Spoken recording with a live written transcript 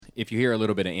if you hear a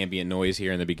little bit of ambient noise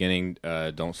here in the beginning,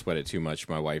 don't sweat it too much.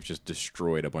 My wife just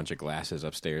destroyed a bunch of glasses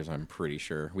upstairs. I'm pretty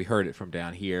sure we heard it from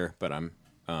down here, but I'm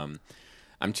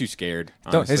too scared.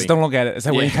 Honestly. Don't look at it. It's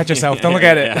like when you catch yourself. Don't look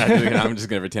at it. Yeah, I'm just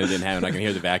gonna pretend it didn't happen. I can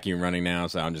hear the vacuum running now,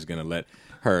 so I'm just gonna let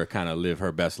her kind of live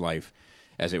her best life,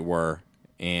 as it were.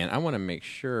 And I want to make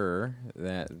sure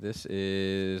that this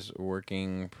is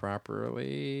working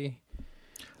properly.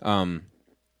 Yeah,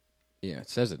 it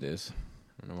says it is.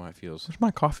 I don't know why it feels. Where's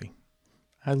my coffee?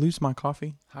 I lose my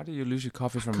coffee. How do you lose your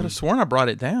coffee from? Could have sworn I brought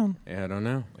it down. Yeah, I don't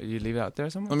know. You leave it out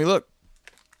there somewhere? Let me look.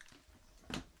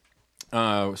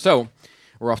 So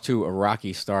we're off to a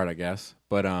rocky start, I guess.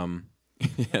 But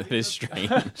yeah, that is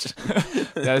strange.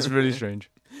 That is really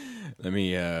strange. Let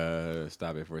me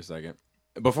stop it for a second.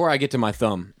 Before I get to my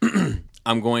thumb,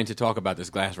 I'm going to talk about this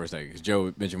glass for a second. Because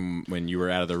Joe mentioned when you were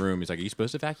out of the room, he's like, "Are you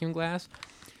supposed to vacuum glass?"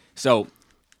 So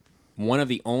one of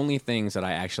the only things that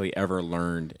I actually ever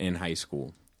learned in high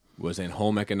school was in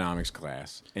home economics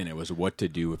class, and it was what to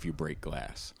do if you break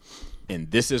glass.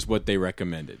 And this is what they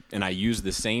recommended. And I use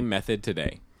the same method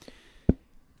today.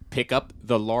 Pick up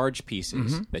the large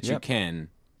pieces that you can,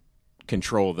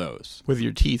 control those. With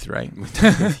your teeth, right?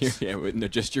 No,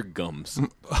 just your gums.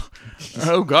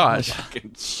 Oh, gosh.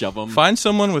 Shove them. Find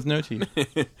someone with no teeth.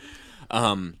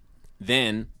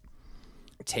 Then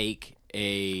take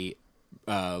a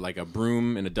like a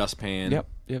broom and a dustpan. Yep.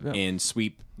 And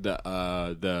sweep the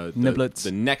Niblets.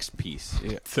 the next piece.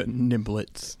 Yeah. The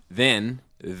niblets. Then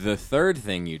the third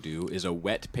thing you do is a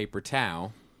wet paper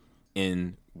towel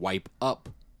and wipe up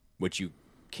what you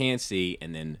can't see,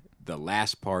 and then the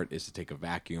last part is to take a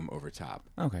vacuum over top.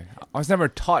 Okay. I was never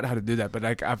taught how to do that, but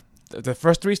like the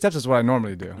first 3 steps is what I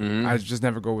normally do. I just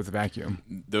never go with the vacuum.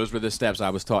 Those were the steps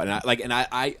I was taught, and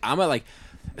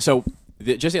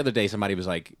just the other day, somebody was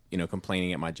like,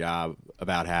 complaining at my job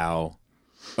about how,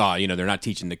 they're not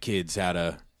teaching the kids how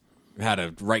to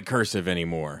write cursive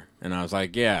anymore, and I was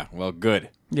like, yeah, well, good,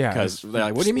 Yeah, because they're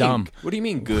like, what do you mean? dumb. What do you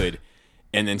mean good?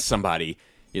 And then somebody,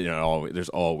 there's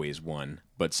always one,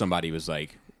 but somebody was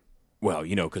like, well,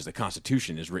 because the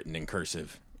Constitution is written in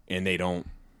cursive, and they don't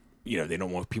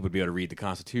want people to be able to read the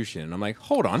Constitution. And I'm like,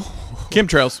 hold on.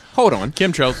 Chemtrails. Hold on.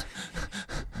 Chemtrails.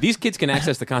 These kids can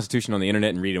access the Constitution on the internet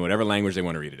and read it in whatever language they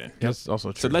want to read it in. That's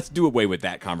also true. So let's do away with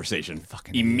that conversation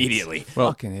immediately.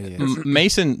 Well, Fucking idiots.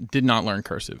 Mason did not learn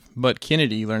cursive, but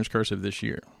Kennedy learns cursive this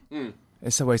year.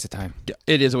 It's a waste of time.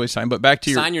 It is a waste of time, but back to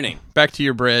your... Sign your name. Back to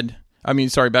your bread.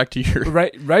 Back to your...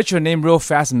 Write your name real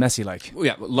fast and messy like.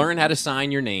 Yeah, learn how to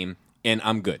sign your name, and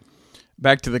I'm good.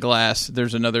 Back to the glass.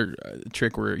 There's another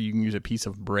trick where you can use a piece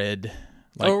of bread.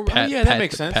 That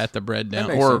makes sense. Pat the bread down.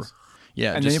 That makes sense.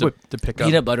 Yeah, And just then you to pick up.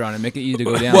 Peanut butter on it. Make it easy to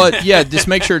go down. Well, yeah, just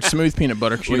make sure it's smooth peanut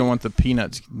butter because you don't want the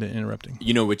peanuts interrupting.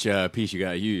 You know which piece you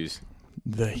got to use.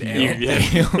 The heel.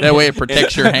 Yeah. That way it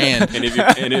protects your hand. And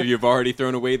if you've already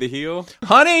thrown away the heel,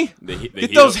 Honey, the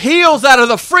get heel, those heels out of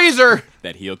the freezer.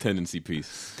 that heel tendency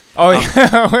piece. Oh,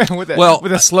 yeah.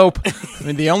 with a slope. I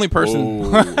mean, the only person...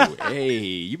 Oh, hey,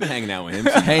 you've been hanging out with him.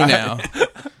 Hey, now.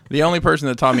 The only person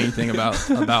that taught me anything about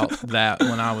that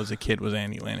when I was a kid was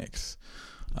Annie Lennox.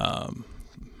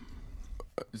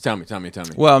 Tell me.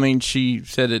 Well, I mean, she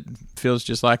said it feels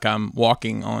just like I'm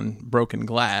walking on broken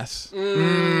glass.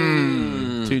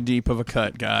 Too deep of a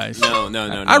cut, guys. No.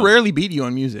 I rarely beat you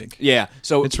on music. Yeah,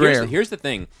 so It's rare. Here's the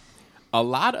thing. A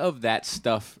lot of that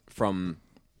stuff from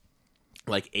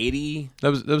like 80... That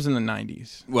was in the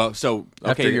 90s. Well, so...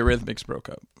 After Okay. Eurythmics broke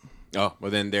up. Oh,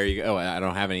 well then there you go. Oh, I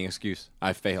don't have any excuse.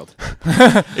 I failed.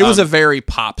 It was a very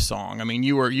pop song. I mean,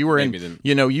 you were Maybe in,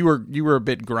 then. you were a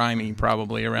bit grimy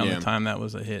probably around Yeah. the time that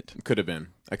was a hit. Could have been.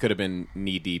 I could have been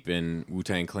knee deep in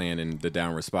Wu-Tang Clan and the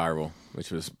Downward Spiral,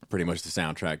 which was pretty much the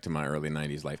soundtrack to my early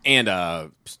 90s life. And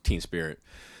Teen Spirit.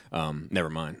 Never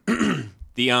mind.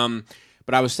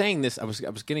 But I was saying this. I was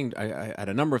getting. I had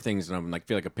a number of things, and I'm like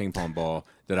feel like a ping pong ball.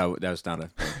 That was not a.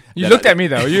 You looked at me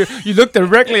though. You looked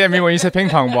directly at me when you said ping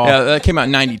pong ball. Yeah, that came out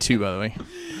in 92, by the way.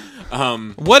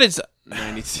 What is...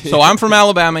 92. So I'm from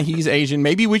Alabama. He's Asian.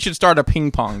 Maybe we should start a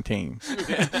ping pong team.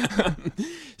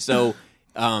 So,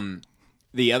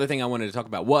 the other thing I wanted to talk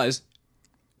about was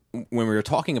when we were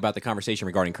talking about the conversation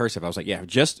regarding cursive. I was like, yeah,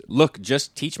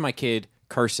 just teach my kid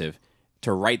cursive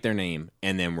to write their name,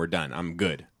 and then we're done. I'm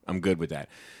good with that.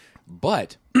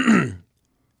 But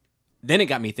then it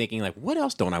got me thinking, like, what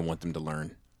else don't I want them to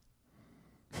learn?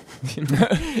 You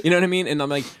know what I mean? And I'm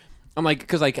like,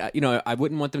 because like, I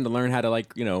wouldn't want them to learn how to,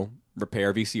 like,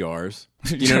 repair VCRs.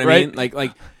 You know what I Right. mean?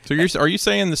 Like. So are you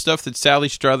saying the stuff that Sally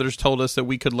Struthers told us that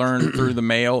we could learn through the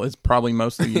mail is probably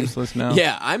mostly useless now?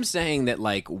 Yeah, I'm saying that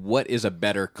like, what is a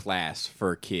better class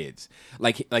for kids?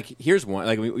 Like here's one.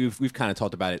 Like we've kind of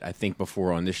talked about it, I think,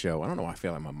 before on this show. I don't know why I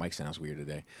feel like my mic sounds weird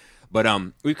today, but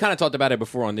we've kind of talked about it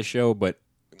before on this show. But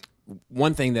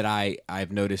one thing that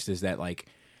I've noticed is that like,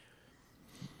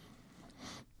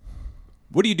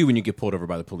 what do you do when you get pulled over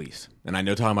by the police? And I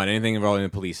know talking about anything involving the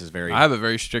police is very. I have a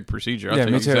very strict procedure. I'll Yeah,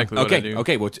 tell you me too. exactly what I Okay. do.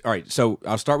 Okay. Well, all right. So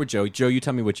I'll start with Joe. Joe, you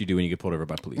tell me what you do when you get pulled over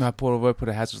by police. I pull over, put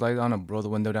a hazard light on, I roll the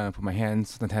window down, and put my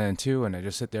hands on 10 and 2, and I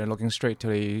just sit there looking straight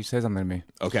till he says something to me.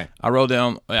 Okay. I roll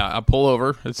down. Yeah, I pull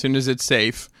over as soon as it's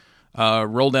safe.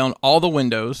 Roll down all the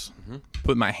windows.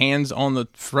 Put my hands on the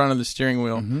front of the steering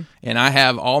wheel, and I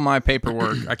have all my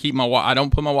paperwork. I keep my. I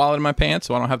don't put my wallet in my pants,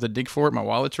 so I don't have to dig for it. My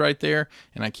wallet's right there,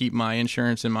 and I keep my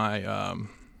insurance in my.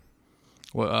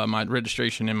 My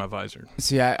registration in my visor.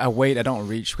 See, I wait, I don't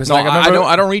reach. Cause No, like, I don't.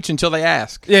 I don't reach until they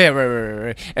ask. Yeah,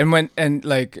 right.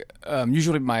 And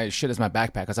usually my shit is my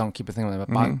backpack because I don't keep a thing in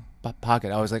my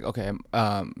pocket. I was like, okay,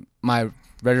 my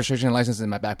registration and license is in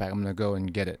my backpack. I'm gonna go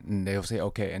and get it, and they'll say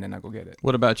okay, and then I go get it.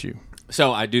 What about you?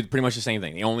 So I do pretty much the same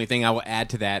thing. The only thing I will add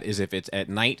to that is if it's at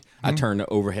night, I turn the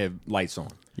overhead lights on.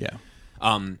 Yeah,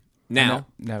 Now,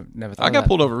 Never thought I of got that.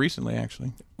 pulled over recently.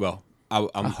 Actually, well, I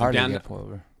I'm hardly down. get pulled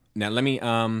over. Now let me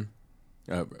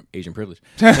Asian privilege.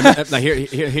 Now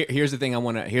here's the thing I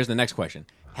want to. Here's the next question.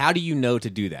 How do you know to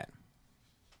do that?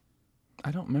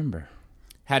 I don't remember.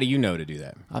 How do you know to do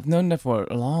that? I've known that for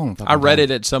a long time. I read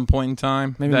it at some point in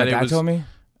time. Maybe that my dad told me.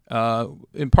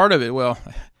 And part of it, well,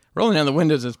 rolling down the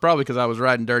windows is probably because I was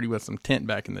riding dirty with some tint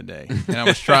back in the day, and I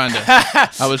was trying to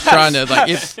like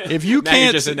if you Now can't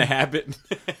you're just in the habit.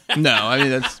 no, I mean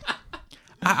that's.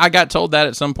 I got told that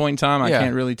at some point in time. I Yeah.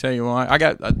 can't really tell you why.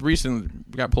 I recently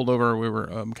got pulled over. We were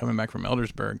coming back from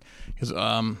Eldersburg because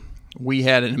we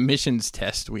had an emissions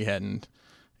test we hadn't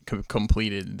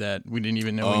completed that we didn't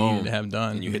even know we needed to have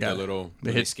done. And you hit that little.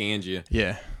 They scanned you.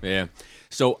 Yeah. Yeah.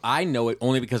 So I know it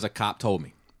only because a cop told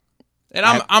me. And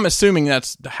I'm assuming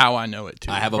that's how I know it too.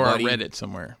 I have a or buddy- I read it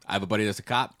somewhere. I have a buddy that's a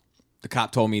cop. The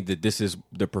cop told me that this is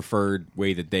the preferred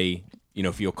way that they,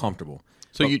 feel comfortable.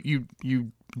 So you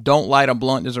don't light a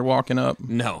blunt as they're walking up.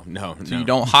 No. So you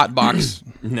don't hot box.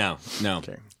 No.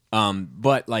 Okay.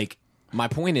 But like my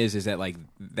point is that like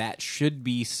that should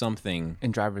be something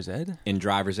In driver's ed? in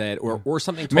driver's ed or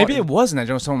something. Taught Maybe in, it wasn't. I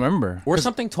just don't remember. or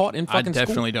something taught in I fucking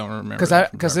definitely don't remember.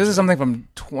 Because this is something from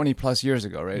 20 plus years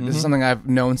ago, right? This is something I've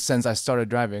known since I started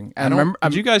driving. And I remember,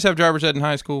 Did you guys have driver's ed in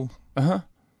high school? Uh-huh.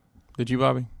 Did you,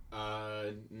 Bobby?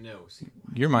 No.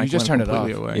 Your mic You just went turned it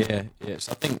completely off. away. Yeah.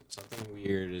 Something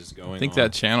weird is going on. I think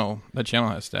that channel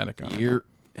has static on it.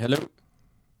 Hello.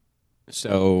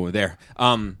 So there.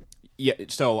 Yeah.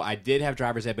 So I did have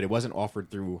driver's ed, but it wasn't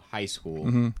offered through high school.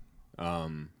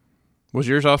 Mm-hmm. Was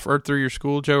yours offered through your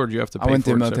school, Joe, or did you have to pay I went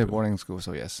for to it military separately? boarding school,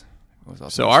 so yes. It was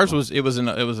also So ours was it was an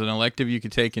elective you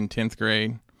could take in 10th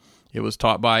grade. It was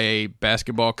taught by a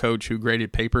basketball coach who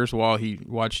graded papers while he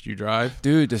watched you drive.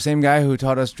 Dude, the same guy who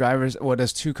taught us drivers. Well,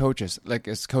 there's two coaches. Like,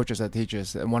 it's coaches that teach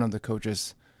us. And one of the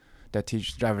coaches that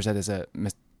teach drivers ed is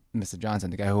Mr.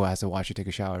 Johnson, the guy who has to watch you take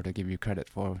a shower to give you credit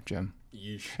for gym.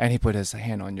 Yeesh. And he put his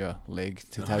hand on your leg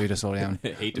to tell you to slow down.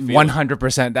 Hate to feel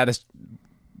 100%. That is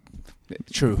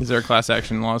true. Is there a class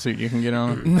action lawsuit you can get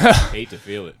on, Hate to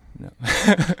feel it.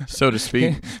 so to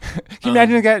speak? Can you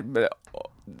imagine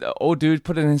the old dude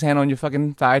putting his hand on your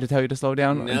fucking thigh to tell you to slow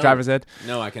down in No. driver's ed?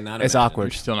 No, I cannot. It's imagine. awkward.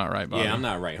 You're still not right, Bobby. Yeah, I'm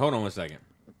not right. Hold on 1 second.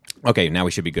 Okay, now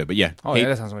we should be good. But yeah, Oh, hate yeah,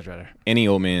 that sounds much better. any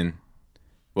old man.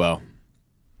 Well,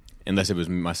 unless it was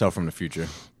myself from the future,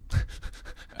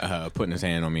 putting his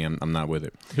hand on me, I'm not with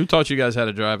it. Who taught you guys how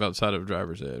to drive outside of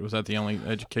driver's ed? Was that the only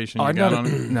education Oh, you I got know on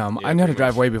it? no, I knew how to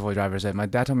drive way before driver's ed. My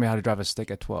dad taught me how to drive a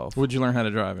stick at 12. What'd you learn how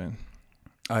to drive in?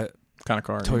 A Kind of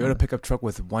car? Toyota pickup truck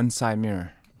with one side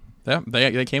mirror. Yeah,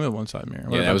 they came with one side mirror.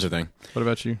 What Yeah, about, that was the thing. What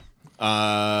about you?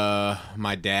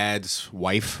 My dad's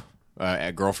wife,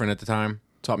 girlfriend at the time,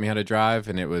 taught me how to drive,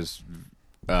 and it was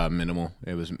minimal.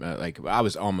 It was like I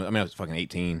was almost. I mean, I was fucking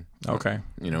 18. Okay.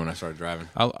 When I started driving.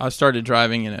 I started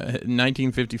driving in a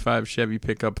 1955 Chevy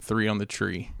pickup 3 on the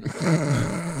tree.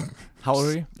 How old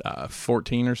were you?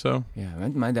 14 or so. Yeah,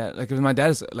 my dad. Like, my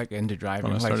dad's like into driving.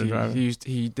 When I Like, started driving.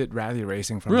 he did rally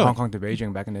racing from Really? Hong Kong to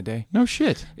Beijing back in the day. No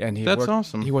shit. And That's worked,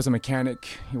 awesome. He was a mechanic.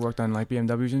 He worked on like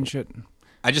BMWs and shit.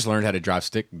 I just learned how to drive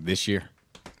stick this year.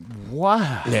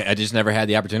 Wow. Yeah, I just never had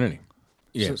the opportunity.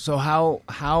 Yeah, So how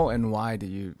and why do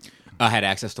you I had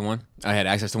access to one.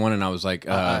 And I was like,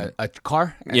 a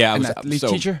car? yeah, I An was athlete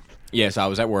so- teacher. yeah. So I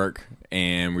was at work,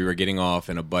 and we were getting off,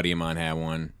 and a buddy of mine had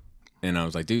one. and I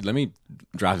was like, dude, let me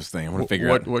drive this thing. I want to figure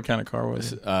what out. what kind of car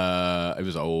was it? It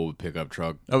was an old pickup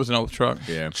truck. That was an old truck.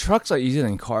 Yeah. Trucks are easier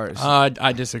than cars.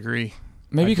 I disagree.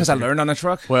 Maybe because I learned on a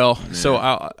truck. Well, so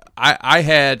I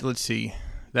had, let's see,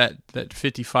 that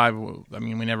 55. I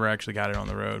mean, we never actually got it on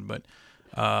the road, but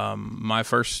my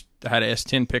first, I had a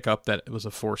S10 pickup that was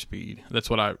a 4-speed. That's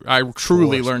what I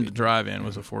truly learned to drive in,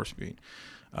 was a 4-speed.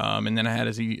 And then I had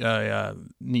a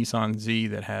Nissan Z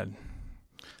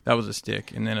that was a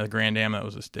stick, and then a Grand Am that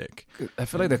was a stick. I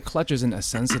feel like the clutch isn't as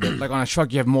sensitive. Like on a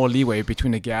truck, you have more leeway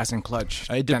between the gas and clutch.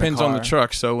 It depends on the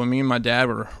truck. So when me and my dad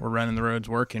were running the roads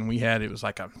working, it was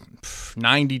like a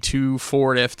 92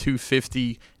 Ford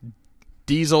F-250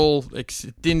 diesel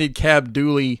extended cab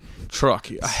dually truck.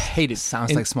 I hate it.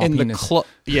 Sounds like small and penis.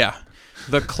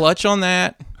 The clutch on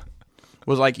that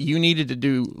was like you needed to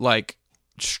do like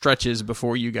stretches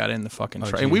before you got in the fucking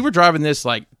truck. And we were driving this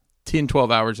like 10,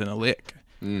 12 hours in a lick.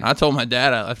 I told my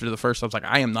dad after the first, I was like,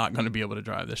 I am not going to be able to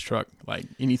drive this truck like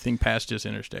anything past just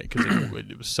interstate because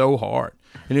it was so hard.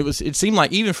 And it seemed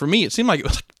like, even for me, it seemed like it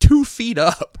was like 2 feet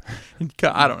up.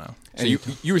 I don't know. So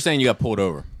you were saying you got pulled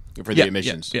over for the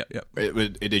emissions. Yeah.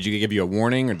 Did you give you a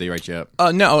warning or did they write you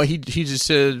up? No, he just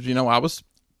said, I was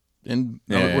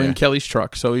we're in Kelly's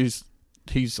truck. So he's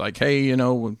like, hey,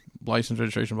 license,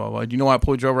 registration, blah, blah. Do you know why I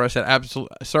pulled you over? I said,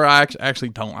 absolutely. Sir, I actually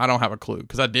don't. I don't have a clue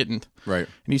because I didn't. Right.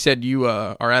 And he said, you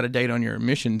are out of date on your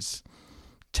emissions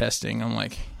testing. I'm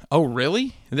like, oh,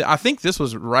 really? I think this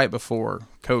was right before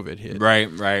COVID hit. Right.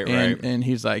 And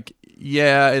he's like,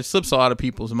 yeah, it slips a lot of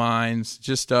people's minds.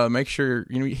 Just make sure,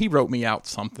 he wrote me out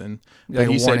something. Like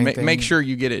he said, thing. make sure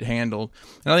you get it handled.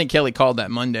 And I think Kelly called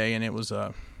that Monday, and it was,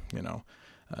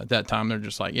 at that time they're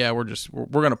just like, yeah, we're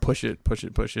going to push it.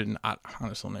 And I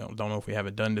honestly don't know if we have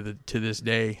it done to this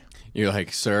day. You're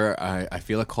like, sir, I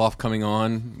feel a cough coming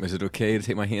on. Is it okay to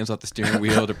take my hands off the steering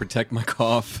wheel to protect my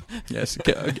cough? Yes.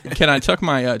 Can I tuck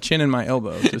my chin in my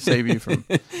elbow to save you from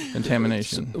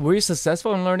contamination? Were you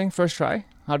successful in learning first try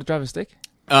how to drive a stick?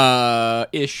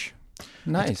 Ish.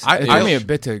 Nice. I It took me a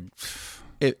bit to.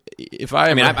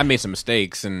 I made some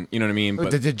mistakes, and you know what I mean.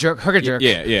 But the jerk, herky jerk.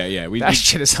 Yeah. That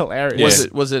shit is hilarious.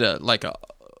 Was it it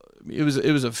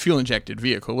was a fuel injected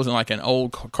vehicle. It wasn't like an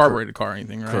old carbureted car or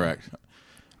anything, right? Correct.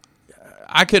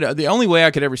 The only way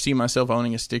I could ever see myself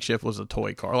owning a stick shift was a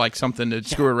toy car, like something to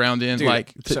screw around in.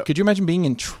 Dude, could you imagine being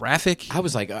in traffic? I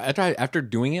was like, after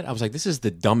doing it, I was like, this is the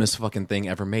dumbest fucking thing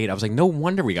ever made. I was like, no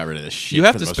wonder we got rid of this shit. You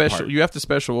have to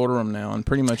special order them now, and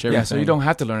pretty much everything. Yeah, so you don't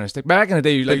have to learn a stick. Back in the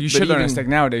day, you should learn a stick.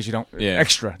 Nowadays, you don't. Yeah.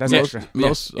 Extra. That's extra. A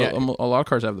lot of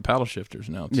cars have the paddle shifters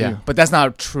now too. Yeah, but that's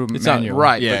not true. It's manual. not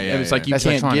right. Yeah, It's like you That's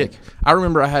can't electronic. get. I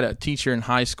remember I had a teacher in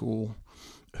high school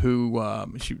who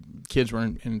kids were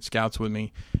in scouts with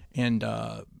me, and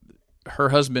her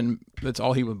husband, that's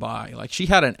all he would buy. Like she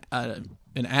had an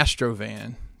Astro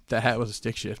van that was a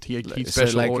stick shift. He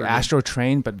special like ordered Astro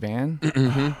train, but van.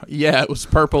 Yeah, it was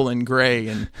purple and gray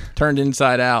and turned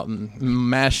inside out and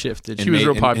mass shifted. She was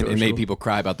real popular. And made people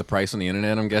cry about the price on the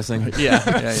internet, I'm guessing. Yeah.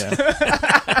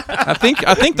 I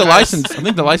think the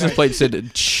license plate said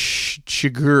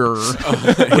Chigur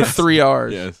with 3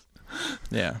 R's. Yes.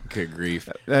 Yeah. Good grief.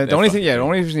 The only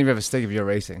reason you have a stick if you're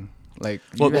racing. Like,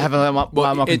 you have a lot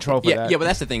more control for that. Yeah, but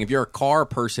that's the thing. If you're a car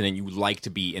person and you like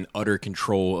to be in utter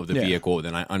control of the vehicle,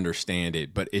 then I understand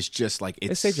it. But it's just like...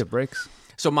 It saves your brakes.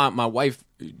 So my wife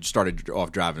started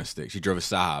off driving a stick. She drove a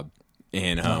Saab.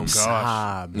 And,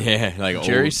 Saab. Yeah, like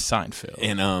Jerry old, Seinfeld.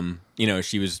 And,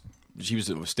 she was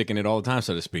sticking it all the time,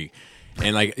 so to speak.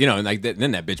 And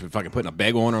then that bitch would fucking put a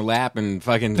bagel on her lap and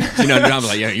fucking, and I was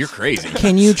like, yeah, you're crazy.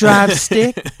 Can you drive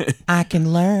stick? I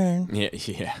can learn.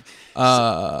 Yeah.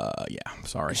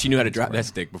 Sorry. She knew how to drive that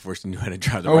stick before she knew how to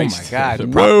drive the Oh right my stick.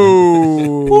 God.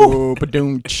 Whoa.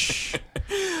 Ba-doom-tsh.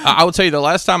 I will tell you, the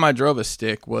last time I drove a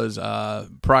stick was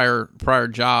prior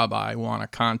job. I won a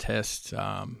contest.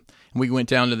 We went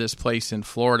down to this place in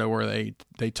Florida where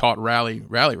they taught rally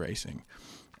racing.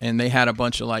 And they had a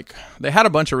bunch of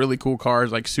really cool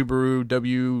cars like Subaru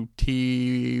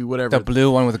WT whatever. The blue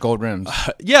one with the gold rims.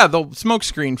 Yeah, the smoke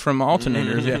screen from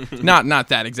alternators. Yeah, not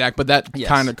that exact, but that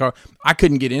kind of car. I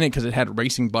couldn't get in it because it had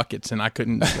racing buckets, and I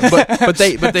couldn't. But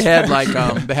they had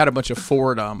they had a bunch of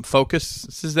Ford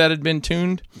Focuses that had been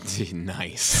tuned.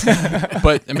 Nice.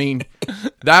 But I mean,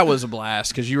 that was a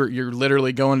blast because you're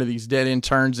literally going to these dead end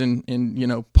turns and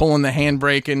pulling the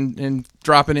handbrake and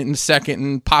dropping it in second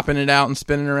and popping it out and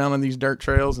spinning around on these dirt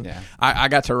trails. And I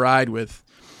got to ride with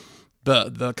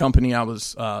the company I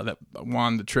was that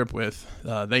won the trip with.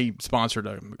 They sponsored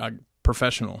a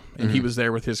professional, and he was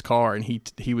there with his car, and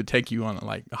he would take you on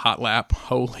a hot lap.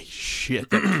 Holy shit,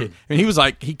 that kid! And he was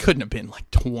like, he couldn't have been like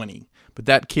 20, but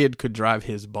that kid could drive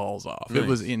his balls off. Nice. It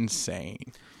was insane.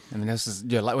 I mean, this is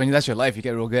your when that's your life. You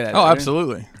get real good at it. Oh, right?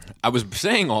 absolutely. I was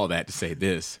saying all that to say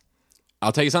this.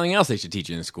 I'll tell you something else they should teach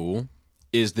you in school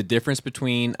is the difference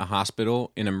between a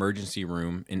hospital, an emergency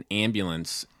room, an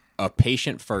ambulance, a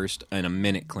patient first, and a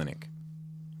minute clinic.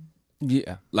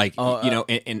 Yeah. Like,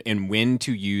 and when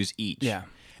to use each. Yeah.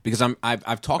 Because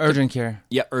I've talked Urgent care.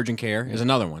 Yeah, urgent care is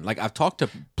another one. Like I've talked to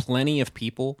plenty of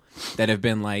people that have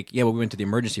been like, "Yeah, well, we went to the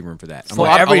emergency room for that." I'm For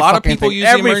like, A lot of fucking people thing, use the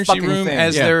every emergency fucking room thing.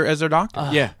 as Yeah. their doctor.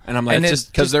 yeah, and I'm like, And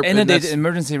just 'cause they're- inundated that's-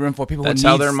 emergency room for people that's who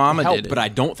how need their mama help. did it. but I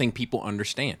don't think people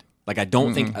understand. Like I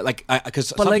don't think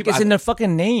because But like, it's in their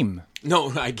fucking name.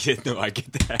 No, I get that.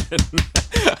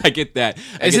 I get that.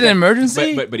 Is it an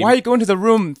emergency? But Why are you going to the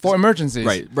room for emergencies?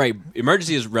 Right.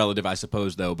 Emergency is relative, I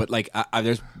suppose, though. But like,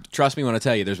 there's trust me when I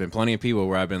tell you, there's been plenty of people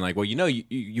where I've been like, well,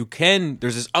 you can.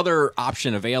 There's this other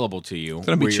option available to you. It's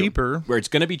gonna be cheaper. Where it's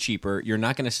going to be cheaper. You're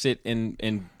not going to sit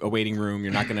in a waiting room.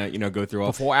 You're not going to go through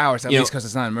all For 4 hours at you know, least because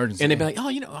it's not an emergency. And they'd be like, oh,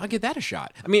 I'll give that a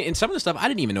shot. I mean, and some of the stuff I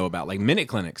didn't even know about, like minute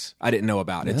clinics, I didn't know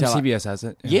about I think until CBS has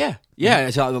it. yeah.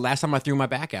 So the last time I threw my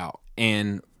back out,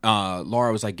 and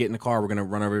Laura was like, "Get in the car. We're gonna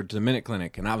run over to the minute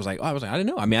clinic." And I was like, I didn't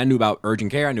know. I mean, I knew about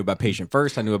urgent care. I knew about patient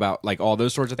first. I knew about like all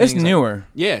those sorts of things. It's newer.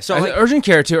 Yeah. So As like, urgent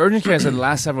care too. Urgent care, in the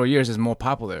last several years, is more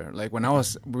popular. Like when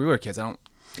we were kids, urgent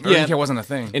care wasn't a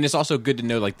thing. and it's also good to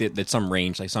know like that some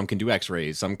range, like some can do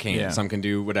X-rays, some can't, Yeah. some can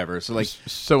do whatever. So like,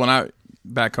 So when I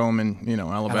back home in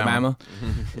Alabama.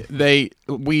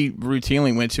 we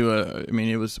routinely went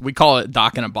to we call it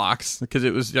doc in a box because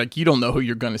it was like you don't know who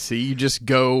you're going to see. You just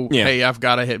go, Yeah. hey, I've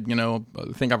got I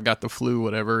think I've got the flu,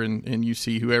 whatever, and you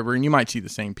see whoever, and you might see the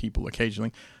same people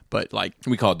occasionally, but like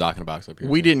we call it doc in a box up here.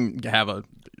 we didn't have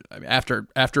after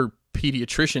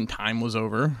pediatrician time was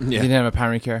over. You didn't have a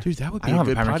primary care. Dude, that would be I don't a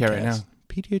good have a primary care right podcast. now.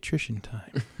 Pediatrician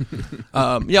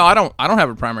time. Yeah, I don't have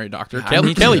a primary doctor. I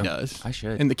need Kelly to. does. I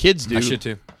should. And the kids do. I should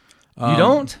too. You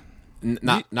don't?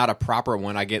 Not a proper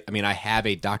one. I I have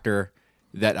a doctor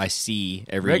that I see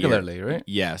every Regularly, year. right?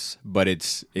 Yes, but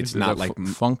it's not like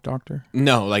funk doctor.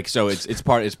 no, like so it's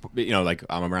part it's like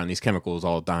I'm around these chemicals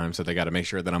all the time, so they got to make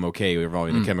sure that I'm okay with all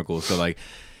the chemicals. So like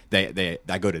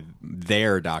I go to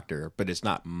their doctor, but it's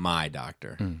not my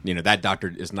doctor. That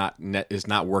doctor is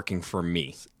not working for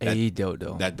me. A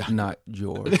dodo, that- not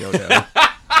your dodo.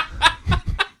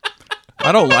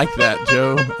 I don't like that,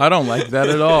 Joe. I don't like that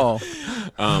at all.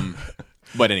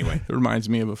 But anyway, It reminds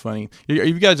me of a funny. Have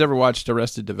you guys ever watched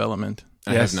Arrested Development?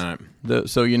 I have not.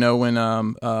 So when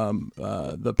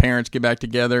the parents get back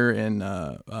together and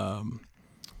the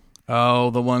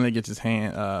one that gets his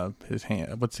hand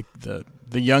what's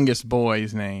the youngest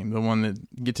boy's name? The one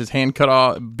that gets his hand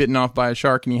bitten off by a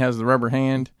shark and he has the rubber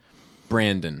hand.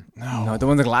 Brandon. No, the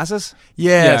one with the glasses.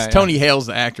 Yes, Yeah. Tony Hale's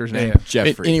the actor's name. Yeah.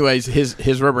 Jeffrey. Anyways,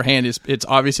 his rubber hand it's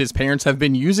obvious his parents have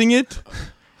been using it,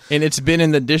 and it's been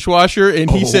in the dishwasher. And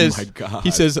he Oh says, my God.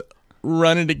 he says,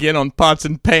 run it again on pots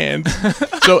and pans.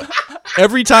 So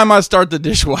every time I start the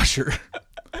dishwasher,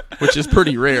 which is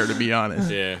pretty rare to be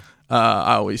honest, Yeah,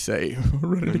 I always say,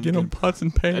 run it again on pots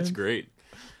and pans. that's great.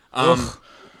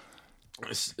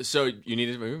 So you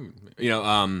need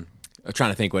to, I'm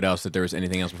trying to think what else, that there was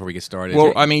anything else before we get started.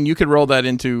 Well, I mean, you could roll that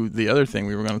into the other thing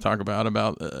we were going to talk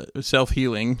about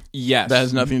self-healing. yes. That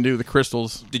has nothing to do with the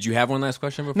crystals. Did you have one last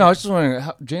question before? No, I was just wondering.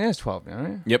 Jane is 12,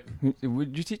 right? Yep.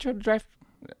 Would you teach her to drive?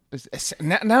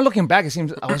 Now looking back, it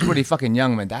seems I was really fucking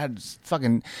young. My dad's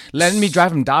fucking letting me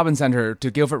drive from Dobbin Center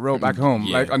to Guilford Road back home,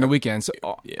 Yeah. like on the weekends. So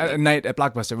Yeah. at night at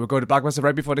Blockbuster, we'll go to Blockbuster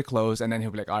right before they close, and then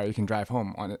he'll be like, "All right, you can drive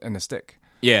home in a stick."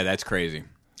 Yeah, that's crazy.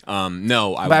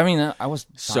 No, But I mean, I was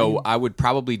So fine. I would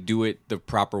probably do it the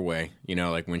proper way,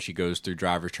 like when she goes through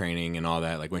driver training and all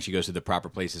that, like when she goes to the proper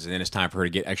places, and then it's time for her to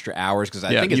get extra hours because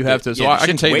I think you have to. So I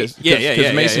can tell you this.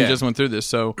 Because Mason just went through this.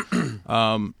 So,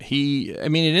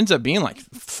 it ends up being like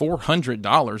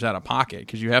 $400 out of pocket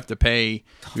because you have to pay.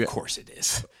 Of course it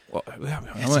is. Well,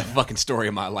 It's a fucking story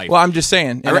of my life. I'm just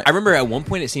saying. I remember at one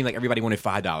point it seemed like everybody wanted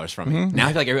 $5 from me. Now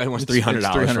I feel like everybody wants $300.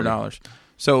 $300.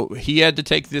 So he had to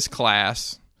take this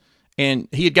class. And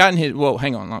he had gotten his. Well,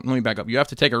 hang on. Let me back up. You have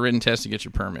to take a written test to get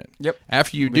your permit. Yep.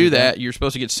 After you do that, you're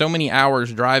supposed to get so many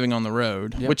hours driving on the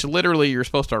road, which literally you're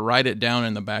supposed to write it down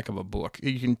in the back of a book.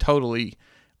 You can totally.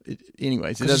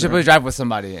 Anyways, it you're doesn't. supposed to drive with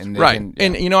somebody, and they Right. can,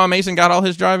 And you know how Mason got all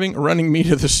his driving? Running me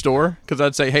to the store. Because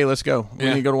I'd say, hey, let's go. We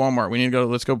need to go to Walmart.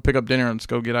 Let's go pick up dinner and let's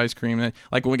go get ice cream. And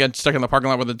like when we got stuck in the parking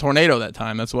lot with a tornado that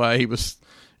time, that's why he was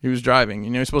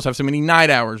driving. You're supposed to have so many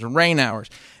night hours and rain hours.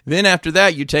 Then after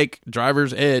that, you take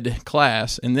driver's ed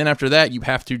class. And then after that, you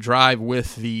have to drive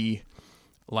with the,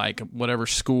 like, whatever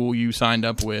school you signed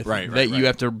up with. Right, That you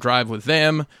have to drive with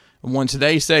them. Once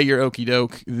they say you're okie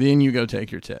doke, then you go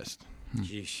take your test.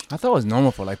 Jeez. I thought it was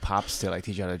normal for like pops to like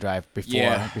teach you how to drive before.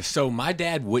 Yeah. So my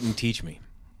dad wouldn't teach me,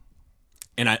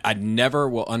 and I never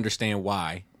will understand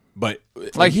why. But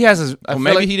Like he has his. I Well, feel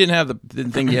maybe like, he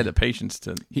didn't think he had the patience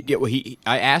to.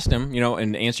 I asked him,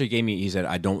 and the answer he gave me, he said,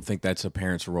 "I don't think that's a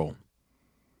parent's role."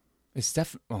 It's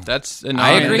definitely. That's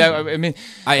I agree. I mean,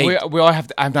 we all have.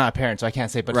 I'm not a parent, so I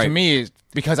can't say. But Right. for me,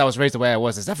 because I was raised the way I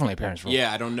was, it's definitely a parent's role.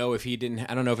 Yeah, I don't know if he didn't.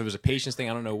 I don't know if it was a patience thing.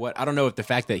 I don't know what. I don't know if the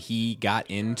fact that he got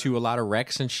into a lot of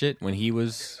wrecks and shit when he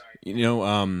was, a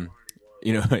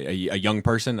young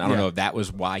person. I don't know if that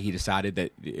was why he decided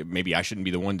that maybe I shouldn't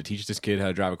be the one to teach this kid how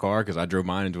to drive a car because I drove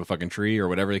mine into a fucking tree or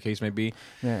whatever the case may be.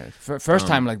 Yeah. First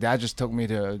time, like Dad just took me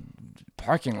to a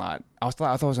parking lot. I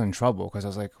thought I was in trouble because I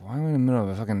was like, "Why am I in the middle of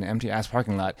a fucking empty ass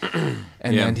parking lot?"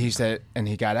 And Yeah. then he said, and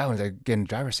he got out and was like, "Get in the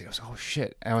driver's seat." I was like, "Oh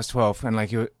shit!" And I was 12, and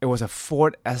like it was a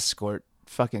Ford Escort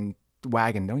fucking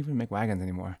wagon. Don't even make wagons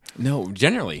anymore. No,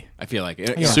 generally, I feel like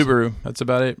it. Yeah. Subaru. That's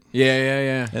about it.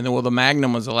 Yeah. And then, the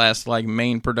Magnum was the last like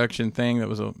main production thing that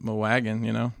was a wagon.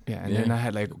 Yeah, and then I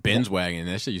had like Benz wagon.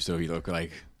 That shit used to look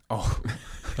like. Oh,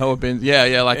 Oh,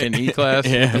 like an E class.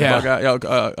 Yeah.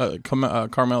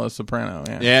 Carmela Soprano.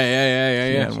 Yeah. Yeah.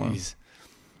 She had one. Jeez.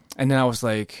 and then I was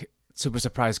like super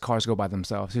surprised cars go by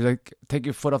themselves. He's like, "Take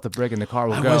your foot off the brake and the car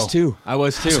will I go." was too. I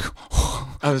was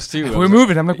too. We're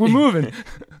moving. I'm like, "We're moving."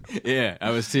 Yeah, I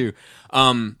was too.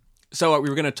 So we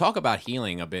were going to talk about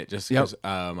healing a bit, just because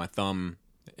my thumb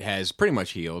has pretty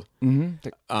much healed.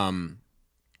 Mm-hmm.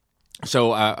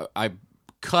 So I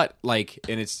cut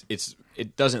and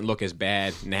it doesn't look as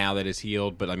bad now that it's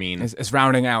healed, but I mean, It's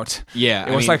rounding out. yeah,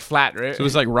 It was like flat, right? So it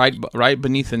was like right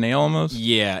beneath the nail almost.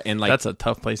 yeah, and That's a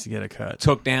tough place to get a cut.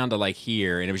 took down to like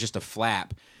here, and it was just a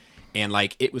flap, and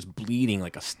like it was bleeding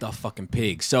like a stuffed fucking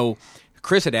pig. So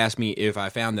Chris had asked me if I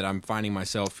found that I'm finding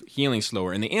myself healing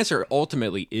slower, and the answer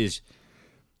ultimately is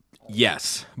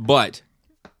yes, but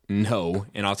no,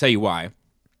 and I'll tell you why.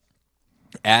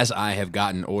 As I have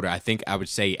gotten older, I think I would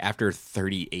say after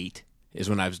 38 is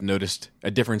when I've noticed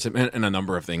a difference in a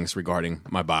number of things regarding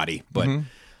my body. But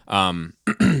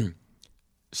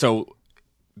so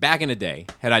back in the day,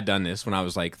 had I done this when I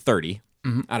was like 30, I'd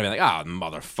have been like, "Oh,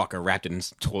 motherfucker," wrapped it in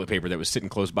toilet paper that was sitting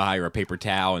close by or a paper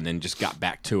towel, and then just got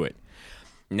back to it.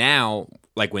 Now,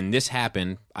 like when this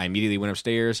happened, I immediately went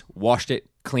upstairs, washed it,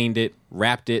 cleaned it,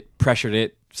 wrapped it, pressured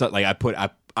it. So like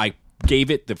I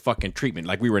gave it the fucking treatment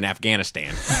like we were in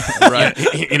Afghanistan. Right.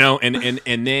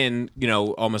 And then,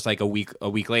 almost like a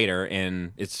week later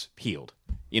and it's healed.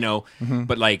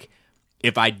 But like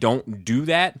if I don't do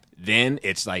that, then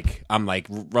it's like I'm like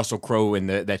Russell Crowe in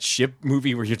that ship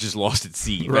movie where you're just lost at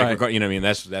sea. Right. Like, you know what I mean?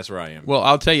 That's where I am. Well,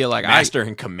 I'll tell you, like Master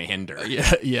and Commander.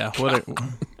 yeah. What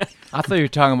I thought you were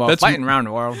talking about That's- fighting around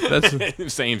the world.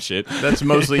 that's Same shit. that's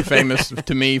mostly famous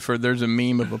to me for. There's a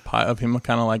meme of him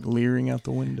kind of like leering out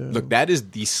the window. Look, that is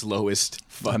the slowest,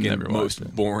 fucking, never watched most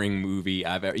it. boring movie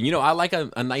I've ever. I like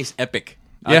a nice epic.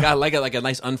 Yeah. I like a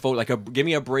nice unfold. Give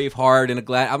me a Braveheart and a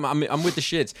Glad. I'm with the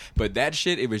shits. But that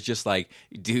shit, it was just like,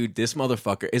 dude, this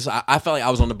motherfucker is. I felt like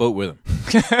I was on the boat with him.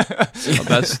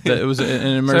 It was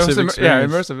an immersive experience. Yeah,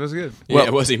 immersive. It was good. Yeah,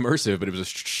 it was immersive, but it was a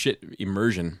shit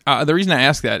immersion. The reason I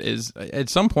ask that is at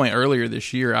some point earlier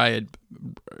this year, I had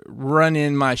run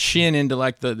in my shin into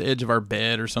like the edge of our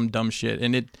bed or some dumb shit,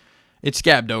 and it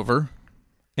scabbed over,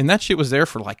 and that shit was there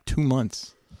for like 2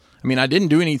 months. I mean, I didn't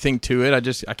do anything to it.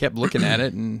 I kept looking at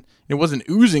it, and it wasn't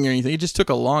oozing or anything. It just took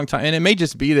a long time, and it may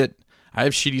just be that I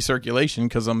have shitty circulation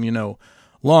because I'm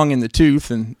long in the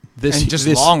tooth, and this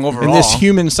long overall. and this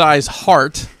human-sized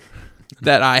heart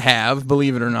that I have,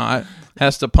 believe it or not,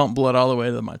 has to pump blood all the way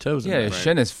to my toes. Yeah, your and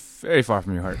shin is very far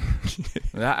from your heart.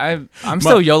 I'm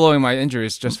still YOLOing my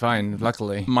injuries just fine,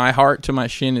 luckily. my heart to my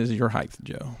shin is your height,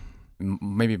 Joe.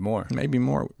 Maybe more. Maybe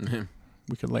more.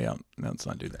 We could lay out. No, let's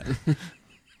not do that.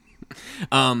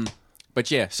 But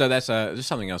yeah, so that's just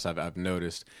something else I've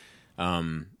noticed.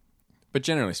 But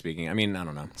generally speaking, I mean, I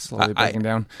don't know. Slowly breaking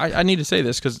down. I need to say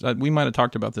this because we might have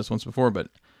talked about this once before, but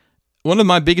one of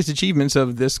my biggest achievements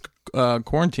of this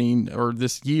quarantine or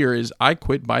this year is I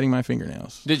quit biting my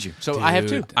fingernails. Did you? So I have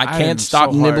too. I I am can't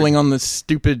stop so hard. nibbling on the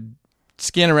stupid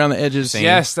skin around the edges.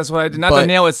 Yes, that's what I did. Not But the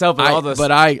nail itself, but all this.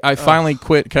 But I finally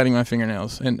quit cutting my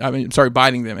fingernails, and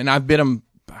biting them, and I've bit them.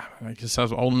 I guess I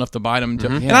was old enough to bite them,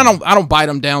 and I don't bite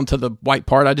them down to the white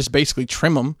part. I just basically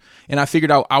trim them, and I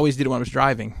figured out I always did it when I was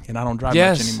driving, and I don't drive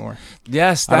much anymore.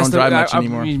 Yes, I that's don't drive much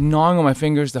anymore. I'm gnawing on my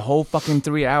fingers the whole fucking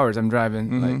 3 hours I'm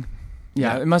driving. Like,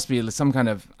 Yeah, it must be some kind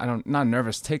of not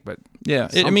nervous tick, but Yeah,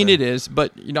 I mean it is,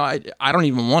 but I don't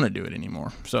even want to do it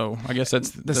anymore. So I guess that's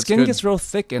the skin good. gets real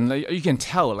thick, and like, you can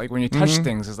tell like when you touch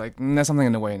things, it's like there's something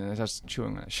in the way, and it starts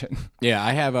chewing on that shit. Yeah,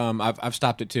 I have. I've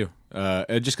stopped it too.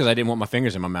 Just because I didn't want my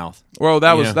fingers in my mouth. Well,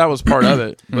 that was part of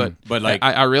it, but like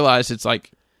I realized it's like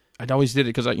I'd always did it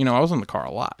because I was in the car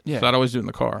a lot. Yeah. So I'd always do it in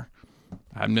the car.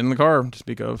 I haven't been in the car to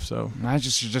speak of, so I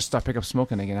should just start pick up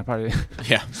smoking again. I probably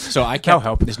yeah. So I That'll kept.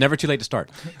 help. It's never too late to start.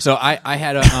 So I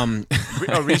had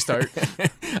a restart.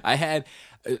 I had.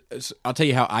 I'll tell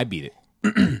you how I beat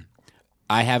it.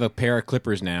 I have a pair of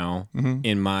clippers now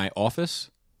in my office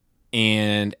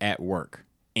and at work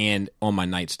and on my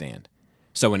nightstand.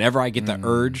 So whenever I get the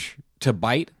urge to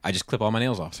bite, I just clip all my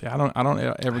nails off. I don't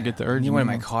ever get the urge. You went in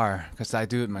my anymore. car because I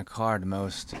do it in my car the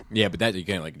most. Yeah, but that you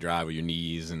can't like drive with your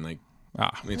knees and like.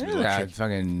 It's a little Yeah, tricky.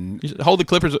 fucking. You hold the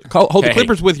clippers. Hold the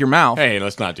clippers with your mouth. Hey,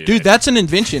 let's not do Dude, that. that's an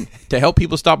invention to help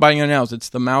people stop biting their nails. It's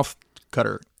the mouth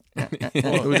cutter.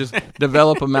 It would just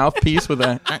develop a mouthpiece with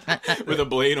a. with a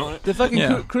blade on it. The fucking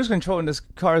Yeah. cruise control in this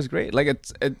car is great. Like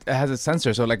it has a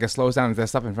sensor, so like it slows down if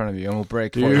there's stuff in front of you and will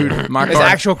brake. Dude, my it's car-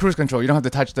 actual cruise control. You don't have to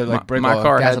touch the brake. My or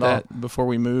car gas had at all. that before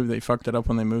we moved. They fucked it up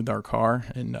when they moved our car,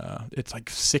 and it's like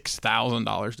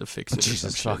 $6,000 to fix it. or Jesus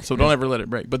some shit. fuck. So don't ever let it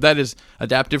break. But that is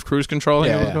adaptive cruise control. I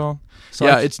think Yeah, it's yeah. called. So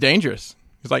yeah, I- it's dangerous.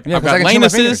 It's like Yeah, I've 'cause I got can see lane my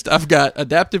finger. assist. I've got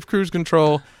adaptive cruise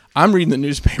control. I'm reading the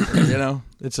newspaper.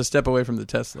 It's a step away from the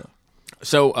Tesla.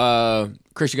 So,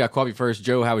 Chris, you got coffee first.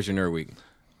 Joe, how was your nerd week?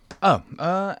 Oh,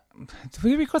 did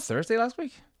we record Thursday last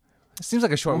week? It seems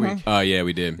like a short week. Yeah,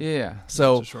 we did. Yeah.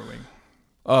 So, It's a short week.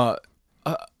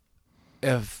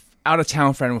 if out of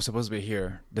town friend was supposed to be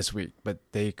here this week, but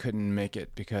they couldn't make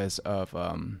it because of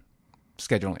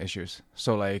scheduling issues.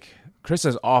 So like Chris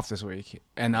is off this week,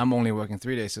 and I'm only working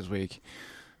 3 days this week.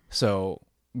 So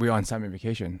we're on summer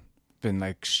vacation. Been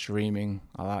like streaming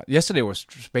a lot. Yesterday was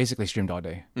basically streamed all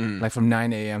day, like from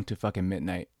 9 a.m. to fucking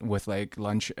midnight with like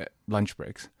lunch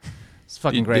breaks. It's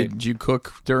fucking great. Did you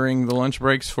cook during the lunch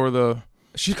breaks for the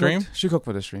stream? She cooked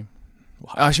for the stream.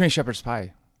 She made shepherd's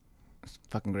pie. It's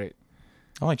fucking great.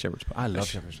 I like shepherd's pie. I love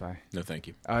shepherd's pie. No, thank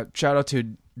you. Shout out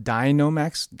to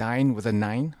Dinomax, Dine with a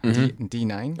 9,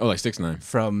 D9. Oh, like 6'9".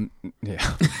 From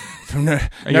from Nerd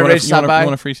You Rage stop by,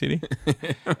 want a free CD?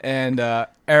 and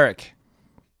Eric,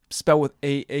 spelled with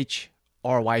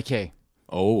AHRYK,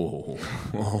 Oh.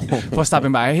 for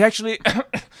stopping by. He actually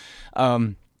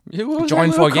What was Join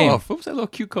that for a little game. cough? What was that little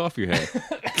cute cough you had?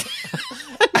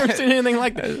 I've never seen anything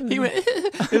like that. He went.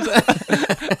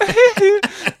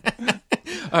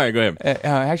 All right, go ahead.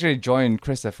 actually joined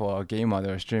Krista for a game while they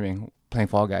were streaming, playing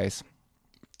Fall Guys.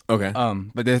 Okay.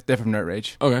 But they're from Nerd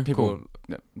Rage. Okay, People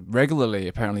regularly,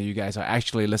 apparently, you guys are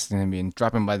actually listening to me and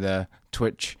dropping by the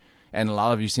Twitch, and a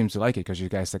lot of you seem to like it because you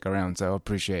guys stick around, so I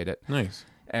appreciate it. Nice.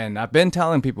 And I've been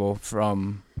telling people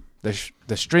from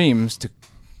the streams to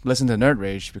listen to Nerd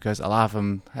Rage because a lot of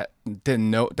them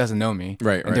doesn't know me.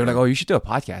 Right, And they're right. like, "Oh, you should do a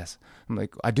podcast." I'm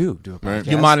like, "I do a podcast." Right.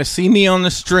 You might have seen me on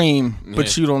the stream, but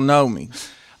Yeah. you don't know me.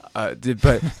 but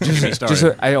me just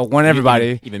started. I want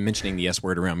everybody. Even mentioning the S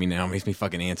word around me now makes me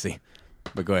fucking antsy.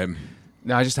 But go ahead.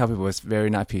 No, I just tell people it's very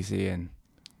not PC and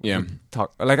Yeah.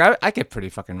 talk. Like I get pretty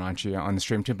fucking raunchy on the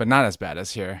stream too, but not as bad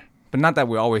as here. But not that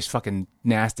we're always fucking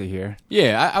nasty here.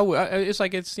 Yeah. I it's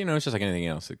like it's it's just like anything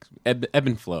else. It's ebb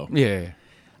and flow. Yeah.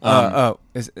 No,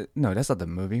 that's not the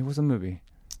movie. What's the movie?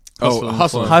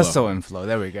 Hustle. Hustle and Flow.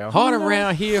 There we go. Hard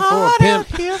around here for a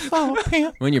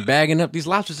pimp. When you're bagging up these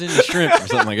lobsters in the shrimp or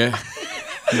something like that.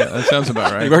 Yeah, that sounds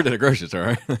about You right. worked at a grocery store,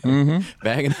 right? Mm-hmm.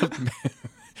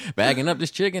 bagging up this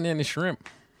chicken and the shrimp.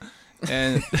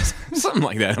 And Something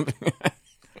like that.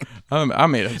 I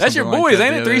made up. That's your something boys,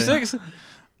 like ain't that it? the other 3-6?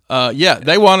 day. Yeah,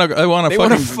 they want to. They want They to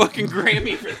want a fucking fucking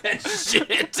Grammy for that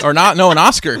shit. or not? No, an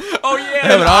Oscar. Oh yeah, They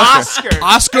have an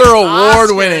Oscar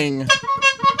award winning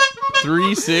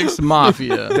 3-6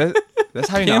 Mafia. that's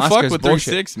how you know Can't fuck Oscar's with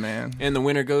bullshit. 3-6, man. And the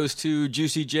winner goes to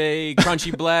Juicy J,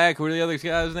 Crunchy Black. What are the other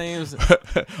guys' names?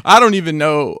 I don't even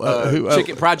know who.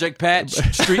 Chicken Project Patch,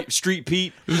 Street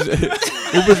Pete.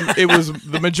 It was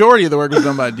the majority of the work was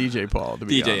done by DJ Paul. To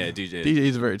be DJ, honest. yeah, DJ.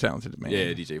 He's a very talented man. Yeah,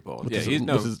 DJ Paul. With Yeah, his,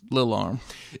 with his little arm.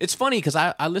 It's funny because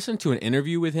I listened to an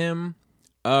interview with him.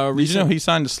 Did you know Recently. he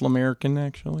signed to Slamerican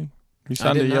actually? He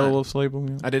signed did to Yellow not. Wolf's label.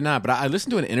 Yeah. I did not, but I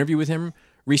listened to an interview with him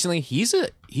recently. He's a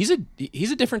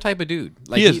different type of dude.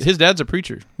 Like He is. he's- His dad's a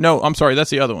preacher. No, I'm sorry. That's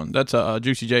the other one. That's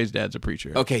Juicy J's dad's a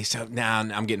preacher. Okay, so now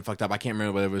I'm getting fucked up. I can't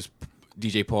remember whether it was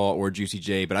DJ Paul or Juicy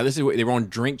J, but they were on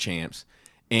Drink Champs,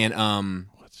 and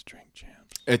What's Drink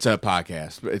Champs? it's a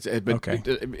podcast. But Okay.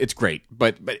 it's great,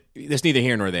 but that's neither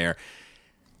here nor there.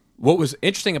 What was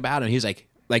interesting about him? He's like,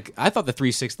 like I thought the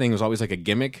 3-6 thing was always like a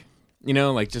gimmick, you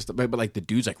know, like just but like the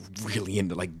dude's like really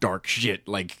into like dark shit.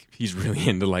 Like he's really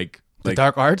into like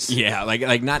dark arts. Yeah,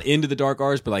 like not into the dark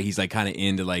arts, but like he's like kind of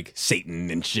into like Satan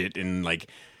and shit and like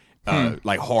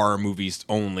horror movies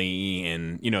only,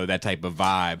 and you know that type of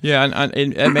vibe. Yeah,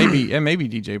 and maybe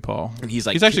DJ Paul. And he's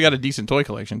actually got a decent toy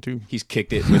collection too. He's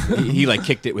kicked it with he like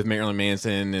kicked it with Marilyn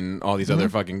Manson and all these other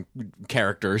fucking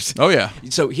characters. Oh yeah.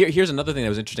 So here's another thing that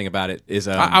was interesting about it is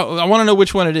I want to know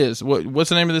which one it is. What's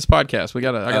the name of this podcast? I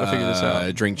gotta figure this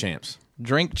out. Drink Champs.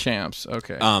 Drink Champs.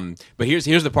 Okay. But here's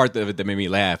the part of it that made me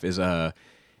laugh is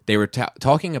they were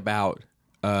talking about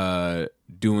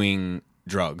doing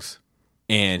drugs.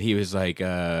 And he was like,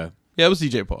 yeah, it was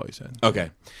DJ Paul, he said.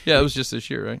 Okay. Yeah, it was just this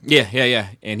year, right? Yeah.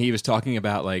 And he was talking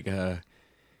about like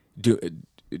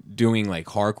doing like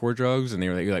hardcore drugs, and they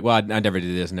were like, well, I never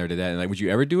did this and never did that. And like, would you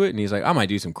ever do it? And he's like, I might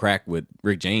do some crack with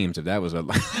Rick James if that was a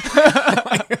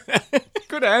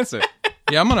Good answer.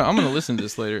 Yeah, I'm gonna listen to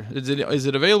this later. Is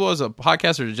it available as a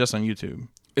podcast or is it just on YouTube?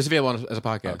 It's available as a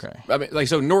podcast. Okay. I mean, like,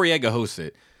 so Noriega hosts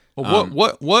it. Well,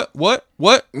 what?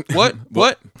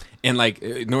 And like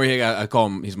Noriega, I call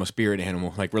him, he's my spirit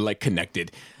animal. Like we're like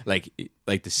connected, like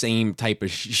the same type of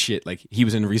shit. Like he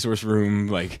was in the resource room,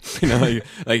 like you know,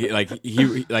 I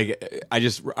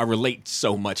relate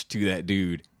so much to that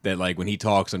dude that like when he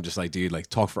talks, I'm just like, dude, like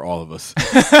talk for all of us.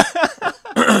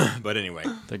 But anyway,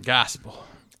 the gospel.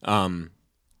 I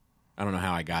don't know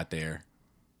how I got there.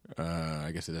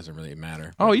 I guess it doesn't really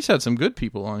matter. Oh, he's had some good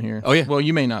people on here. Oh yeah. Well,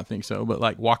 you may not think so, but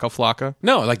like Waka Flocka.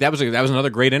 No, like that was another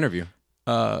great interview.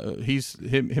 He's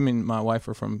him and my wife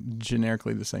are from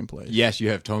generically the same place. Yes, you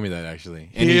have told me that actually.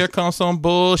 And here comes some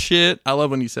bullshit. I love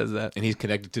when he says that. And he's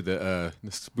connected to the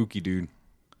spooky dude.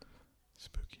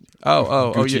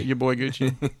 Oh, your boy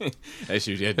Gucci.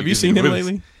 Have you seen him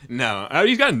lately? No,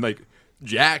 he's gotten like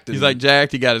jacked. He's like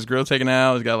jacked. He got his grill taken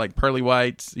out. He's got like pearly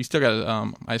whites. He's still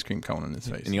got ice cream cone in his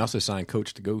face. And he also signed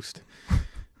Coach to Ghost,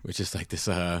 which is like this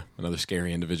another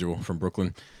scary individual from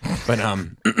Brooklyn, but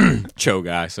Cho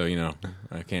guy. So you know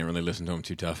I can't really listen to him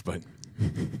too tough, but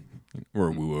we're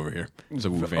a woo over here. It's a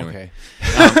woo family. Okay.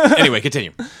 Anyway,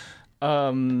 continue.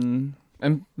 I've been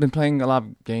playing a lot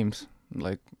of games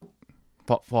like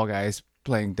Fall Guys,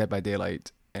 playing Dead by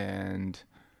Daylight, and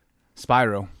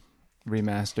Spyro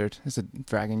Remastered. It's a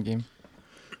dragon game.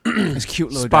 It's a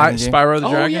cute little dragon game. Spyro the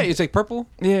Dragon. Oh yeah, it's like purple.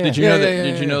 Yeah. Did you know that?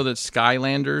 Did you know that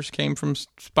Skylanders came from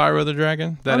Spyro the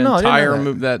Dragon? That no, I didn't know entire that.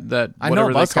 move. That I know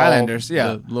whatever about they call Skylanders, yeah.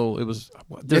 the little. It was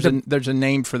there's a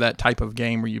name for that type of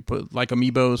game where you put like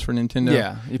amiibos for Nintendo.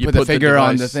 Yeah, you put the figure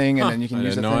on the device. thing, and then you can I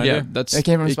use the had no thing. idea. Yeah, It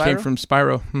came from Spyro? It came from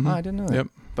Spyro. Mhm. Oh, I didn't know that. Yep.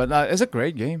 But it's a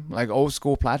great game, like old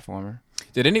school platformer.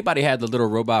 Did anybody have the little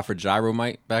robot for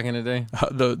Gyromite back in the day?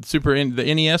 The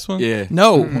the NES one. Yeah.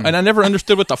 No, and I never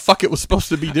understood what the fuck it was supposed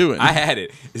to be doing. I had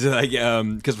it. Is it like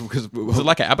because Was it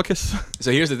like an abacus?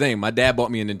 So here's the thing. My dad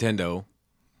bought me a Nintendo,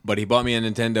 but he bought me a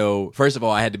Nintendo. First of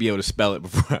all, I had to be able to spell it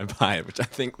before I buy it, which I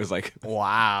think was like,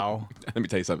 Wow. let me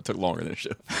tell you something. It took longer than it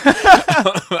should.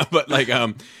 But like,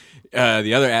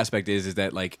 the other aspect is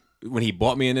that like when he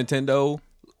bought me a Nintendo,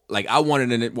 like I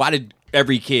wanted why did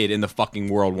every kid in the fucking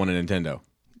world want a Nintendo?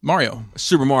 Mario,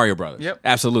 Super Mario Brothers. Yep.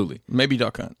 Absolutely. maybe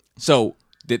Duck Hunt. So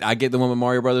did I get the one with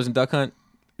Mario Brothers and Duck Hunt?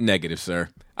 Negative, sir.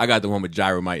 I got the one with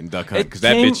Gyromite and Duck Hunt It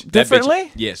that came bitch.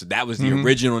 differently? Yeah, so that was the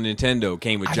original Nintendo.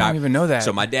 Came with I don't even know that.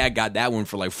 So my dad got that one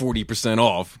for like 40%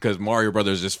 off because Mario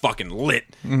Brothers is fucking lit.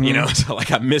 You know, so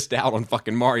like I missed out on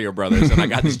fucking Mario Brothers, and I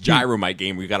got this Gyromite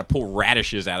game where you got to pull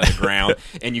radishes out of the ground,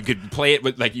 and you could play it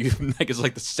with like it's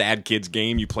like the sad kids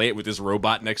game. You play it with this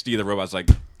robot next to you. The robot's like.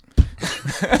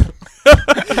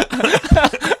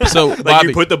 So Like Bobby,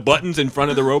 you put the buttons in front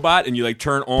of the robot and you like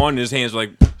turn on and his hands are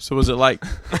like so was it like?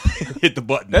 hit the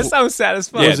button. That sounds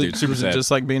satisfying. Yeah, was dude, it, super was it sad. just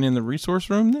like being in the resource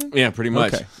room then? Yeah, pretty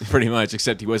much. Okay. Pretty much,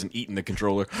 except he wasn't eating the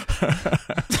controller.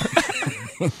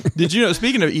 Did you know?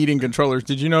 Speaking of eating controllers,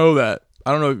 did you know that?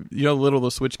 I don't know. You know how little the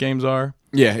Switch games are.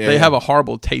 Yeah, They have a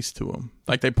horrible taste to them.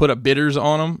 Like they put a bitters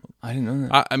on them. I didn't know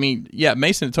that. I mean, yeah,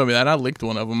 Mason told me that. And I licked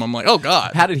one of them. I'm like, oh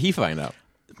god. How did he find out?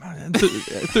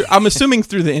 I'm assuming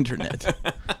through the internet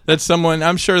that someone.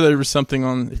 I'm sure there was something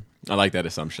on I like that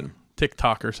assumption.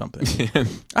 TikTok or something.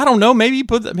 I don't know. Maybe he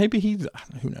put that. Maybe he.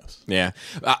 Who knows? Yeah,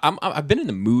 I've been in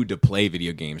the mood to play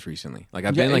video games recently. Like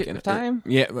I've been like in time.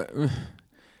 Yeah, but,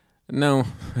 no,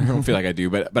 I don't feel like I do.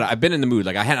 But I've been in the mood.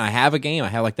 Like I have a game. I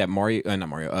have like that not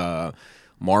Mario.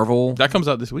 Marvel. That comes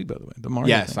out this week, by the way. The Mario.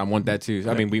 Yes, thing. I want that too.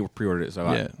 I mean, we pre-ordered it,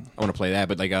 so Yeah. I want to play that.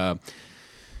 But like,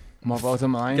 Marvel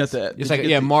Ultimate Alliance. Got that. it's Did like you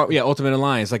get the- Ultimate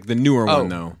Alliance, like the newer one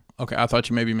though. Okay, I thought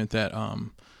you maybe meant that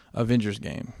Avengers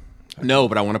game. No,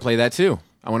 but I want to play that too.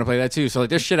 I want to play that too. So like,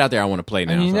 there's shit out there I want to play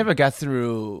now. And you so- never got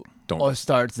through Don't. or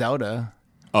start Zelda.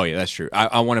 Oh yeah, that's true.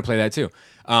 I want to play that too.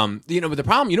 But the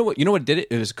problem, you know what did it?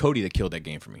 It was Cody that killed that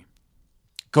game for me.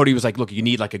 Cody was like, "Look, you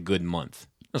need like a good month."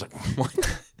 I was like, "What?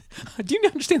 Do you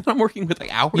understand that I'm working with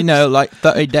like hours? You know, like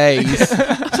 30 days.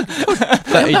 30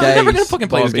 days. I'm never gonna fucking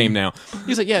play this Bobby. game now."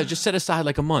 He's like, "Yeah, just set aside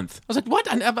like a month." I was like, "What?"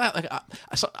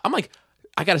 I'm like,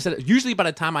 I gotta set it. Usually, by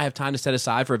the time I have time to set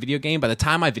aside for a video game, by the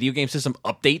time my video game system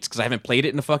updates because I haven't played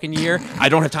it in a fucking year, I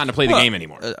don't have time to play the game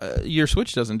anymore. Your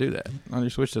Switch doesn't do that. On your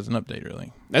Switch doesn't update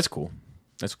really. That's cool.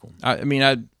 That's cool.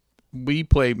 We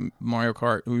play Mario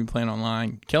Kart. We've been playing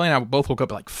online. Kelly and I both woke up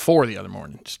at like 4 the other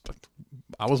morning.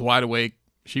 I was wide awake.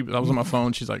 I was on my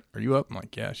phone. She's like, "Are you up?" I'm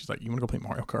like, "Yeah." She's like, "You want to go play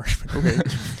Mario Kart?" I'm like, okay.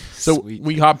 So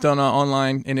we hopped on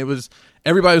online, and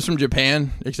everybody was from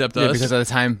Japan except us. Because of the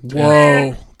time.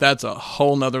 Whoa, that's a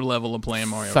whole nother level of playing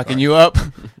Mario Fucking Kart. you up.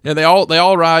 Yeah, they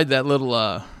all ride that little.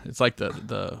 It's like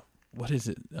the what is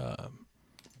it?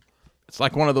 It's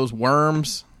like one of those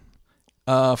worms.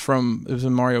 From it was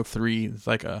in Mario 3. It's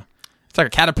like a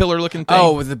caterpillar looking thing.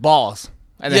 Oh, with the balls.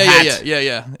 And the hat.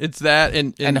 Yeah. It's that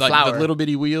and And the like flower. the little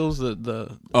bitty wheels.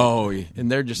 Oh, yeah.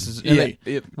 And they're just as,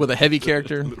 Yeah. with a heavy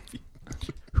character.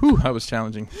 Whew, that was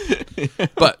challenging.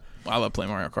 But I love playing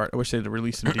Mario Kart. I wish they'd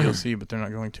release some DLC, but they're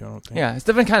not going to. I don't think. Yeah, it's a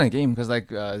different kind of game because like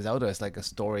Zelda is like a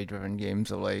story-driven game,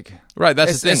 so like Right.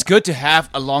 That's it's, the thing. it's good to have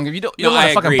a long. If you don't No, want I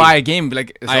to fucking agree. buy a game, but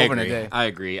like it's I over agree. in a day. I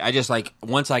agree. I just like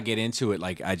once I get into it,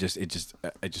 like it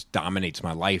just dominates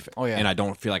my life. Oh, yeah. and I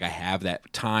don't feel like I have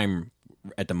that time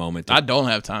at the moment. I don't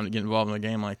have time to get involved in a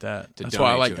game like that. To That's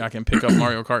why donate to it. I can pick up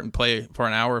Mario Kart and play for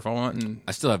an hour if I want. And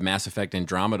I still have Mass Effect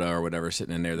Andromeda or whatever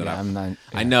sitting in there that Yeah, I'm not.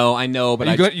 I know, but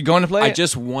You going to play? I it?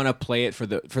 just want to play it for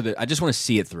the. I just want to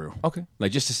see it through. Okay.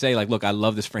 Like just to say, like, look, I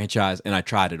love this franchise and I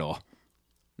tried it all.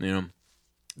 You know,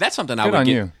 that's something I Good would on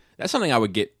get. you. That's something I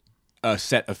would get a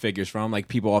set of figures from. Like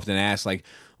people often ask, like,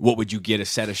 what would you get a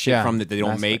set of shit Yeah, from that they don't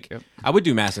Mass make? Effect, yep. I would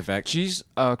do Mass Effect She's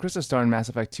Krista's starting Mass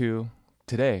Effect 2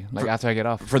 today. Like after I get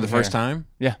off for the first time.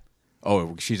 Yeah.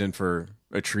 Oh, she's in for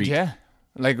a treat. Yeah.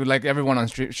 Like everyone on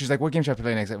stream, she's like, "What game should I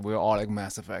play next?" We're all like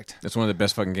Mass Effect. That's one of the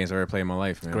best fucking games I've ever played in my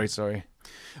life. Man. Great story.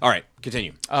 All right,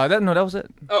 continue. That was it.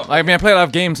 Oh. Like, I mean, I play a lot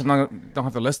of games. Don't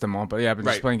have to list them all, but yeah, I've been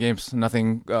Right. just playing games.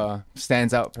 Nothing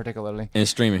stands out particularly. And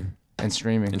streaming And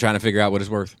streaming. and trying to figure out what it's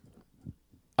worth.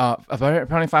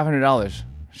 Apparently $500.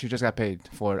 She just got paid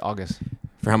for August.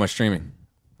 For how much streaming?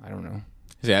 I don't know.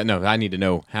 Yeah, no, I need to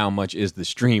know how much is the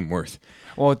stream worth.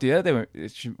 Well, the other day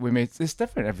we made it's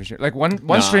different every stream. Like one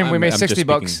No, stream we I'm- made I'm $60 just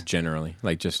bucks. speaking generally,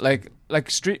 like just Like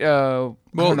street. well,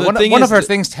 one thing one is of her that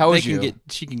things tells they can you.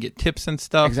 she can get tips and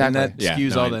stuff. Exactly. And that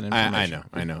skews all that information.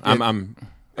 I know. Yeah. I'm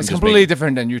It's just completely making-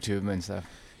 different than YouTube and stuff.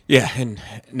 Yeah, and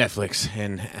Netflix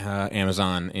and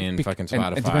Amazon and fucking Spotify.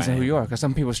 And it depends on who you are, because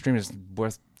some people's stream is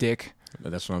worth dick.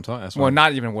 That's what I'm talking. That's Well, what,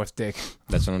 not even worth dick.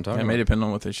 that's what I'm It talking may about. depend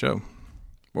on what they show.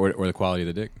 Or the quality of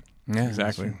the dick. Yeah,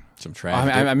 Exactly. Some trash. I,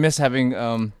 dick. I miss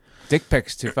having dick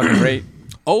pics to fucking rate.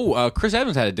 Chris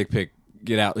Evans had a dick pic.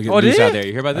 Get out. Get Oh, loose did out he? there.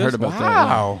 You hear about this? heard about that.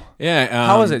 Wow. Yeah.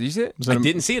 How was it? You see it? I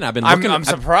didn't see it. I've been I'm- looking. I'm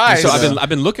surprised. So I've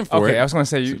been looking for Okay, it. I was gonna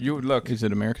say you would look. Is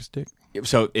it America's Dick?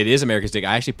 So it is America's Dick.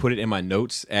 I actually put it in my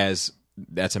notes as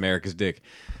that's America's Dick,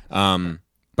 but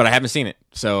I haven't seen it.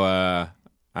 So I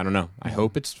don't know. I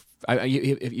hope it's.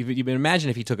 If you imagine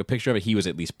if he took a picture of it, he was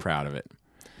at least proud of it.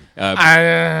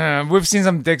 We've seen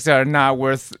some dicks that are not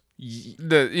worth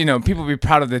people be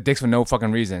proud of their dicks for no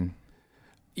fucking reason.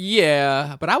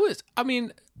 Yeah, but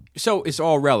so it's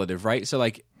all relative, right? So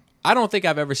like, I don't think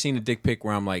I've ever seen a dick pic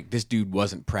where I'm like, this dude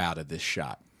wasn't proud of this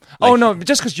shot. Oh Like- no,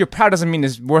 just because you're proud doesn't mean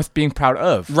it's worth being proud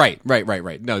of. Right.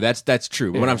 No, that's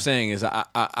true. What Yeah. I'm saying is,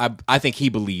 I think he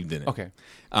believed in it. Okay.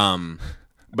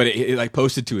 But it like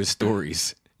posted to his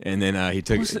stories, and then he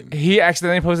took it. He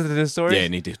accidentally posted to this story. Yeah,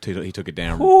 and he took it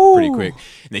down Ooh. pretty quick.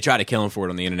 And they tried to kill him for it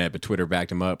on the internet, but Twitter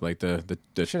backed him up. Like the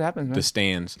Shit happens, man. the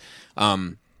stands.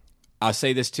 I'll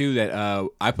say this too, that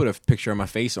I put a picture of my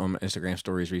face on my Instagram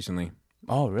stories recently.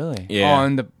 Oh really? Yeah.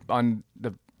 On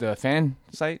the fan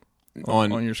site.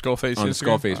 On your Skullface on the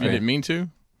Instagram? Skullface You page. didn't mean to?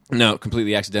 No,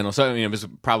 completely accidental. So it was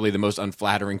probably the most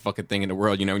unflattering fucking thing in the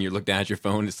world. You know, when you look down at your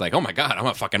phone, it's like, oh my god, I'm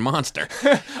a fucking monster.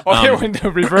 Okay, when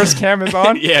the reverse cam is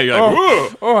on. Yeah, you're like, whoa.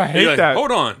 Oh, I hate You're like, that.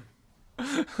 hold on.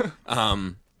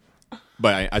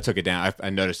 But I took it down. I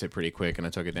noticed it pretty quick, and I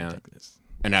took it down.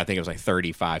 And I think it was like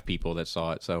 35 people that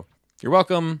saw it. So you're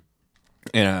welcome.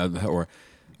 And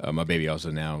my baby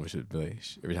also now, which is really,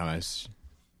 every time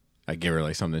I give her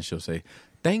like something, she'll say,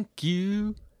 "Thank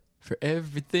you for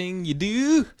everything you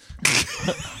do."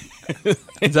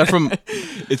 Is that from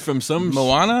It's from some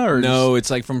Moana or no? It's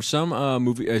like from some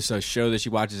movie. It's a show that she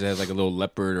watches that has like a little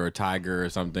leopard or a tiger or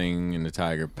something, and the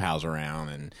tiger pals around,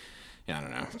 and I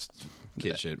don't know, it's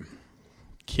kid shit.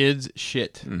 Kids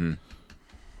shit?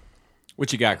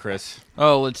 What you got, Chris?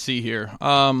 Oh, let's see here.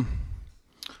 I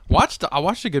watched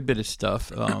a good bit of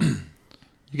stuff.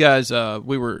 You guys,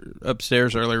 we were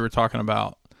upstairs earlier. We were talking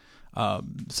about all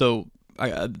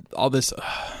this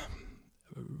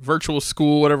virtual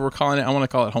school, whatever we're calling it. I want to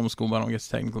call it homeschool, but I don't guess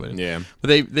technically. Yeah. But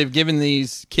they've given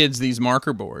these kids these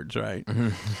marker boards, right?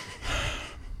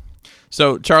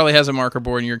 So Charlie has a marker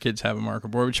board, and your kids have a marker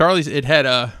board. But Charlie's,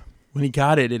 when he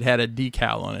got it, it had a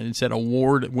decal on it. It said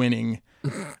award-winning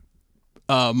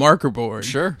marker board.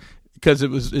 Sure. Because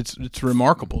it's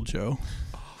remarkable, Joe.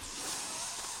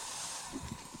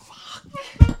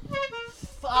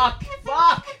 Fuck.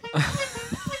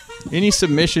 Any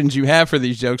submissions you have for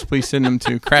these jokes, please send them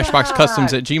to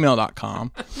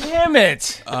crashboxcustoms@gmail.com. Damn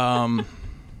it.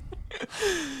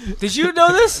 Did you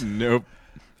know this? Nope.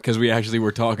 Because we actually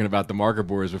were talking about the marker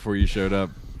boards before you showed up.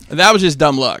 That was just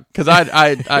dumb luck because I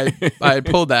had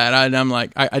pulled that and I'm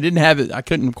like I didn't have it. I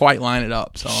couldn't quite line it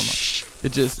up, so I'm like,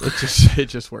 it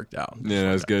just worked out. Yeah,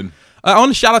 that was good. I want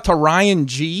to shout out to Ryan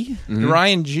G.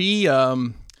 Ryan G.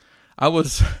 I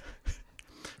was.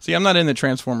 See, I'm not in the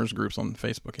Transformers groups on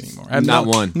Facebook anymore. I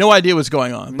have no idea what's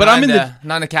going on. But I'm in the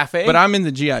not in the cafe. But I'm in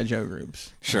the G.I. Joe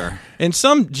groups. Sure. And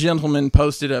some gentleman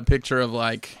posted a picture of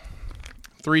like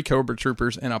 3 Cobra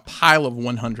Troopers and a pile of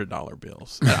 $100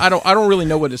 bills. And I don't really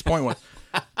know what his point was.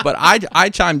 But I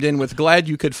chimed in with glad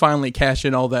you could finally cash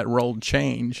in all that rolled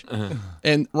change.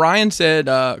 And Ryan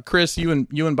said, Chris, you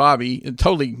and Bobby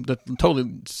totally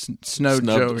snowed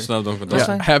Joe.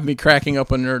 Snubbed Have me cracking up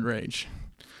a nerd rage.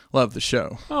 Love the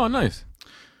show. Oh, nice.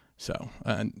 So,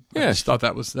 I just thought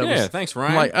that was thanks,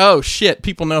 Ryan. I'm like, oh shit,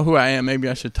 people know who I am. Maybe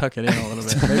I should tuck it in a little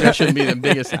bit. Maybe I shouldn't be the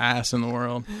biggest ass in the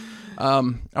world.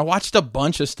 I watched a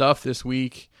bunch of stuff this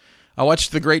week. I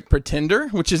watched The Great Pretender,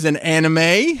 which is an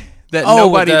anime that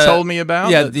nobody told me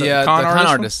about. Yeah, the con artist.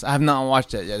 artist. I have not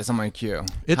watched it yet. It's on my queue.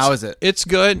 How is it? It's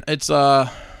good.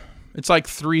 It's like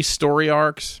 3 story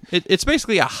arcs. It's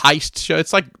basically a heist show.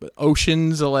 It's like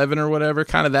Ocean's 11 or whatever,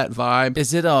 kind of that vibe.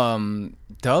 Is it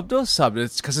dubbed or subbed?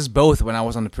 It's because it's both. When I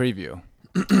was on the preview,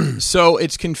 so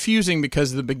it's confusing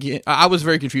because I was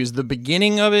very confused. The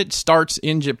beginning of it starts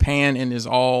in Japan and is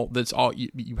all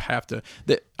you have to.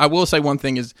 I will say one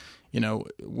thing is,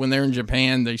 when they're in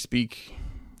Japan, they speak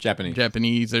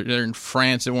Japanese. They're in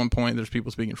France at one point. There's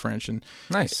people speaking French and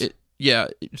nice.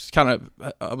 It's kind of.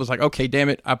 I was like, okay, damn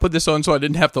it! I put this on so I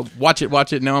didn't have to watch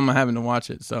it. Now I'm having to watch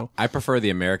it. So I prefer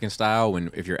the American style.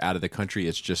 If you're out of the country,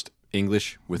 it's just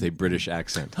English with a British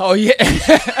accent. Oh yeah,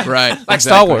 right. Like exactly.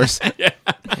 Star Wars. Yeah,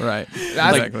 right.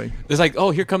 Exactly. It's like, oh,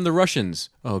 here come the Russians.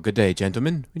 Oh, good day,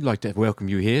 gentlemen. We'd like to welcome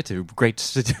you here to great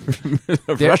city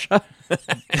of Russia.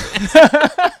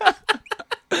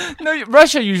 No,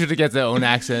 Russia usually gets their own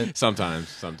accent.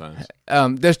 Sometimes.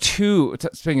 There's 2.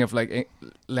 Speaking of like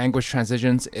language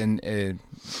transitions in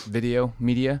video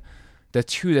media, the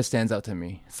 2 that stands out to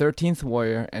me: 13th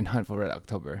Warrior and Hunt for Red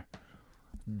October.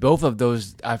 Both of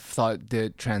those I've thought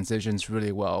did transitions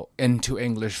really well into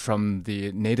English from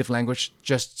the native language,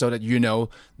 just so that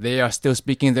they are still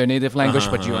speaking their native language,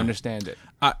 but you understand it.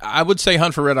 I would say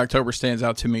Hunt for Red October stands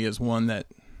out to me as one that.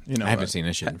 I haven't seen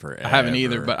this shit in forever. I haven't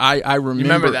either, but I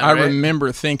remember that, right? I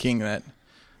remember thinking that,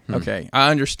 okay, I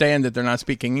understand that they're not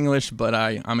speaking English, but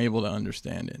I'm able to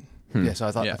understand it. Yeah, so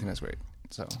I think that's great.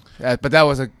 So, but that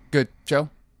was a good show.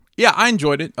 Yeah, I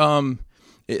enjoyed it.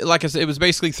 Like I said, it was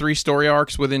basically 3 story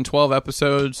arcs within 12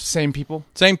 episodes. Same people.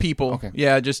 Okay.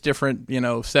 Yeah, just different,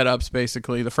 setups.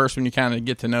 Basically, the first one you kind of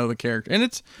get to know the character,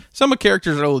 and some of the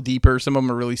characters are a little deeper. Some of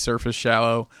them are really surface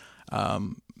shallow.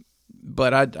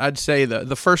 But I'd say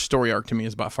the first story arc to me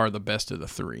is by far the best of the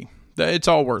 3. It's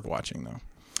all worth watching, though.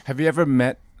 Have you ever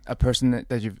met a person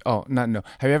that you've... Oh,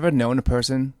 Have you ever known a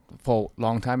person for a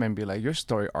long time and be like, your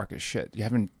story arc is shit. You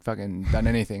haven't fucking done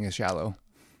anything. It's shallow.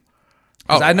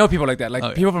 I know people like that.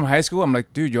 Like people from high school, I'm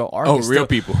like, dude, your arc is real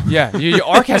people. Yeah, your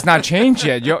arc has not changed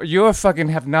yet. Your fucking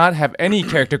have any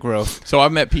character growth. So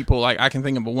I've met people, like I can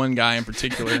think of one guy in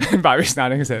particular. Bobby's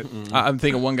nodding his head. I'm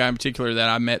thinking of one guy in particular that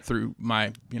I met through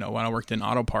my, when I worked in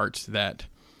auto parts that,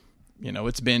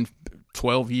 it's been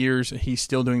 12 years. He's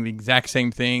still doing the exact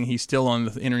same thing. He's still on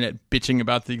the internet bitching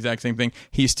about the exact same thing.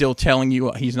 He's still telling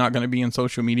you he's not going to be on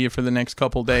social media for the next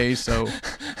couple days. So,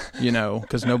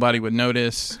 because nobody would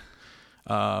notice.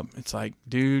 It's like,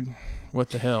 dude, what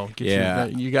the hell?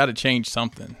 You got to change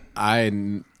something.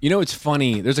 It's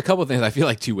funny. There's a couple of things. I feel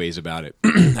like 2 ways about it.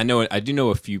 I do know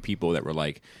a few people that were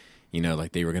like,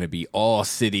 like they were going to be all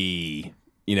city,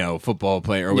 football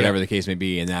player or whatever the case may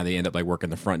be, and now they end up like working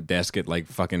the front desk at like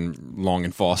fucking Long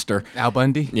and Foster. Al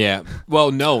Bundy. Yeah.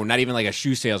 Well, no, not even like a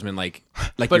shoe salesman.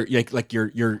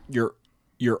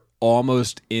 You're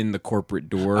almost in the corporate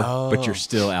door, but you're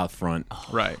still out front.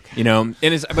 Right. And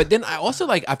it's. But then I also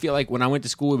I feel like when I went to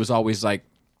school, it was always like,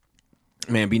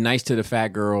 man, be nice to the fat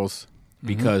girls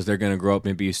because they're gonna grow up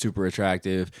and be super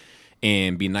attractive.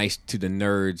 And be nice to the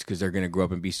nerds because they're going to grow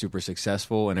up and be super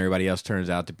successful, and everybody else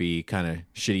turns out to be kind of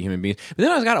shitty human beings. But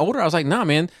then as I got older, I was like, nah,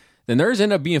 man, the nerds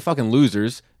end up being fucking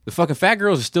losers. The fucking fat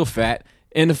girls are still fat,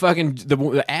 and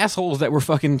the assholes that were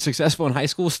fucking successful in high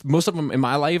school, most of them in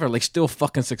my life are like still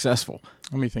fucking successful.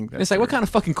 Let me think. It's like, what kind of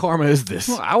fucking karma is this?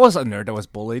 Well, I was a nerd that was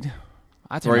bullied.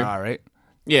 I turned out all right.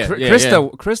 Yeah,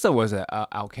 Krista was an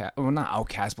outcast. Well, not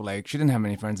outcast, but like she didn't have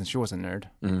many friends, and she was a nerd.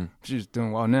 She's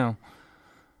doing well now.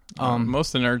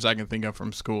 Most of the nerds I can think of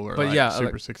from school are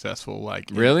super successful,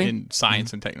 really? in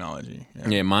science and technology.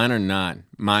 Yeah, mine are not.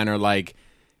 Mine are like,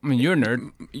 I mean, you're a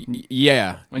nerd.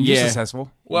 Yeah, and you're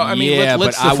successful. Well, I mean,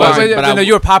 let's but define.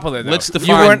 You were popular. Though. Let's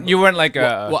define. You weren't like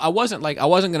a. Well, I wasn't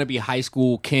going to be high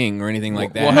school king or anything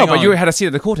like that. Well, no, but you had a seat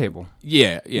at the cool table.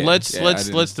 Yeah. Let's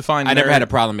define. I never had a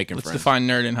problem making friends. Let's define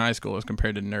nerd in high school as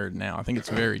compared to nerd now. I think it's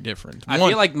very different. I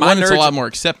feel like my nerds, it's a lot more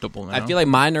acceptable now. I feel like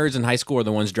my nerds in high school are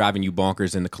the ones driving you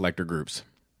bonkers in the collector groups.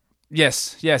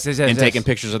 Yes. And taking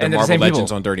pictures of their Marvel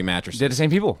Legends on dirty mattresses. They're the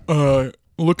same people.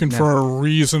 Looking for a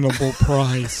reasonable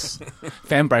price.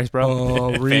 Fan price,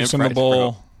 bro.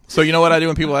 Reasonable. Price, so you know what I do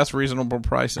when people ask for reasonable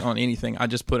price on anything? I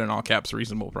just put in all caps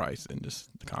reasonable price and just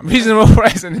the comment. Reasonable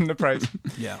price and in the price.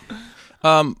 Yeah.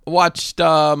 Watched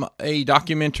a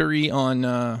documentary on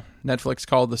Netflix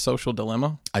called The Social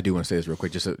Dilemma. I do want to say this real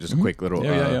quick, just a quick little.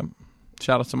 Yeah.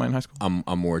 Shout out to somebody in high school.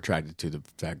 I'm more attracted to the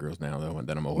fat girls now though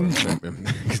than I'm older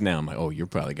because now I'm like, oh, you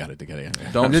probably got it together.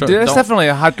 There's definitely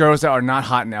hot girls that are not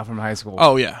hot now from high school.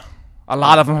 Oh yeah, a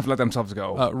lot of them have let themselves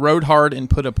go. Rode hard and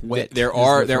put up wet. There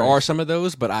are some of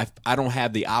those, but I don't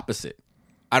have the opposite.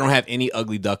 I don't have any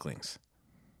ugly ducklings.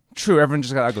 True, everyone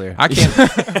just got uglier. I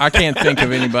can't think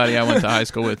of anybody I went to high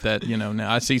school with that, now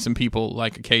I see some people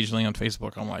like occasionally on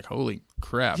Facebook. I'm like, holy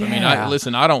crap. Yeah. I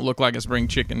mean, I don't look like a spring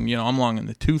chicken, I'm long in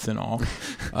the tooth and all.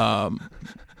 I'm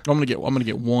gonna get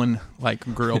one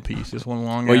like grill piece, just one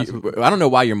long ass. I don't know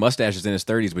why your mustache is in his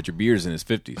 30s, but your beard is in his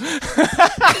 50s.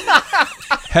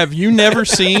 Have you never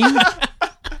seen?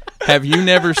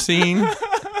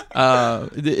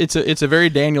 It's a very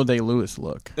Daniel Day-Lewis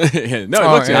look. I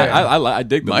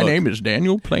dig the My look. name is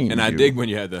Daniel Plainview. And I dig when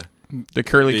you had the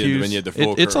curly cues. When you had the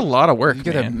full it's a curl. lot of work, You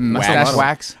get man. a mustache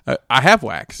wax. I have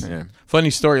wax. Yeah. Funny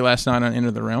story last night on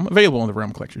Enter the Realm, available on the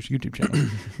Realm Collectors YouTube channel.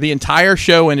 The entire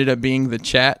show ended up being the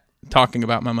chat talking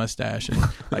about my mustache and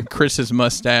like Chris's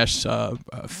mustache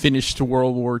finished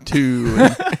World War II.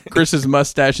 And Chris's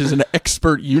mustache is an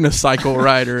expert unicycle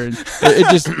rider, and it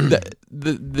just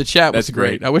the chat was That's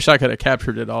great. I wish I could have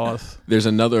captured it all. There's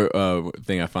another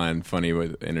thing I find funny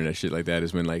with internet shit like that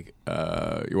is when like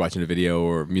you're watching a video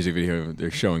or music video,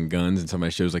 they're showing guns and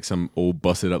somebody shows like some old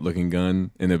busted up looking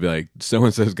gun and they'll be like, so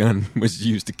and so's gun was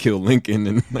used to kill Lincoln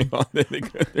and like all that. They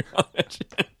go through all that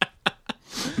shit.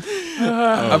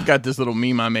 I've got this little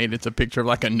meme I made. It's a picture of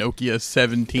like a Nokia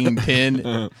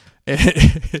 1710.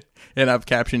 And I've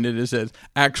captioned it. It says,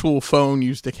 actual phone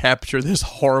used to capture this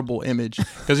horrible image.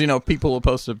 Because, people will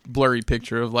post a blurry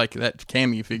picture of like that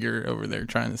Cammy figure over there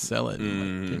trying to sell it.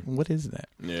 Like, what is that?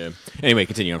 Yeah. Anyway,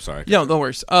 continue. I'm sorry. No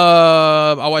worries.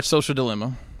 I watched Social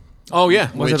Dilemma. Oh, yeah.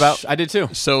 What's it about? I did too.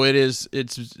 So it's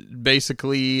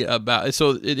basically about,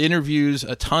 so it interviews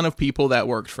a ton of people that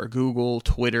worked for Google,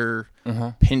 Twitter,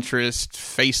 Pinterest,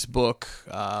 Facebook,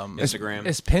 Instagram.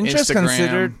 Is Pinterest Instagram.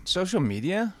 Considered social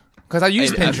media? Because I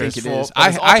use Pinterest. I think it is.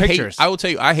 I hate. I will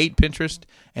tell you, I hate Pinterest,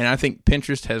 and I think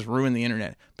Pinterest has ruined the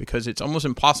internet because it's almost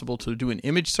impossible to do an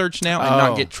image search now and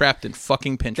not get trapped in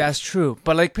fucking Pinterest. That's true,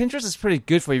 but like Pinterest is pretty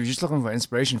good for you. If you're just looking for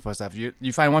inspiration for stuff.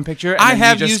 You find one picture. And I then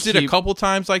have you used it a couple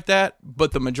times like that,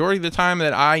 but the majority of the time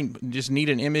that I just need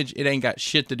an image, it ain't got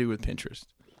shit to do with Pinterest.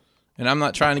 And I'm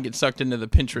not trying to get sucked into the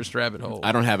Pinterest rabbit hole.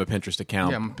 I don't have a Pinterest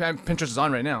account. Yeah, Pinterest is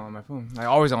on right now on my phone. I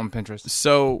always on Pinterest.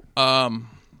 So,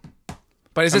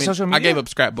 but is it social media? I gave up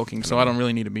scrapbooking, so I don't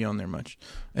really need to be on there much.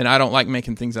 And I don't like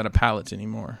making things out of palettes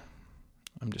anymore.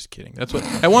 I'm just kidding. That's what.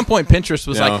 At one point, Pinterest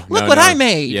was like, "Look what I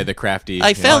made." Yeah, the crafty.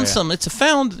 I found some. It's a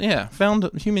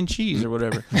found human cheese or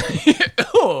whatever.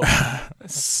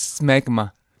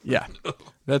 Smegma. Yeah,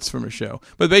 that's from a show.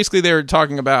 But basically, they were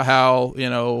talking about how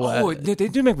they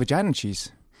do make vagina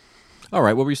cheese. All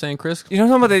right, what were you saying, Chris? You know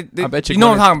what I'm talking about? I bet you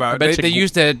know what I'm I talking about. bet They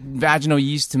use the vaginal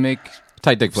yeast to make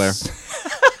Tight dick flare.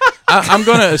 I'm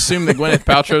going to assume that Gwyneth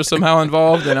Paltrow's somehow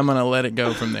involved, and I'm going to let it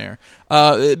go from there.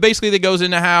 Basically, it goes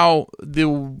into how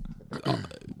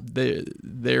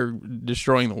they're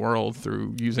destroying the world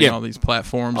through using all these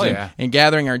platforms and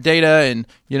gathering our data. And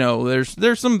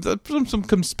there's some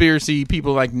conspiracy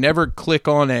people like never click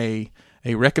on a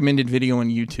recommended video on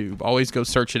YouTube. Always go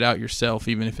search it out yourself,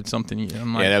 even if it's something.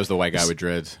 I'm like, that was the white guy with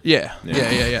dreads. Yeah.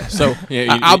 So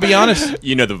I'll be honest.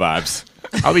 You know the vibes.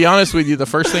 I'll be honest with you. The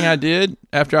first thing I did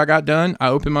after I got done, I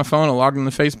opened my phone, I logged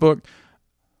into Facebook,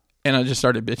 and I just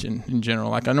started bitching in general,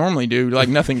 like I normally do. Like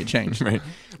nothing had changed, Right.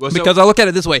 Well, because I look at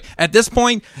it this way: at this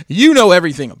point, you know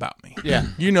everything about me. Yeah,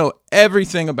 you know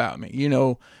everything about me. You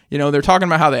know, they're talking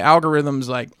about how the algorithms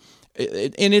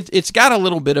it's got a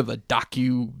little bit of a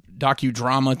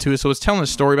docudrama to it. So it's telling a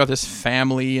story about this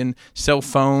family and cell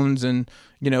phones and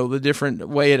the different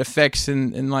way it affects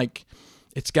and like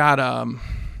it's got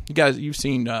you've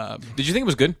seen. Did you think it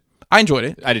was good? I enjoyed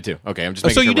it. I did too. Okay, I'm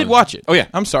just. So you did watch it? Oh yeah.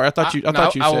 I'm sorry. I thought you said.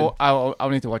 I'll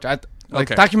need to watch it.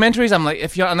 Okay. Documentaries, I'm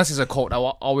like, unless it's a cult,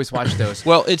 I'll always watch those.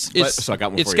 Well, it's so I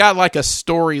got one it's for you. got like a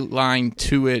storyline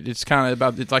to it. It's kind of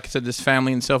about, like I said, this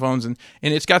family and cell phones, and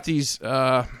it's got these.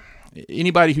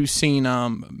 Anybody who's seen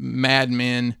Mad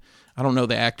Men, I don't know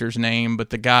the actor's name, but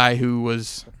the guy who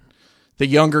was the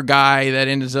younger guy that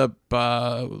ends up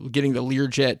getting the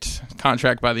Learjet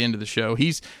contract by the end of the show.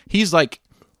 He's like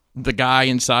the guy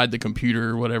inside the computer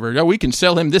or whatever. Oh, we can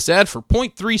sell him this ad for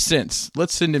 0.3 cents.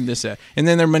 Let's send him this ad. And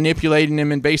then they're manipulating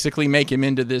him and basically make him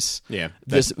into this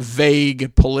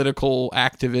vague political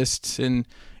activist. And,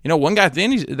 one guy at the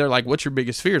end, they're like, what's your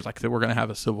biggest fear? It's like that we're going to have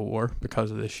a civil war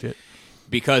because of this shit.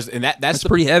 Because that's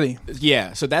pretty heavy.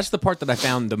 Yeah, so that's the part that I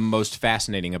found the most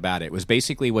fascinating about it. Was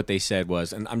basically what they said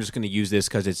was, and I'm just going to use this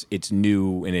because it's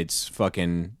new and it's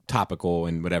fucking topical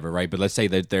and whatever, right? But let's say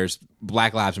that there's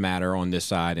Black Lives Matter on this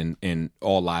side and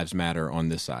All Lives Matter on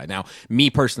this side. Now, me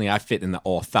personally, I fit in the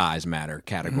All Thighs Matter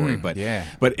category, but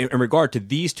in regard to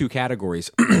these two categories,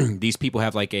 these people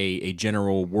have like a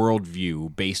general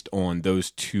worldview based on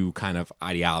those two kind of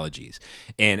ideologies.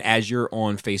 And as you're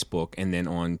on Facebook and then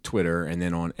on Twitter and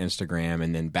then on Instagram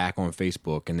and then back on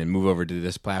Facebook and then move over to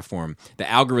this platform, the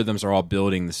algorithms are all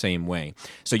building the same way.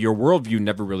 So your worldview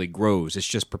never really grows. It's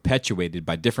just perpetuated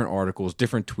by different articles,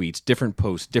 different tweets, different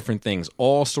posts, different things,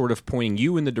 all sort of pointing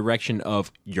you in the direction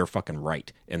of you're fucking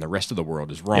right and the rest of the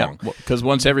world is wrong. Because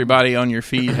once everybody on your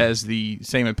feed has the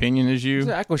same opinion as you. It's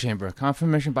an echo chamber,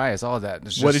 confirmation bias, all of that.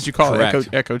 What did you call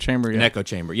it? Echo chamber? An echo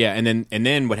chamber, yeah. And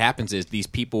then what happens is these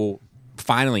people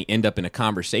finally end up in a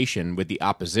conversation with the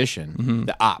opposition,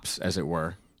 the ops, as it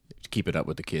were. Keep it up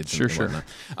with the kids. Sure.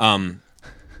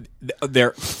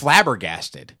 They're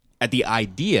flabbergasted at the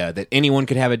idea that anyone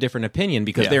could have a different opinion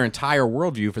because their entire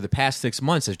worldview for the past 6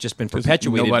 months has just been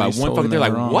perpetuated by one fucking. They're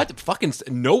like, wrong. What? Fucking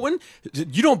no one?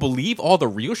 You don't believe all the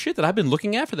real shit that I've been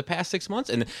looking at for the past 6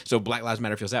 months? And so Black Lives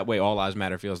Matter feels that way. All Lives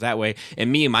Matter feels that way.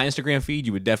 And me and my Instagram feed,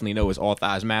 you would definitely know is All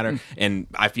Thighs Matter. And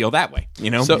I feel that way.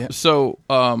 So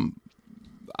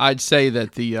I'd say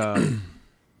that the.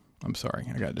 I'm sorry,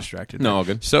 I got distracted. No, all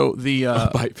good. So the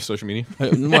by social media.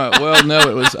 Well, no,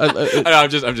 it was. I'm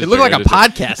just. It looked like a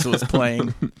podcast was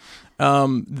playing.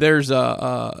 There's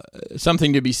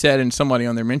something to be said, and somebody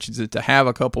on there mentions it, to have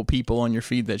a couple people on your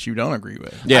feed that you don't agree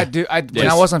with. Yeah, I do. When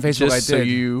I was on Facebook, I did.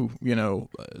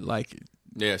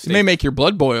 So it may make your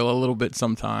blood boil a little bit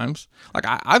sometimes. Like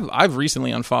I've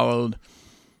recently unfollowed.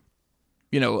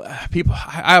 People.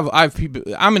 I've people.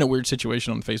 I'm in a weird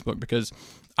situation on Facebook because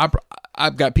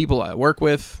I've got people I work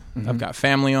with. I've got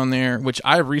family on there, which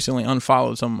I've recently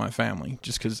unfollowed some of my family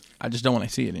just because I just don't want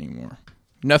to see it anymore.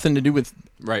 Nothing to do with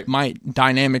my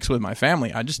dynamics with my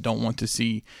family. I just don't want to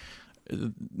see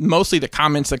mostly the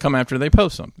comments that come after they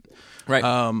post something. Right.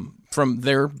 From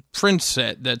their friend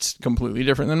set that's completely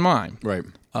different than mine. Right.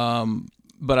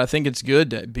 But I think it's good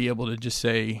to be able to just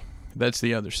say that's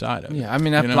the other side of it. Yeah, I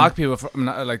mean, I've blocked people from,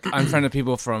 unfriended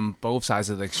people from both sides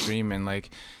of the extreme, and like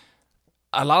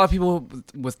a lot of people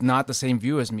with not the same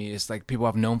view as me is like people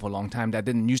I've known for a long time that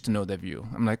didn't used to know their view.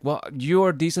 I'm like, well, you're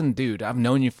a decent dude. I've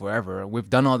known you forever. We've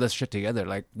done all this shit together.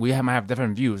 Like, we might have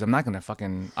different views. I'm not gonna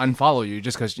fucking unfollow you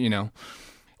just because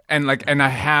and I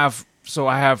have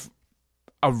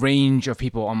a range of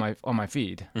people on my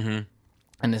feed. Mm-hmm.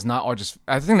 And it's not all just.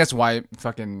 I think that's why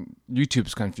fucking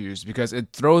YouTube's confused, because it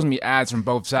throws me ads from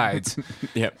both sides.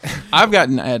 Yep, I've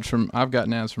gotten ads from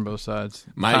both sides.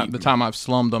 The time I've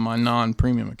slummed on my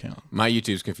non-premium account. My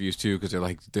YouTube's confused too, because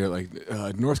they're like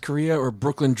North Korea or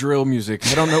Brooklyn drill music.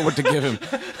 I don't know what to give him.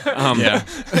 Yeah,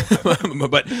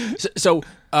 but so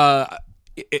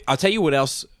I'll tell you what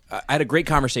else. I had a great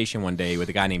conversation one day with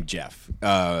a guy named Jeff.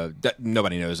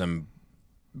 Nobody knows him,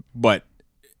 but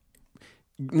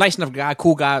nice enough guy,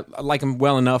 cool guy. I like him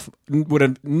well enough. Would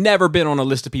have never been on a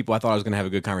list of people I thought I was going to have a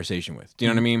good conversation with. Do you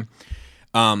know what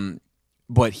I mean?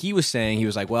 But he was saying, he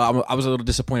was like, well, I was a little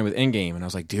disappointed with Endgame. And I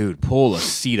was like, dude, pull a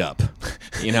seat up.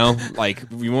 You know, like,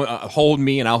 you want, hold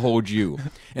me and I'll hold you.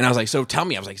 And I was like, so tell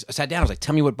me. I sat down. I was like,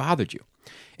 tell me what bothered you.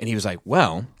 And he was like,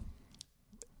 well,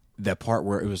 that part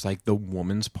where it was like the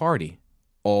woman's party.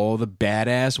 All the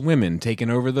badass women taking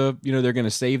over the, you know, they're going to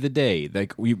save the day.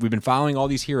 Like, we've been following all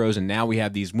these heroes, and now we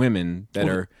have these women that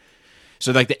are,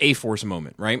 so like the A-Force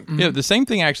moment, right? Yeah, the same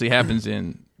thing actually happens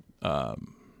in, not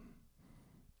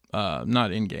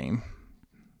Endgame,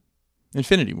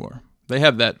 Infinity War. They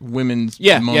have that women's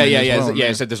moment as well,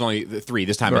 I said there's only 3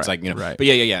 this time. Right, It's like, you know, right. but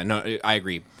yeah. No, I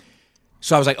agree.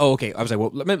 So I was like, oh, okay. I was like,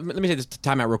 well, let me say this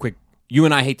time out real quick. You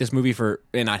and I hate this movie for,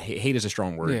 and I hate is a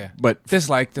strong word, Yeah. but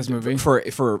Dislike this movie.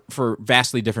 for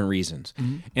vastly different reasons.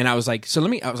 And I was like, let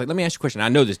me ask you a question. I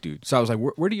know this dude, so I was like,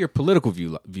 where do your political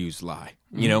views lie?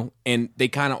 You know, and they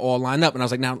kind of all line up. And I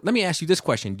was like, now let me ask you this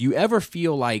question: do you ever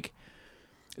feel like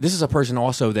this is a person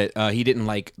also that he didn't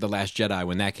like The Last Jedi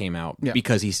when that came out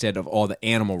because he said of all the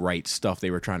animal rights stuff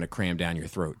they were trying to cram down your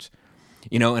throats?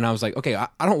 You know, and I was like, okay, I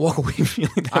don't walk away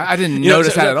feeling that. I didn't You know,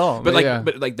 notice that at all. But Yeah.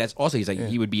 like that's also, he's like,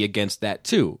 he would be against that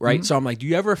too, right? So I'm like, do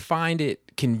you ever find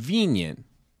it convenient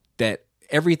that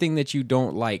everything that you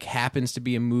don't like happens to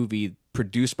be a movie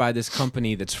produced by this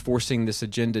company that's forcing this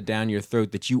agenda down your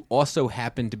throat that you also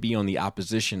happen to be on the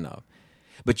opposition of?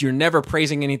 But you're never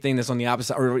praising anything that's on the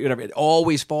opposite or whatever. It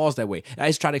always falls that way. And I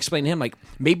just try to explain to him, like,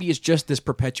 maybe it's just this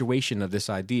perpetuation of this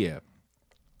idea.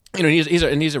 You know,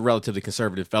 he's a relatively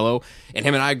conservative fellow, and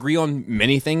him and I agree on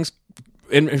many things.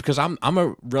 And because I'm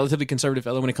a relatively conservative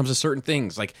fellow when it comes to certain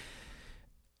things, like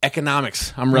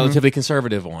economics, I'm relatively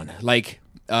conservative on. Like,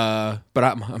 but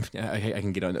I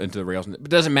can get into the rails. It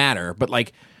doesn't matter. But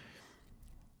like,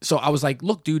 so I was like,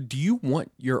 look, dude, do you want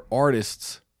your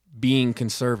artists being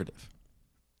conservative?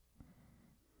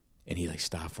 And he like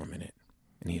stopped for a minute,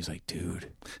 and he was like,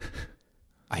 dude,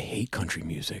 I hate country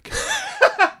music.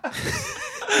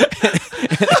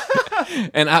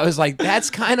 And I was like, that's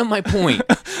kind of my point,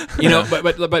 you know. But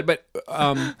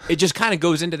it just kind of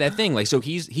goes into that thing. Like, so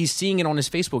he's seeing it on his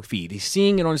Facebook feed. He's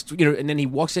seeing it on his, you know, and then he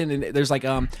walks in and there's like,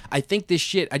 I think this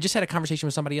shit. I just had a conversation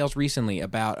with somebody else recently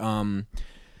about,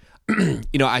 you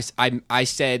know, I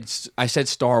said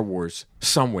Star Wars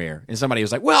somewhere, and somebody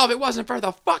was like, well, if it wasn't for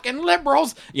the fucking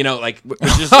liberals, you know, like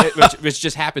which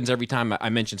just happens every time I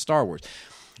mention Star Wars,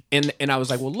 and I was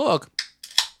like, well, look.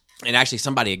 And actually,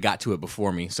 somebody had got to it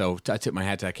before me, so I tipped my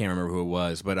hat to. I can't remember who it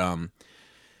was, but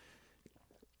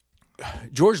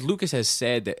George Lucas has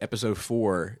said that Episode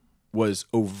 4 was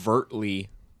overtly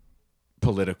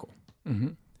political.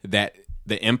 That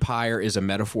the Empire is a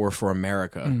metaphor for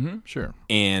America, Sure.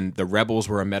 and the rebels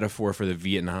were a metaphor for the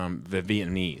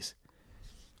Vietnamese.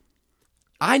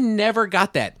 I never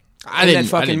got that. I in didn't- that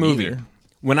fucking I didn't movie. either.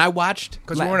 When I watched,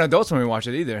 Because we weren't adults when we watched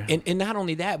it either. and not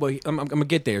only that, but I'm gonna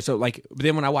get there. So like, but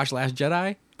then when I watched Last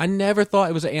Jedi, I never thought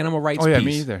it was an animal rights Oh yeah, piece.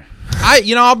 me either.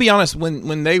 I'll be honest.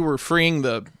 When they were freeing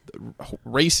the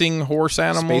racing horse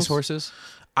animals, Space horses.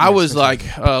 I was like,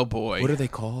 oh boy. What are they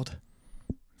called?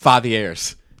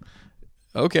 Fathiers.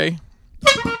 Okay.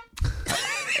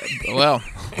 Well,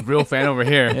 A real fan over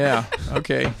here. yeah.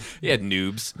 Okay. Yeah,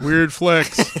 noobs. Weird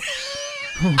flex.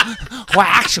 Well,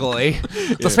 actually,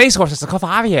 the Space Horse is called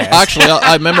Javier. Actually,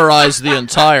 I memorized the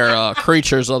entire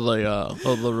creatures of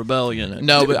the rebellion.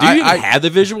 No, but Do you even I have the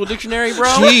visual dictionary, bro?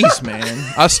 jeez, man.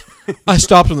 I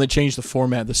stopped when they changed the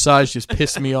format. The size just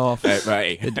pissed me off.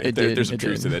 Right. It did, There's some it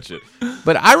truth did. to that shit.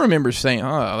 But I remember saying,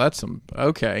 "Oh, that's some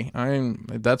okay.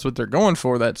 That's what they're going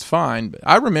for. That's fine." But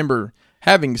I remember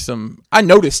having some. I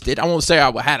noticed it. I won't say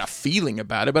I had a feeling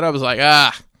about it, but I was like,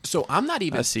 So I'm not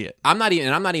even. I see it. I'm not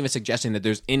even suggesting that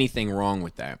there's anything wrong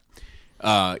with that.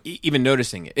 Even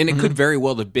noticing it, and it could very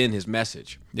well have been his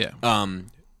message. yeah.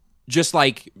 Just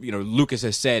like, you know, Lucas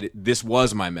has said, this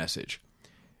was my message.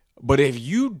 But if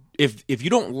you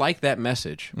don't like that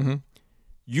message,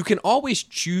 you can always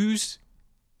choose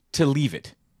to leave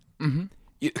it.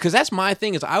 Because that's my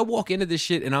thing, is I walk into this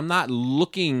shit and I'm not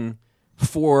looking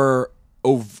for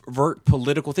overt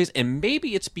political things, and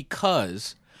maybe it's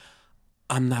because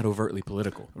I'm not overtly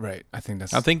political. Right. I think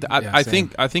that's. I think yeah, I same.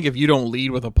 think if you don't lead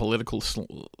with a political,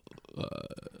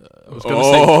 I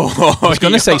was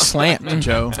going to say slant,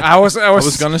 Joe. I was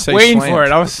gonna say waiting slant. for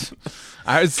it. I was.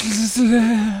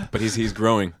 But he's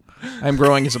growing. I'm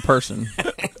growing as a person.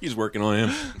 He's working on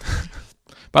him.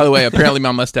 By the way, apparently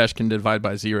my mustache can divide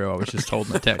by 0. I was just told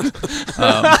in the text.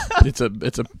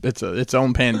 It's its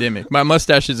own pandemic. My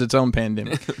mustache is its own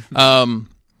pandemic.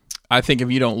 I think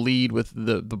if you don't lead with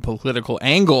the political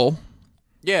angle,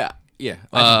 Yeah, yeah.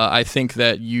 I think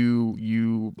that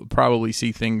you probably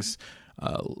see things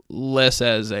less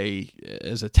as a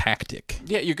tactic.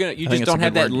 Yeah, you think just it's a don't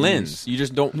have good that word to lens. use. You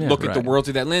just don't look at the right. world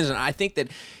through that lens. And I think that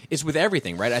it's with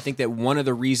everything, right? I think that one of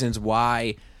the reasons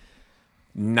why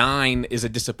 9 is a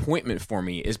disappointment for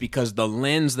me is because the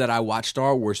lens that I watch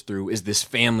Star Wars through is this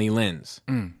family lens.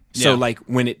 So Yeah. like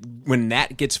when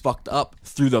that gets fucked up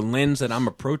through the lens that I'm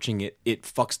approaching it, it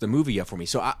fucks the movie up for me.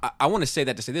 So I want to say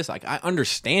that to say this, like I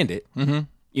understand it. Mm-hmm.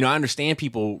 You know, I understand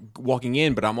people walking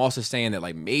in, but I'm also saying that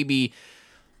like maybe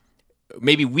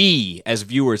we as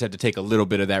viewers have to take a little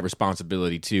bit of that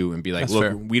responsibility too, and be like, That's look,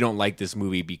 fair. we don't like this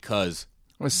movie because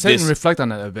Well, sit This- and reflect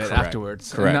on it a bit Correct.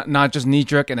 afterwards. Correct. Not just knee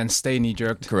jerk and then stay knee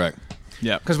jerked. correct.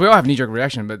 Yeah. Because we all have knee jerk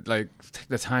reaction, but like take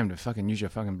the time to fucking use your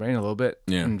fucking brain a little bit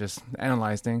Yeah. and just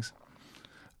analyze things.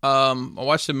 I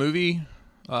watched a movie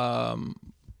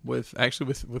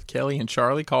with Kelly and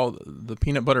Charlie called The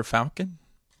Peanut Butter Falcon.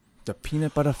 The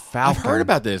peanut butter I've falcon. heard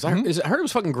about this. I heard it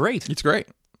was fucking great. It's great.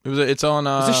 It's on.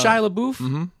 Is it Shia LaBeouf?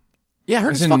 Mm-hmm. Yeah, I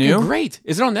heard Is it's it fucking new? great.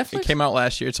 Is it on Netflix? It came out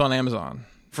last year. It's on Amazon.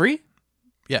 Free?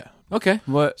 Yeah. Okay.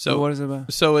 What? So- what is it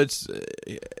about? So it's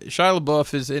Shia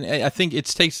LaBeouf is in. I think it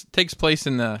takes place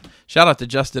in the. Shout out to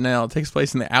Justin L. It takes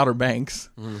place in the Outer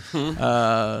Banks.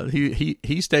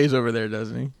 He stays over there,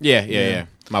 doesn't he? Yeah.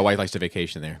 My wife likes to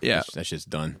vacation there. Yeah. That shit's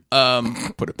done.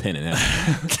 Um. Put a pin in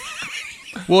that.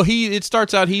 Well, it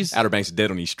starts out he's Outer Banks is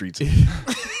dead on these streets.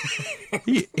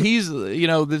 he's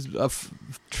this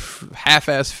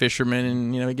half-ass fisherman,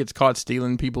 and he gets caught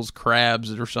stealing people's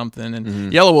crabs or something.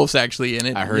 And Yellow Wolf's actually in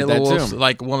it. I heard Yellow that, too. Wolf's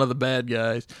like one of the bad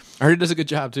guys. I heard he does a good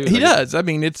job too. He does. I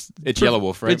mean, it's Yellow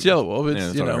Wolf, right? It's Yellow Wolf. Yeah, It's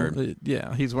that's what I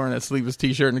heard. he's wearing that sleeveless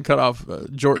T-shirt and cut off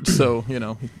jorts. So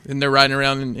and they're riding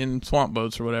around in swamp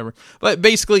boats or whatever. But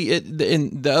basically,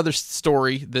 in the other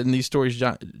story, then these stories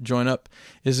join up,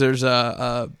 is there's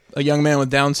a young man with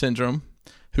Down syndrome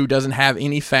who doesn't have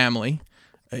any family.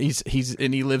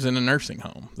 He lives in a nursing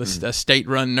home, a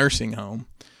state-run nursing home,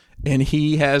 and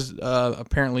he has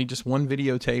apparently just one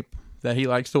videotape that he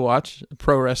likes to watch,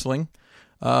 pro wrestling,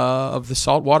 of the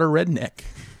Saltwater Redneck,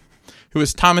 who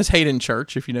is Thomas Hayden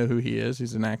Church, if you know who he is.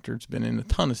 He's an actor. He's been in a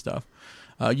ton of stuff.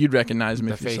 You'd recognize him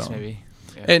The if you face, saw him. maybe.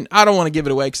 Yeah. And I don't want to give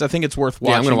it away because I think it's worth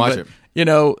watching. Yeah, I'm gonna watch but,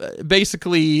 it.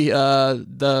 Basically,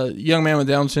 the young man with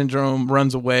Down syndrome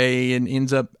runs away and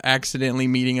ends up accidentally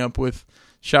meeting up with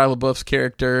Shia LaBeouf's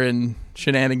character, and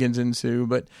shenanigans ensue.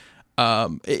 But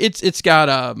it's got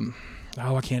I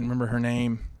can't remember her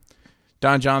name.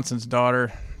 Don Johnson's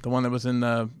daughter, the one that was in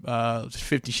the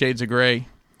 50 Shades of Grey.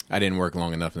 I didn't work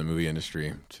long enough in the movie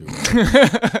industry to.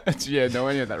 Yeah, no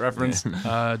any of that reference.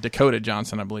 Dakota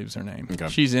Johnson, I believe is her name. Okay.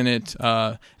 She's in it.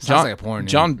 Sounds like a porn name.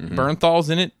 John Bernthal's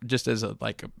in it, just as a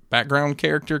background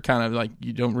character, kind of like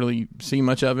you don't really see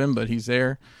much of him, but he's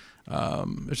there.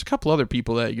 There's a couple other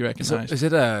people that you So, recognize. is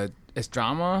it it's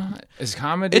drama? Is it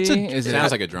comedy? It's It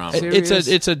sounds like a drama.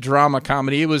 It's a drama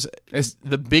comedy. It was It's-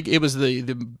 the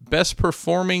best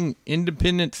performing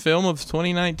independent film of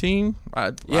 2019.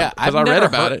 I've because I read never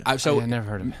about heard- it. I never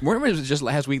heard of it. Remember it was just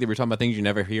last week that we were talking about things you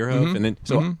never hear of, and then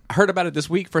I heard about it this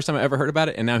week. First time I ever heard about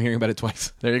it, and now I'm hearing about it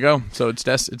twice. There you go. So it's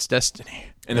destiny.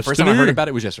 And the first time I heard about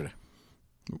it was yesterday.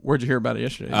 Where'd you hear about it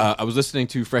yesterday? I was listening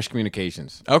to Fresh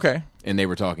Communications, Okay. and they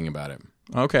were talking about it.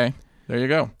 Okay, there you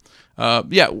go.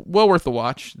 Yeah, well worth the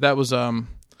watch. That was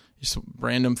just a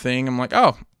random thing. I'm like,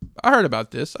 oh, I heard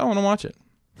about this. I want to watch it.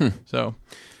 So,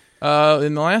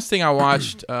 and the last thing I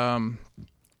watched,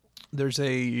 there's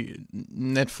a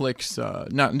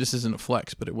Netflix. Not this isn't a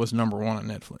flex, but it was #1 on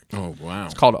Netflix. Oh wow!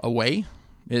 It's called Away.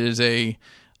 It is a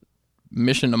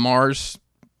Mission to Mars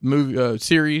movie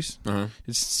series. Uh-huh.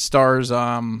 It stars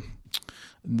the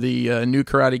new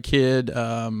Karate Kid.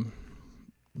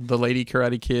 The lady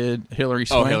Karate Kid, Hilary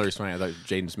Swank. Oh, Hillary Swank. I thought it was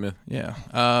Jaden Smith. Yeah.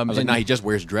 I was like, nah, he just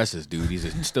wears dresses, dude. He's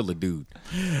still a dude.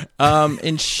 And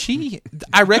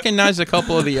I recognize a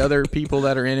couple of the other people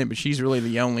that are in it, but she's really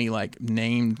the only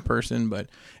named person. But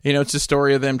it's a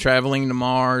story of them traveling to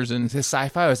Mars, and Is it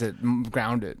sci-fi or is it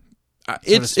grounded?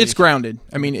 it's grounded.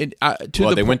 I mean,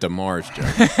 They went to Mars, Joe.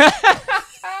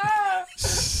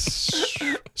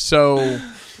 So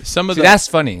some of See, that's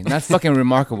funny. That's fucking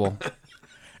remarkable.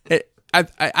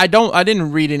 I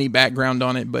didn't read any background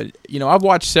on it, but I've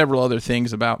watched several other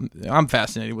things about. I'm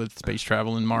fascinated with space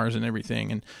travel and Mars and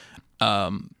everything, and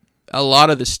a lot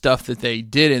of the stuff that they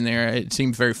did in there, it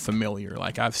seemed very familiar.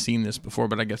 Like I've seen this before,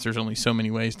 but I guess there's only so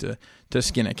many ways to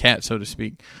skin a cat, so to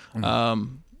speak.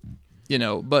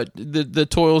 But the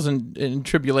toils and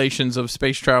tribulations of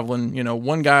space traveling.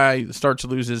 One guy starts to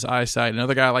lose his eyesight,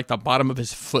 another guy the bottom of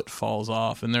his foot falls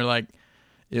off, and they're like.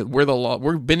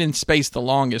 we've been in space the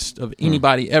longest of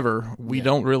anybody ever. We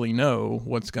don't really know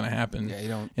what's going to happen. Yeah, you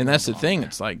don't. And that's the thing.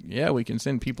 It's like, yeah, we can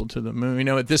send people to the moon.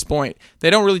 At this point, they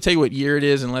don't really tell you what year it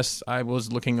is unless I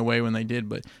was looking away when they did.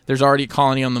 But there's already a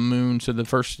colony on the moon. So the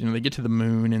first, they get to the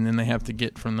moon, and then they have to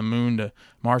get from the moon to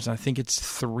Mars. And I think it's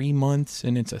 3 months,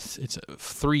 and it's a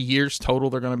 3 years total.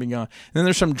 They're going to be gone. And then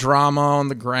there's some drama on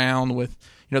the ground with.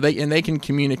 They can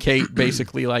communicate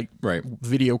basically like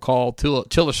video call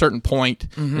till a certain point,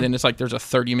 and then it's like there's a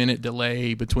 30-minute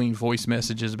delay between voice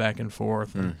messages back and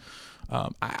forth. And,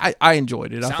 I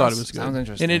enjoyed it. I thought it was good. Sounds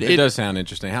interesting. And it does sound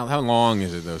interesting. How long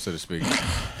is it though, so to speak?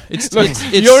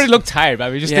 You already look tired,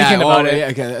 Bobby. Just thinking about it. Yeah,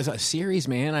 okay. It's a series,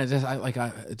 man.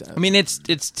 I mean, it's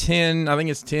 10. I think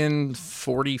it's 10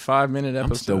 45-minute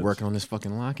episodes. I'm still working on this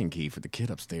fucking lock and key for the kid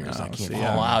upstairs. I can't.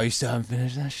 Oh wow, you still haven't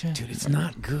finished that shit, Dude, it's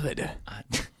not good.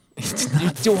 It's Why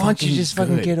not. don't you just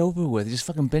fucking good. get over with? Just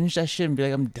fucking binge that shit and be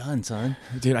like, I'm done, son.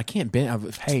 Dude, I can't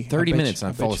binge. Hey, 30 minutes and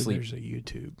I fall bet you asleep. There's a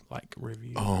YouTube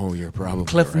review. Oh, you're probably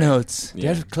Cliff right. Notes. Do you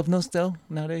Yeah. have Cliff Notes still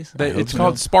nowadays? It's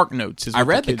called Spark Notes. Is I what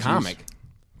read the kids comic. use.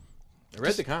 I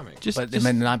read the comic. But it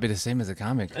might not be the same as a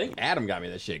comic. I think Adam got me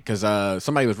that shit because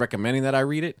somebody was recommending that I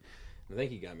read it. I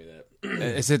think he got me that.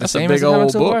 Is it the That's a same big as the comic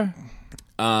old so book.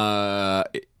 far?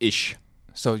 Ish.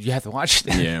 So you have to watch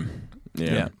it. Yeah.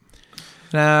 Yeah.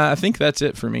 Nah, I think that's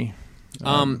it for me.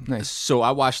 Nice. So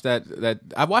I watched that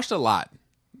I watched a lot.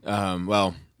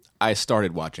 Well, I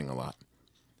started watching a lot.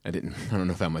 I don't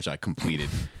know how much I completed.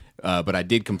 But I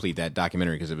did complete that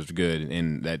documentary because it was good,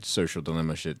 and that social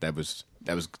dilemma shit that was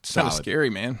Kind solid. of scary,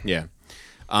 man. Yeah.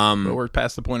 But we're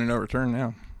past the point of no return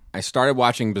now. I started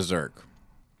watching Berserk.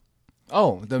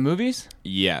 Oh, the movies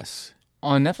Yes.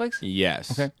 on Netflix?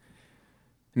 Yes. Okay.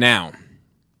 Now,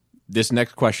 this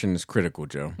next question is critical,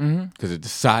 Joe, because it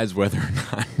decides whether or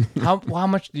not. How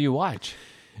much do you watch?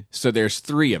 So there's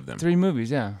 3 of them, 3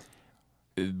 movies, yeah.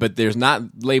 but there's not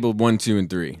labeled 1, 2, and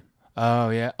 3. Oh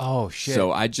yeah. Oh shit.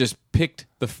 So I just picked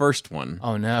the first one,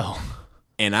 oh no.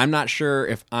 and I'm not sure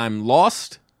if I'm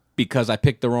lost because I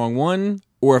picked the wrong one,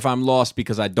 or if I'm lost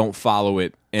because I don't follow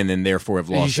it and then therefore have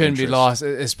lost. You shouldn't be interest.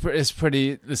 lost. It's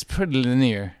pretty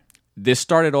linear. This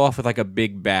started off with like a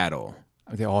big battle.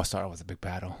 They all start with a big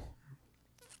battle.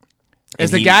 And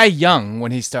Is the he- guy young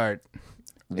when he start?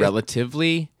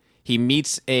 Relatively, he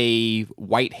meets a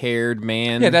white-haired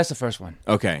man. Yeah, that's the first one.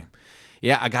 okay.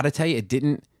 Yeah, I got to tell you, it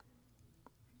didn't.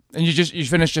 And you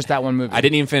finished just that one movie. I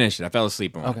didn't even finish it. I fell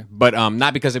asleep on Okay. it. But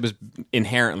not because it was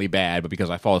inherently bad, but because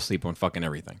I fall asleep on fucking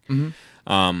everything.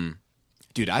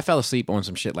 Dude, I fell asleep on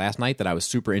some shit last night that I was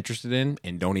super interested in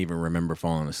and don't even remember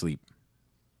falling asleep.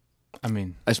 I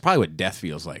mean, That's probably what death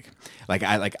feels like.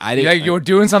 I didn't you're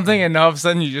doing something and all of a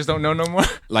sudden you just don't know no more.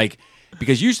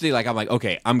 because usually I'm like,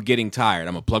 okay, I'm getting tired.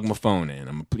 I'm gonna plug my phone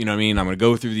in. You know what I mean? I'm gonna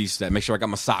go through these, make sure I got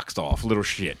my socks off, little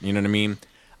shit. You know what I mean?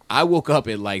 I woke up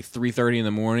at like 3:30 in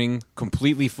the morning,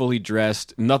 completely fully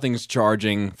dressed, nothing's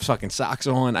charging, fucking socks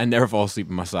on. I never fall asleep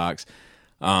in my socks.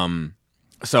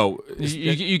 So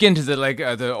You get into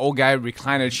the old guy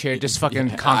recliner chair, just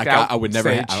fucking conked out. I would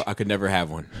never. stage. I could never have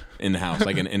one in the house,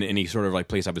 like in any sort of like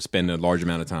place I would spend a large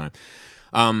amount of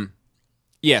time.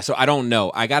 Yeah. So I don't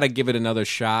know. I got to give it another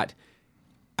shot.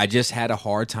 I just had a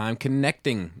hard time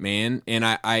connecting, man, and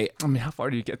I mean, how far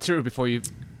do you get through before you?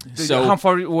 So- how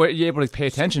far were you able to pay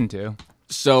attention to?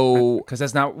 so Because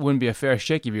wouldn't be a fair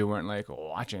shake if you weren't like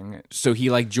watching it. so he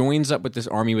like joins up with this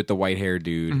army with the white hair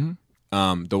dude.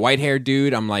 Mm-hmm. The white hair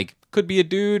dude, I'm like, could be a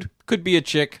dude, could be a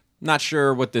chick. Not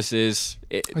sure what this is.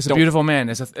 He's a beautiful man.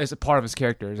 It's a part of his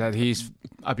character is that he's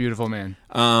a beautiful man.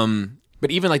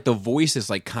 But even like the voice is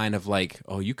like kind of like,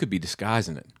 oh, you could be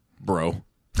disguising it, bro.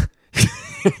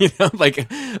 You know, like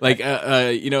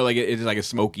you know, like it's like a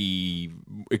smoky.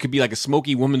 It could be like a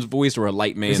smoky woman's voice or a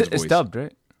light man's voice. It's dubbed,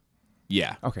 right?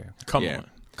 Yeah, Okay. Come Yeah. on.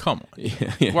 Come on.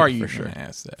 yeah, Why are you for sure? going to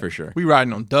ask that? For sure. We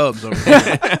riding on dubs over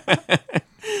here.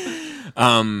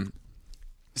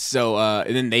 So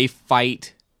and then they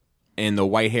fight, and the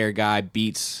white hair guy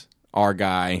beats our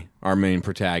guy, our main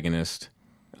protagonist.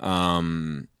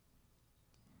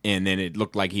 And then it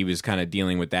looked like he was kind of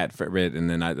dealing with that for a bit, and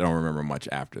then I don't remember much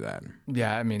after that.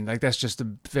 Yeah, I mean, like that's just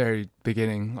the very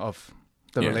beginning of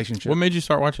the Yeah. relationship. What made you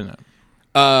start watching that?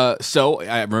 So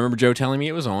I remember Joe telling me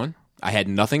it was on. I had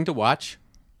nothing to watch,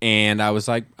 and I was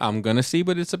like, I'm gonna see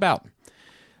what it's about.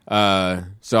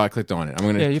 So I clicked on it. I'm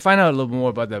gonna, Yeah, you find out a little more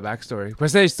about their backstory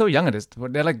because they're still young at this.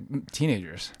 They're like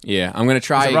teenagers. I'm gonna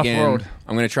try It's a rough again. road.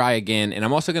 I'm gonna try again, and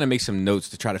I'm also gonna make some notes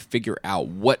to try to figure out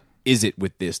what is it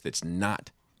with this that's not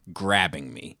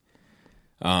grabbing me.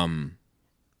 I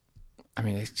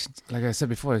mean, like I said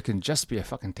before, it can just be a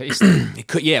fucking taste. It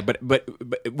could, yeah, but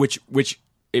which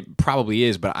it probably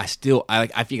is, but I feel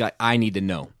like I need to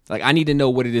know. Like I need to know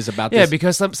what it is about Yeah, this.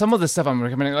 because some of the stuff I'm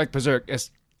recommending, like Berserk, is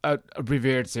a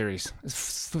revered series.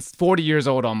 It's 40 years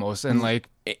old almost, and like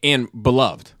and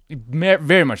beloved.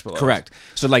 very much beloved. Correct.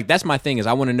 So like that's my thing is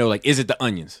I want to know like is it the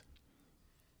onions?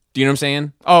 Do you know what I'm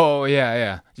saying? Oh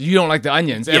yeah. You don't like the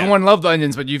onions. Yeah. Everyone loved the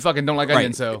onions, but you fucking don't like Right.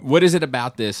 onions. So What is it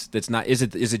about this that's not? Is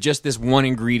it just this one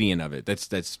ingredient of it that's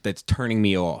turning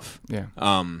me off? yeah.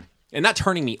 And not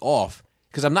turning me off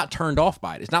because I'm not turned off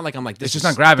by it. It's not like I'm like this. It's just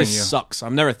not grabbing this you. Sucks.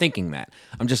 I'm never thinking that.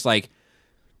 I'm just like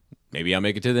maybe I'll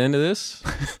make it to the end of this.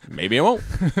 Maybe I won't.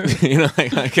 You know,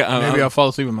 Maybe I'll fall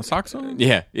asleep with my socks on.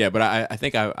 Yeah. But I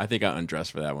think I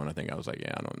undressed for that one. I think I was like,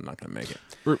 yeah, I'm not gonna make it.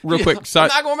 Real quick, I'm side,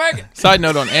 not gonna make it. side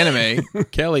note on anime.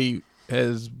 Kelly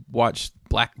has watched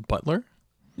Black Butler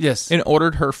Yes. and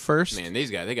ordered her first Man,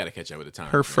 these guys they got to catch up with the time.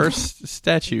 her first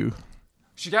statue.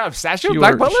 She got a statue She of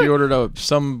Black ordered, Butler. she ordered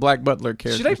some Black Butler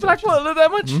character. She likes Black statue. Butler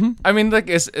that much? Mm-hmm. I mean, like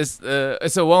it's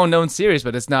a well-known series,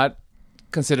 but it's not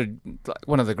considered like,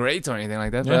 one of the greats or anything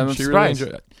like that. But Yeah, I'm she really surprised.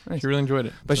 enjoyed it. Nice. She really enjoyed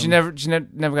it. But So- she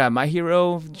never got My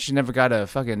Hero. She never got a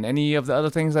fucking any of the other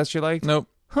things that she liked. Nope.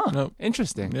 Huh? Nope.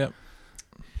 Interesting. Yep.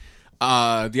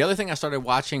 The other thing I started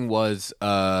watching was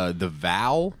The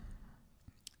Vow.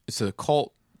 It's a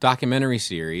cult documentary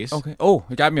series. Okay. Oh,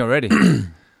 it got me already.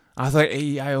 I was like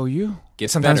AEIOU.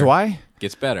 Gets Sometimes better. why?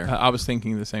 Gets better. I was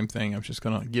thinking the same thing. I was just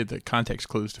gonna give the context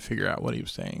clues to figure out what he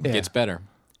was saying. Yeah. Gets better.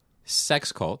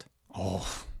 Sex cult.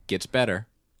 Gets better.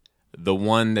 The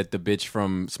one that the bitch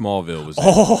from Smallville was in.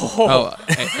 Oh,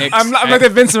 I'm like the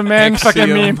Vince McMahon fucking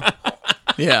Axiom. meme.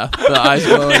 Yeah, the eyes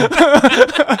glowing.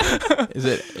 Is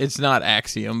it? It's not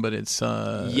Axiom, but it's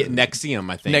Yeah,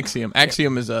 Nexium, I think. Nexium.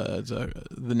 Axiom is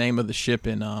the name of the ship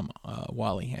in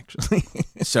Wally, actually.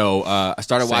 So I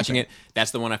started Same watching thing. it.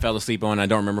 That's the one I fell asleep on. I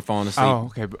don't remember falling asleep. Oh,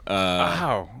 okay.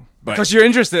 Wow. but- Because you're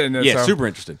interested in this. Yeah, so. super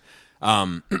interested.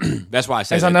 That's why I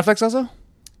said It's on that. Netflix also.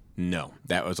 No,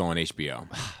 that was on HBO.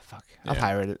 Fuck. I'll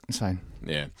pirate it. It's fine.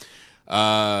 Yeah.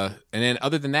 And then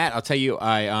other than that, I'll tell you,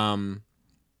 I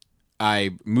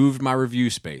moved my review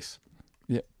space.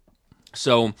 Yeah.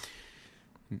 So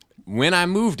when I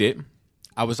moved it,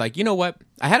 I was like, you know what?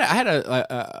 I had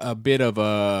a bit of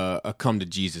a come to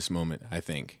Jesus moment. I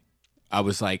think I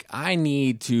was like, I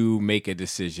need to make a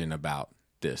decision about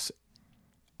this.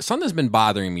 Something's been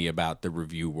bothering me about the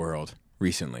review world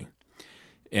recently,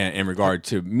 in regard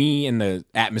to me and the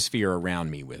atmosphere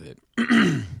around me with it.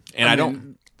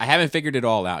 And I haven't figured it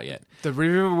all out yet. The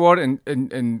review world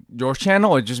in your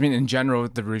channel, or just mean in general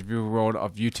the review world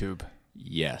of YouTube?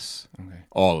 Yes. Okay.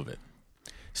 All of it.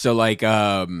 So like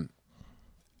I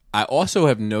also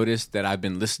have noticed that I've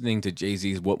been listening to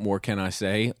Jay-Z's What More Can I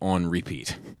Say on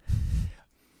repeat.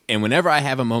 And whenever I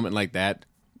have a moment like that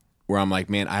where I'm like,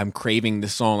 man, I'm craving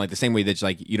this song, like the same way that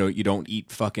like, you know, you don't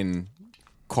eat fucking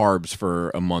carbs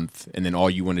for a month and then all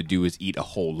you want to do is eat a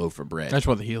whole loaf of bread. That's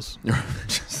what the heels.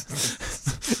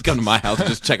 Come to my house and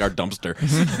just check our dumpster.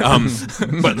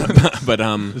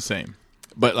 The same.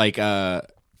 But like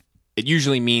it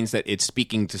usually means that it's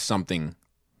speaking to something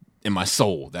in my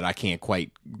soul that I can't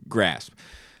quite grasp.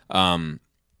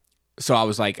 So I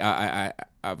was like, I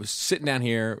was sitting down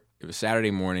here. It was Saturday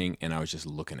morning, and I was just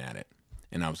looking at it,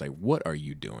 and I was like, "What are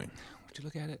you doing?" Would you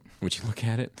look at it? Would you look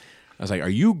at it? I was like, "Are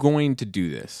you going to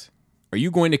do this? Are you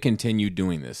going to continue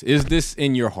doing this? Is this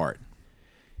in your heart?"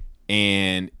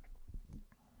 And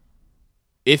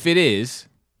if it is,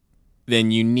 then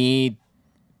you need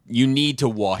to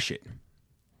wash it.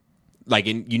 Like,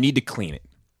 you need to clean it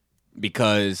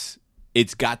because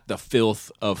it's got the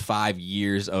filth of 5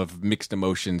 years of mixed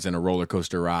emotions and a roller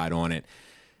coaster ride on it.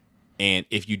 And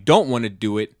if you don't want to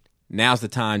do it, now's the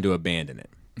time to abandon it.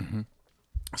 Mm-hmm.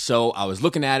 So I was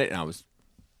looking at it and I was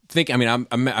thinking, I mean,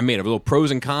 I made a little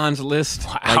pros and cons list.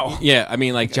 Wow. Like, yeah, I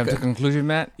mean, like, Jump to conclusion,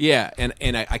 Matt. yeah, and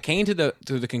I came to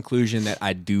the conclusion that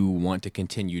I do want to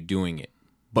continue doing it.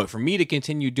 But for me to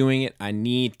continue doing it, I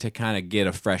need to kind of get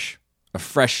a fresh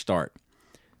start.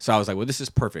 So I was like, well, this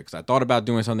is perfect. So I thought about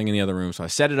doing something in the other room. So I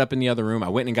set it up in the other room. I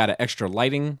went and got an extra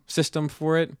lighting system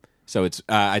for it. So it's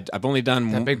I've only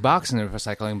done That big box in the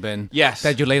recycling bin. Yes.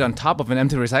 That you laid on top of an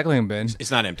empty recycling bin.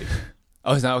 It's not empty.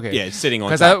 Oh, it's not okay. Yeah, it's sitting on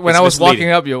Because top. when It's I was misleading.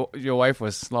 walking up, your wife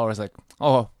was Laura's like,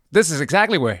 "Oh, this is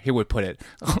exactly where he would put it,"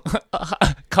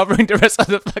 covering the rest of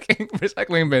the fucking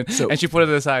recycling bin, and she put it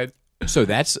aside. So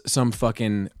that's some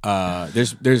fucking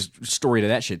there's story to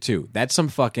that shit too. That's some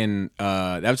fucking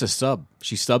that was a sub.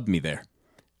 She subbed me there.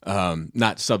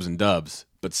 Not subs and dubs,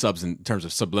 but subs in terms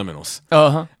of subliminals.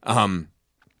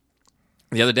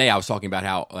 The other day I was talking about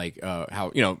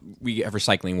how you know we have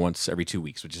recycling once every 2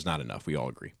 weeks, which is not enough. We all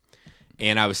agree.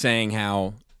 And I was saying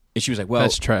how And she was like, well,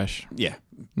 That's trash. yeah.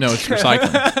 No, it's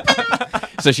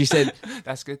recycling. So she said,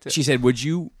 That's good too.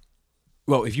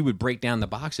 if you would break down the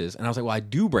boxes. And I was like, well, I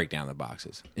do break down the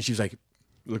boxes. And she was like,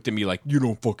 looked at me like, you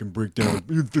don't fucking break down.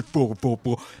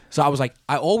 So I was like,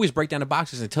 I always break down the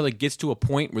boxes until it gets to a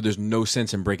point where there's no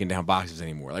sense in breaking down boxes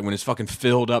anymore. Like when it's fucking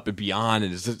filled up and beyond,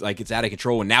 and it's just, like it's out of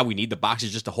control. And now we need the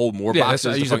boxes just to hold more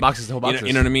boxes. I use the boxes to hold boxes.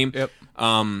 You know what I mean? Yep.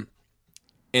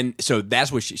 And so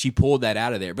that's what she pulled that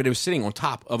out of there. But it was sitting on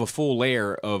top of a full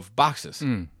layer of boxes.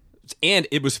 And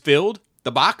it was filled,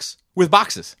 the box, with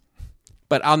boxes.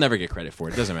 But I'll never get credit for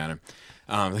it. It doesn't matter.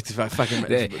 Like the fucking,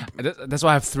 That's why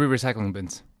I have 3 recycling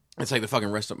bins. it's like the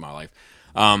fucking rest of my life.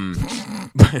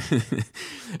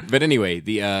 But anyway,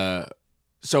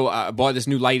 so I bought this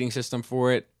new lighting system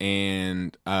for it,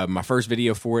 and my first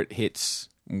video for it hits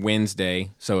Wednesday,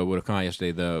 so it would have come out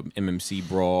yesterday, the MMC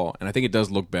Brawl, and I think it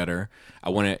does look better. I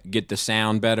want to get the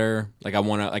sound better. I don't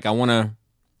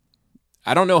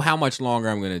know how much longer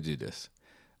I'm going to do this.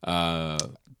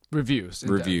 Reviews.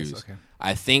 Okay.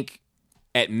 I think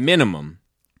at minimum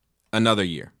another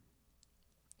year.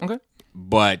 Okay.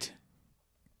 But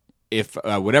if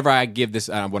whatever I give this,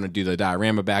 I want to do the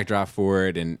diorama backdrop for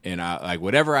it, and like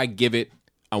whatever I give it,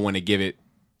 I want to give it.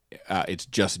 It's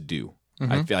just due.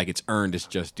 I feel like it's earned. It's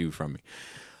just due from me.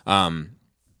 And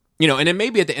then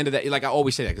maybe at the end of that, like I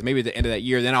always say that, because maybe at the end of that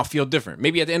year, then I'll feel different.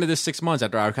 Maybe at the end of this 6 months,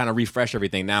 after I kind of refresh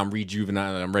everything, now I'm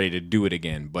rejuvenated and I'm ready to do it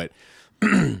again. But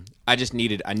I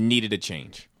needed a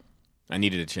change.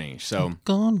 So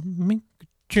Gonna make a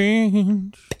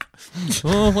change.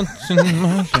 Oh, what's in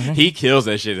my head? he kills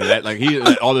that shit. That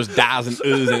all those dials and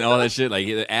oohs and all that shit. Like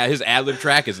his ad-lib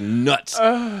track is nuts.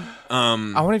 I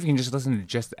wonder if you can just listen to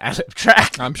just the ad-lib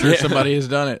track. I'm sure somebody has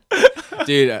done it.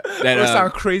 Dude, It would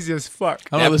sound crazy as fuck.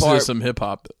 I want to That listen to part- some hip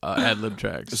hop ad lib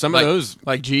tracks. Some of those,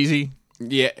 like Jeezy.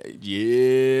 yeah.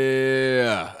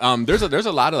 There's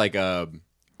a lot of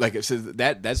like so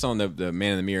that's on the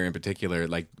Man in the Mirror in particular.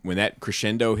 Like when that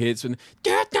crescendo hits, and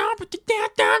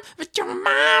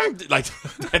like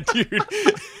that dude,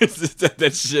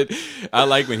 that shit. I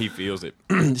like when he feels it.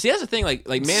 See, that's the thing. Like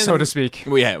Man, So to speak.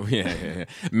 Well, yeah.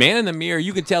 Man in the Mirror,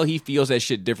 you can tell he feels that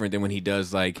shit different than when he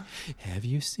does like, have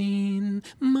you seen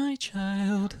my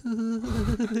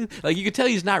childhood? Like you can tell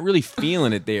he's not really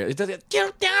feeling it there. It does like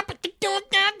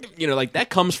that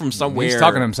comes from somewhere. He's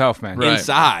talking to himself, man. Right.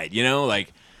 Inside,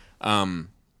 like,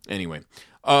 anyway.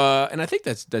 And I think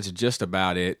that's just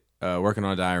about it. Working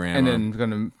on a diorama. And then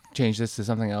going to change this to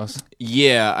something else.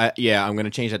 I'm going to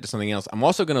change that to something else. I'm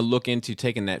also going to look into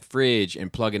taking that fridge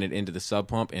and plugging it into the sub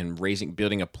pump and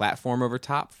building a platform over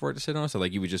top for it to sit on. So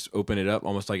like you would just open it up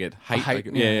almost like at height.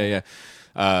 Yeah.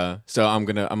 So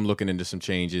I'm looking into some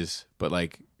changes, but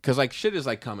like, cause like shit is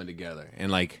like coming together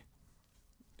and like,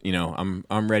 I'm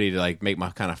ready to like make my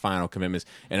kind of final commitments.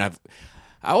 And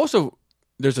I also,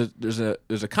 there's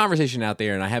a conversation out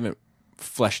there and I haven't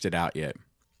fleshed it out yet,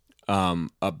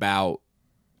 about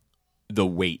the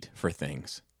wait for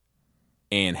things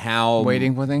and how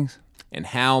Waiting for things? and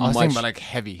how I was much thinking about like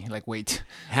heavy, like weight.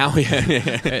 how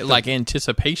Like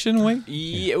anticipation weight?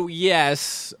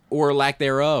 yes or lack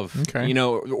thereof. Okay.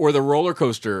 Or the roller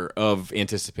coaster of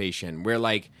anticipation where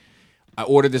like I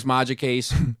ordered this Magic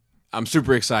case, I'm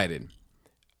super excited.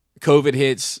 COVID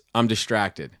hits, I'm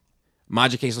distracted.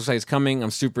 Magic case looks like it's coming,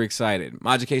 I'm super excited.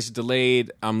 Magic case is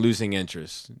delayed, I'm losing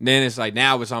interest. Then it's like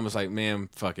now it's almost like, man,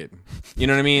 fuck it. You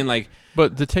know what I mean? Like,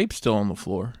 But the tape's still on the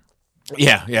floor.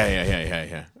 yeah. But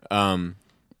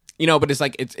it's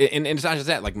like and it's not just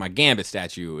that. Like my Gambit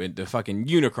statue and the fucking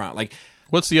Unicron. Like,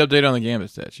 What's the update on the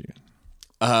Gambit statue?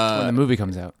 When the movie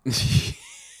comes out.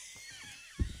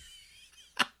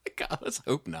 God, let's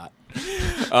hope not.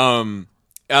 No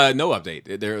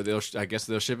update. I guess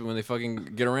they'll ship it when they fucking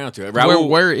get around to it. Raul,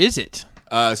 Where is it?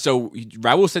 so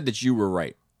Raul said that you were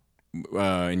right.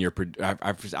 In your, I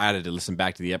had to listen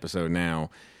back to the episode now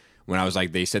when I was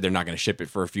like, they said they're not going to ship it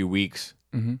for a few weeks.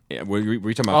 Mm-hmm. Yeah, were you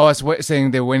talking about? Oh, I was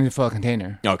saying they're waiting for a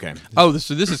container. Okay. Oh,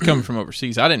 so this is coming from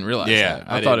overseas. I didn't realize Yeah,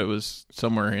 that. I I thought didn't. it was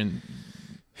somewhere in...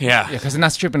 Yeah. Yeah, because they're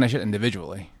not stripping that shit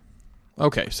individually.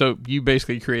 Okay, so you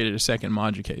basically created a second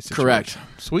Magic case situation. Correct.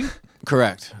 Sweet.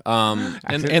 Correct. And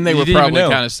they You were didn't even probably know.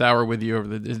 kind of sour with you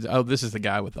over the... Oh, this is the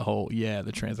guy with the whole... Yeah,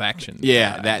 the transaction.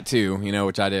 Yeah, guy. that too.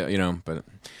 Which I did.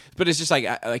 But it's just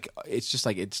like it's just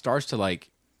like it starts to like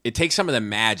it takes some of the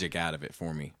magic out of it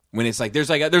for me when it's like there's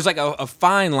like a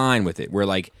fine line with it where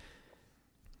like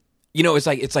it's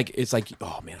like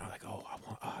oh man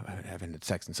I haven't had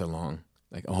sex in so long.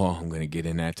 Like, oh, I'm gonna get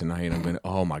in that tonight.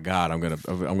 Oh my god, I'm gonna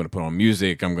put on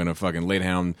music. I'm gonna fucking lay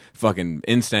down fucking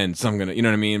incense. I'm gonna, you know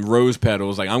what I mean, rose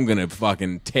petals. Like, I'm gonna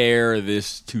fucking tear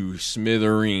this to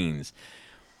smithereens.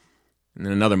 And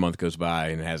then another month goes by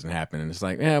and it hasn't happened. And it's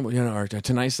like, yeah, well, or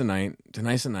tonight's the night. Yeah,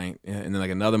 and then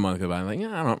like another month goes by. I'm like,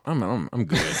 yeah, I'm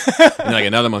good. And then like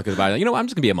another month goes by. Like, you know what? I'm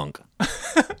just gonna be a monk.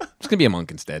 Just gonna be a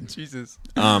monk instead. Jesus.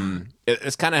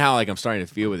 It's kind of how like I'm starting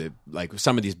to feel with it. Like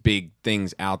some of these big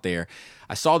things out there.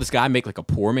 I saw this guy make like a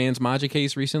poor man's Maja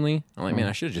case recently. I'm like, man,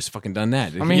 I should have just fucking done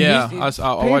that. I mean, Yeah, he's-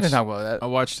 I Payne watched. did not well at that. I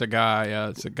watched a guy.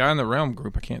 It's a guy in the Realm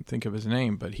group. I can't think of his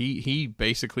name, but he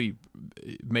basically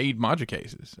made Maja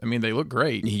cases. I mean, they look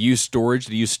great. he used storage.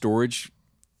 Did he use storage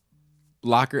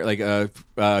locker like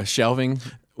shelving?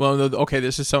 Well, okay,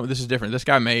 this is different. This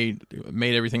guy made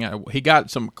everything out. He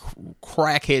got some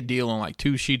crackhead deal on like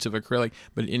 2 sheets of acrylic,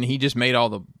 and he just made all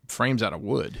the frames out of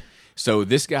wood. So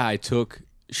this guy took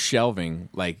shelving,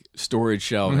 like storage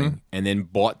shelving, and then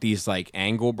bought these like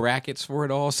angle brackets for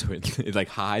it all, so it like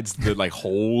hides the like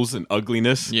holes and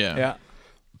ugliness. Yeah.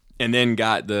 And then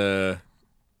got the,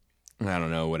 I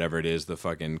don't know, whatever it is, the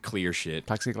fucking clear shit.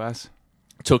 Plexiglass.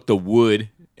 Took the wood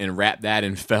and wrapped that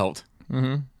in felt.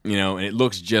 Mm-hmm. You know, and it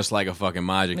looks just like a fucking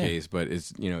Maja case, but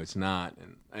it's, you know, it's not.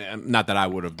 And not that I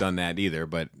would have done that either,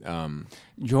 but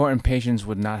Your impatience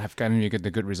would not have gotten you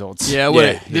the good results. Yeah,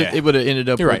 it would have ended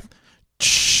up. You're right.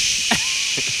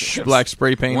 Black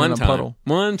spray paint One in a time, puddle.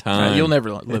 one time, You'll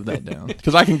never live that down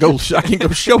because I can go show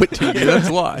it to you. That's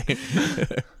why.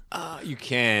 you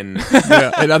can.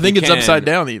 Yeah, and I think You it's can. upside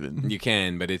down even. You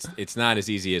can, but it's not as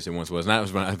easy as it once was. Not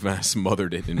when I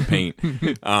smothered it in paint.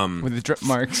 With the drip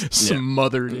marks.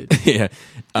 Smothered it. Yeah,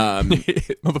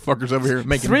 Motherfuckers over here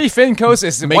making 3 thin coats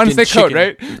is Making one thick coat,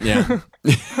 chicken. right? yeah.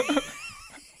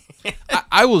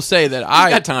 I will say that I I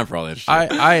got time for all that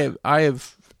shit.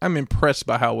 I'm impressed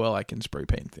by how well I can spray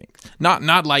paint things.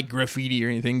 Not like graffiti or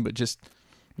anything, but just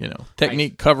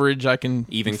technique, coverage. I can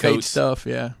Even fade coats. stuff.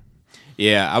 Yeah.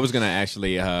 Yeah, I was gonna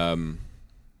actually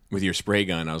with your spray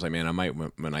gun. I was like, man, I might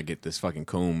when I get this fucking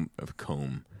comb,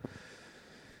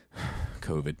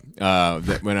 COVID.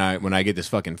 That when I get this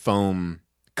fucking foam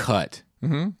cut,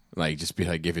 like just be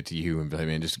like, give it to you and be like,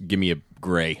 man, just give me a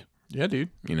gray. Yeah, dude.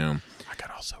 You know. I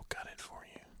could also cut it for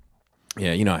you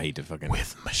Yeah, you know I hate to fucking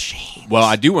with machine. Well,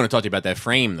 I do want to talk to you about that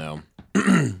frame though.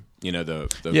 You know the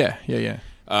Yeah.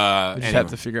 I just anyway. have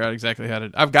to figure out exactly how to.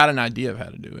 I've got an idea of how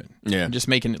to do it. Yeah. Just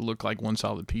making it look like one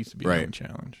solid piece to be Right. a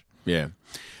challenge. Yeah.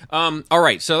 All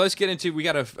right. So let's get into. We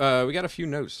got a few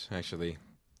notes actually.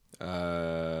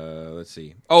 Let's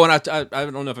see. Oh, and I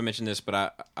don't know if I mentioned this,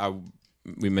 but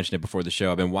we mentioned it before the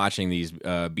show. I've been watching these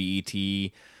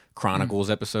BET Chronicles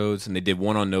episodes, and they did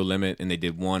one on No Limit, and they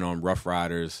did one on Rough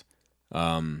Riders,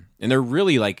 and they're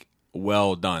really like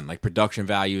well done. Like production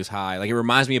value is high. Like it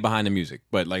reminds me of Behind the Music,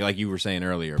 but like you were saying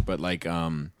earlier, but like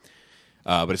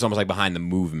but it's almost like Behind the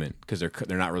Movement because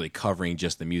they're not really covering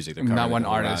just the music. They're covering Not one the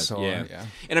whole artist. ride. Or, yeah.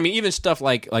 And I mean even stuff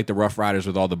like the Rough Riders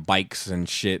with all the bikes and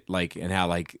shit, like and how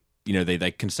like you know they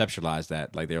like conceptualize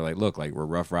that. Like they're like, look, like we're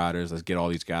Rough Riders. Let's get all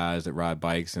these guys that ride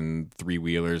bikes and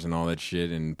 3-wheelers and all that shit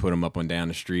and put them up and down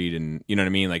the street and you know what I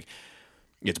mean. Like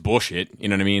it's bullshit. You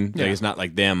know what I mean? Yeah. Like it's not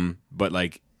like them, but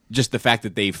like. Just the fact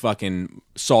that they fucking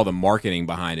saw the marketing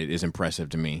behind it is impressive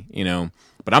to me, you know.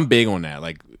 But I'm big on that.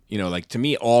 Like, you know, like to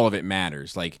me, all of it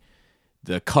matters. Like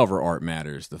the cover art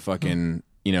matters. The fucking,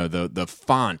 you know, the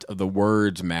font of the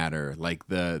words matter. Like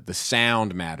the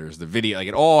sound matters. The video, like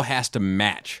it all has to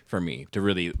match for me to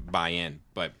really buy in.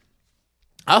 But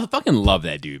I fucking love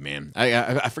that dude, man.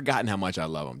 I've forgotten how much I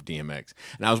love him, DMX.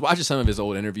 And I was watching some of his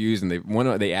old interviews, and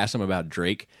they asked him about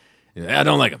Drake. He's like, I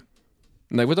don't like him.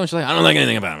 I'm like, what don't you like? I don't like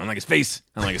anything about him. I don't like his face.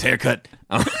 I don't like his haircut.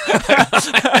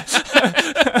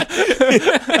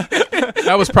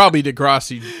 That was probably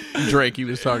Degrassi Drake he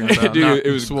was talking about. Dude, not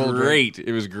it was Swole Drake. great.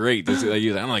 It was great. This, like, he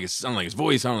was like, I don't like his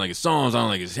voice. I don't like his songs. I don't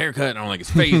like his haircut. I don't like his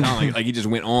face. I don't like he just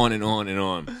went on and on and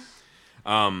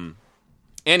on.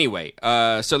 Anyway,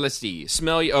 so let's see. First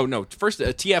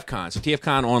TFCon. So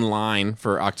TFCon online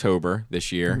for October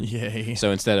this year. Yay.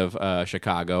 So instead of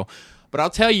Chicago, but I'll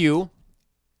tell you.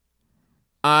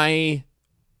 I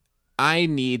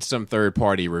need some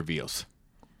third-party reveals.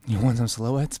 You want some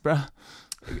silhouettes, bro?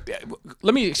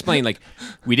 Let me explain. Like,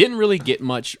 we didn't really get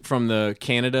much from the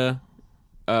Canada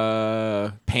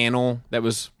panel. It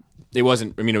was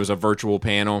a virtual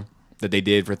panel that they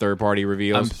did for third-party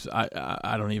reveals.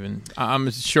 I don't even. I'm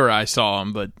sure I saw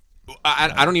them, but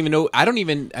I don't even know. I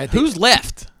think, who's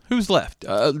left? Who's left?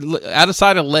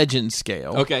 Outside of Legend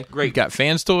scale. Okay, great. We've got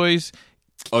Fans Toys.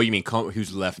 Oh, you mean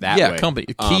who's left that Yeah, way? company.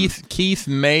 Keith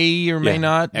may or may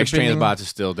not. X depending- Transbots is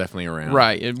still definitely around.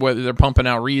 Right. And whether they're pumping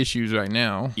out reissues right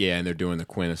now. Yeah, and they're doing the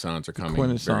Quintessons are coming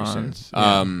very soon. Quintessons,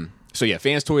 yeah. So yeah,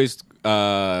 Fans Toys,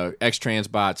 X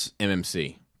Transbots,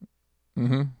 MMC.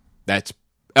 Mm-hmm. That's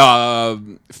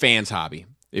Fans Hobby.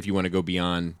 if you want to go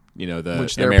beyond, the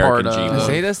Which they're American part of. Is G1.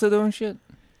 Zeta still doing shit?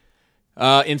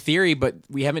 In theory, but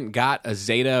we haven't got a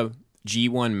Zeta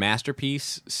G1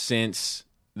 masterpiece since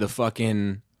the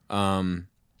fucking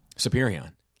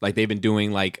Superion. Like they've been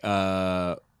doing like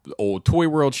old Toy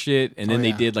World shit, and then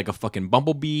they did like a fucking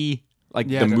Bumblebee, like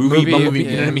Yeah, the the movie movie, Bumblebee. yeah,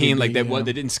 You know what I mean? movie, Like yeah.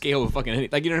 they didn't scale with fucking anything.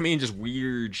 Like, you know what I mean? Just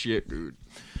weird shit, dude.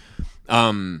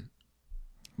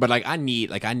 But like I need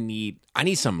like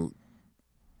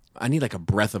a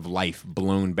breath of life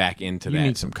blown back into You that.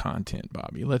 need some content,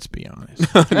 Bobby. Let's be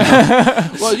honest.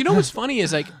 Well, you know what's funny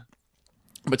is like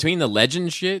between the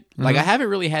legend shit, like I haven't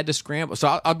really had to scramble.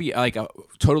 So I'll be like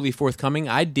totally forthcoming.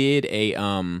 I did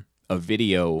a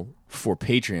video for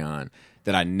Patreon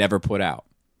that I never put out.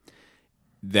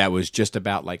 That was just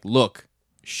about like, look,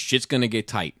 shit's gonna get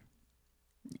tight,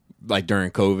 like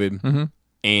during COVID,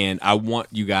 and I want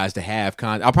you guys to have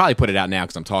content. I'll probably put it out now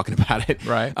because I'm talking about it,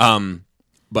 Right.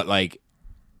 But like,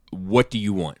 what do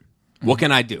you want? What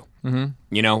can I do? And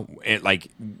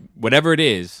like whatever it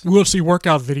is. We'll see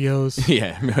workout videos.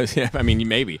 Yeah, I mean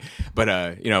maybe, but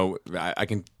I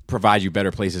can provide you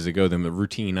better places to go than the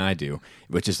routine I do,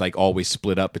 which is like always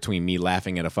split up between me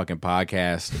laughing at a fucking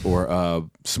podcast or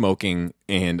smoking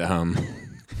and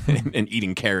and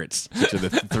eating carrots, which are the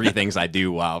three things I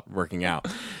do while working out.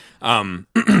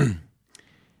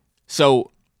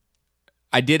 So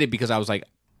I did it because I was like,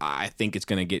 I think it's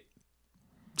gonna get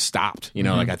stopped.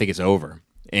 Like I think it's over,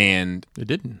 and It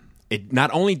didn't. it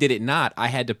not only did it not, I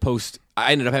ended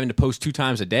up having to post 2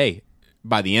 times a day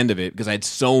by the end of it because I had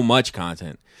so much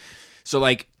content. So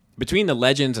like between the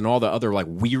legends and all the other like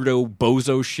weirdo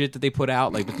bozo shit that they put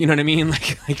out, like you know what I mean,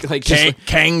 like just,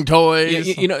 Kang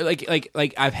toys.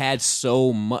 like I've had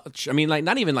so much. I mean, like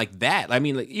not even like that. I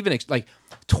mean, like even like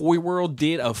Toy World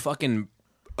did a fucking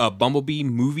Bumblebee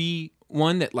movie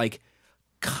one that like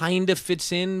kind of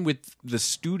fits in with the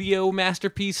studio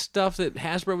masterpiece stuff that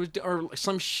Hasbro was or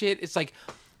some shit. It's like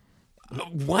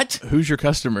what? Who's your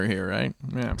customer here, right?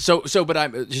 Yeah. So, but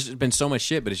I've just been so much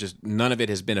shit, but it's just none of it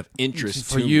has been of interest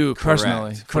For to you me.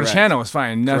 personally. Correct. For the channel, it's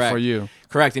fine. Not Correct. for you.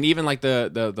 Correct. And even like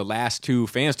the last 2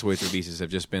 Fans Toys releases have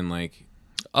just been like,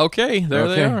 Okay, there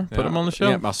they okay, are. Put them on the show.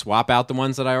 Yeah, I'll swap out the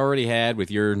ones that I already had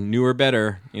with your newer,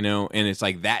 better, and it's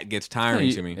like that gets tiring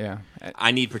to me. Yeah.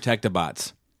 I need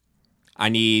Protectobots. I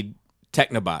need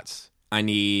Technobots. I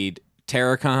need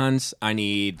Terracons. I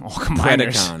need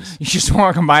Combiners. Predacons. You just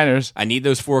want combiners. I need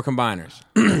those 4 combiners.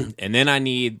 And then I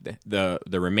need the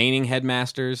remaining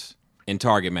Headmasters and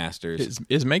Target Masters.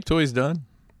 Is Make Toys done?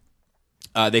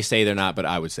 They say they're not, but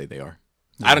I would say they are.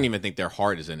 I don't even think their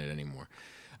heart is in it anymore.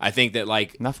 I think that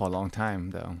like Not for a long time,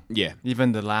 though. yeah.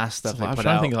 Even the last stuff I they was put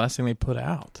trying to out. think of the last thing they put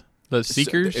out. The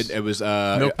Seekers? It was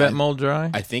Milk that mold dry?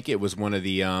 I think it was one of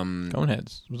the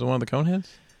Coneheads. Was it one of the Coneheads?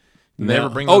 Did no. they ever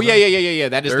bring Oh those yeah, out? yeah.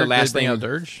 That is the Dirge? last They bring thing. out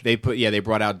Dirge? They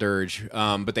brought out Dirge.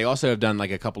 But they also have done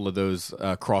like a couple of those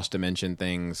cross dimension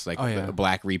things, like the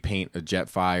Black Repaint of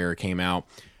Jetfire came out.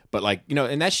 But like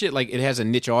and that shit, like it has a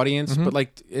niche audience, but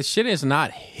like it shit is not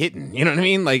hitting. You know what I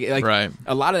mean? Like Right.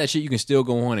 a lot of that shit you can still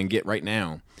go on and get right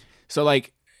now. So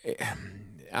like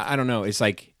I don't know. It's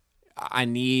like I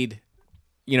need,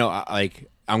 like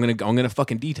I'm gonna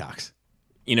fucking detox.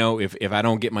 If I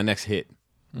don't get my next hit.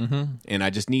 And I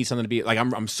just need something to be like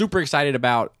I'm super excited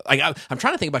about. Like I'm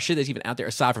trying to think about shit that's even out there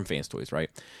aside from Fans Toys, right?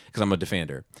 Because I'm a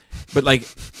defender. But like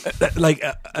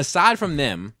aside from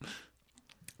them,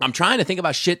 I'm trying to think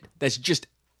about shit that's just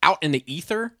out in the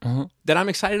ether that I'm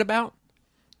excited about,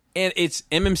 and it's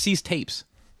MMC's tapes.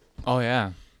 Oh,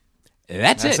 yeah.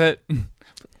 That's it.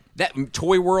 That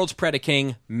Toy World's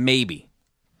Predaking, maybe.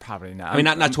 Probably not. I mean,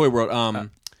 not Toy World.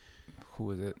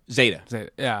 Who is it? Zeta.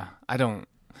 Yeah, I don't.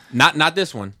 Not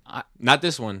this one. Not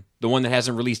this one. The one that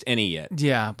hasn't released any yet.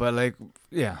 Yeah, but like,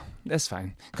 yeah, that's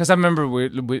fine. Because I remember we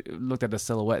looked at the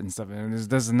silhouette and stuff, and it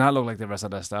does not look like the rest of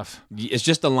that stuff. It's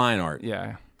just the line art.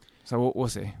 Yeah. So we'll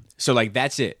see. So like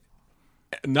that's it.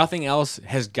 Nothing else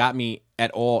has got me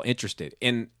at all interested.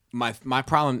 And my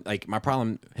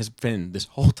problem has been this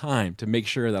whole time to make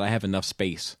sure that I have enough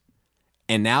space.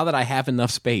 And now that I have enough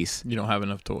space, You don't have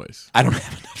enough toys. I don't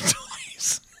have enough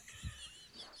toys.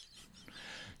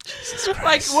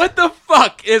 Like what the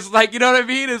fuck is like, you know what I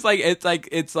mean? It's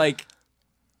like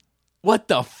what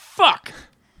the fuck?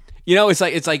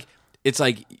 It's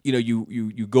like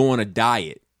you go on a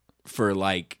diet for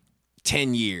like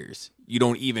 10 years. You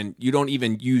don't even eat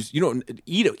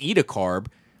a carb.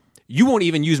 You won't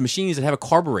even use machines that have a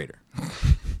carburetor.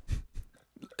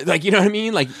 Like, you know what I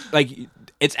mean? Like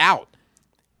it's out.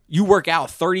 You work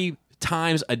out 30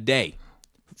 times a day.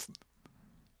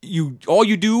 All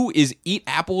you do is eat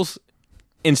apples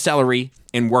and celery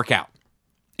and work out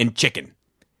and chicken.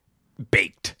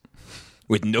 baked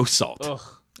with no salt,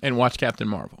 And watch Captain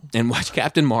Marvel and watch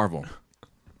Captain Marvel.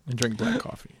 and drink black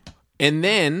coffee. And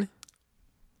then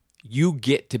you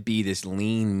get to be this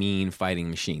lean, mean fighting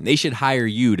machine. They should hire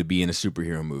you to be in a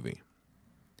superhero movie.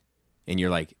 And you're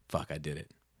like, fuck, I did it.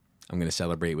 I'm going to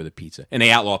celebrate with a pizza. And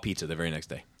they outlaw pizza the very next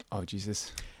day. Oh,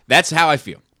 Jesus. That's how I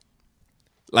feel.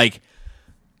 Like,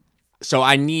 so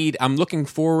I'm looking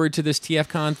forward to this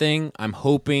TFCon thing. I'm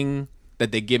hoping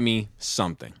that they give me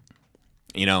something.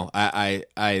 You know, I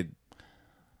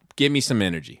give me some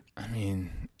energy. I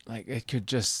mean, like, it could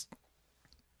just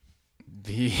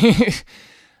be...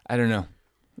 I don't know.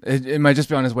 It might just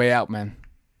be on his way out, man.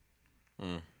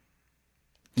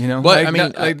 You know? But, Like, I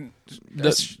mean, like,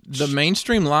 the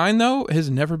mainstream line, though, has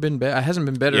never been better. It hasn't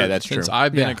been better Yeah, that's since true.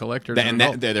 I've been Yeah. a collector. And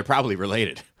they're probably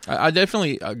related. I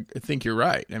definitely think you're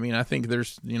right. I mean, I think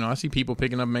there's, I see people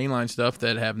picking up mainline stuff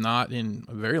that have not in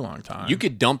a very long time. You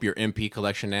could dump your MP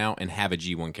collection now and have a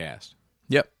G1 cast.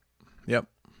 Yep.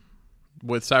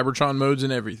 With Cybertron modes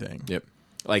and everything. Yep.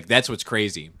 Like, that's what's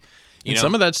crazy. You And know?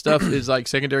 some of that stuff is like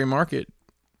secondary market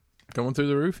going through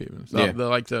the roof even. So Yeah.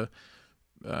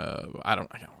 I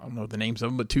don't know the names of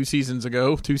them, but 2 series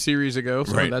ago,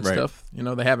 some Right, of that right. stuff,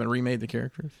 they haven't remade the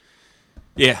characters.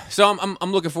 Yeah, so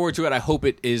I'm looking forward to it. I hope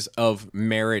it is of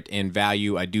merit and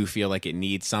value. I do feel like it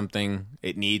needs something.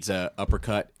 It needs a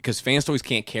uppercut because fan stories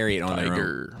can't carry it on their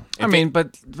own. I mean,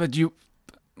 but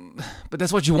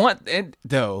that's what you want,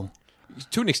 though.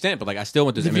 To an extent, but like I still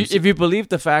want this. If you believe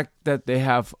the fact that they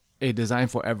have a design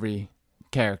for every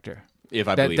character, if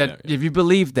I believe that, if you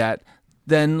believe that,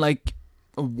 then like,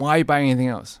 why buy anything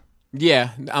else? yeah,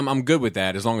 I'm good with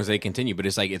that as long as they continue. But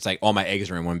it's like all my eggs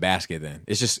are in one basket. Then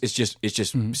it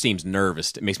just seems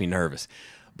nervous. It makes me nervous.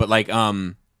 But like I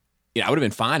would have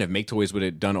been fine if Make Toys would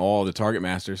have done all the Target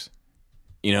Masters.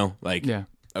 Yeah.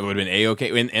 I would have been A-okay.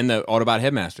 And the Autobot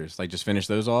Headmasters, like just finish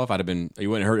those off. You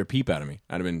wouldn't hurt a peep out of me.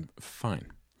 I'd have been fine.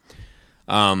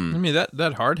 I mean, that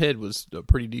Hardhead was a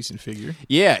pretty decent figure.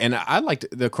 Yeah, and I liked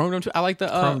the Chrome Dome too. I like the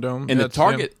Chrome Dome. and That's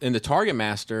the Target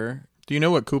Master. Do you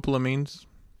know what cupola means?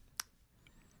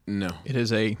 No. It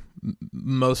is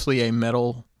mostly a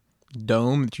metal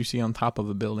dome that you see on top of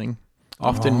a building.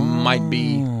 Often might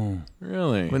be.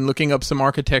 Really? When looking up some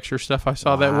architecture stuff, I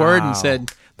saw that word and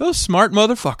said, those smart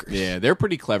motherfuckers. Yeah, they're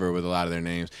pretty clever with a lot of their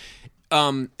names.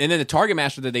 And then the Target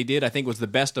Master that they did, I think, was the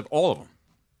best of all of them.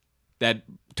 That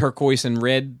turquoise and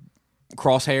red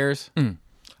crosshairs.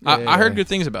 I heard good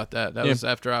things about that. That was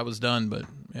after I was done, but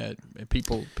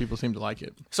people seem to like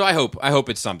it. So I hope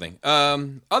it's something.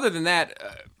 Other than that,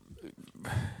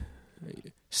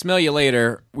 smell you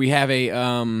later. We have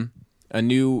a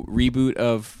new reboot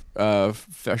of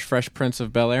Fresh Prince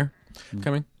of Bel-Air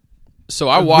coming. So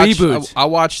I watched. Reboot. I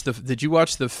watched the. Did you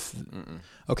watch the?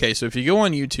 Okay, so if you go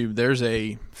on YouTube, there's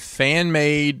a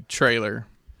fan-made trailer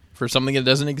for something that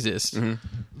doesn't exist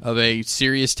of a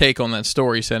serious take on that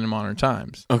story set in modern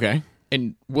times. Okay.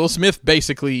 And Will Smith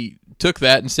basically took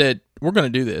that and said, "We're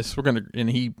going to do this. And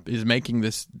he is making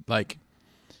this like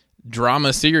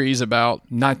drama series about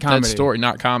Not comedy. that story,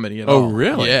 not comedy at Oh, all.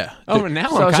 really? Yeah. Oh, now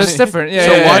So I'm it's kinda, just different. Yeah.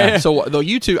 So yeah, yeah. so the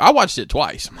YouTube, I watched it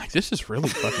twice. I'm like, this is really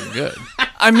fucking good.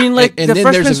 I mean, like, And the then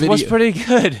Fresh there's a Prince was video. pretty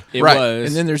good. It right. was.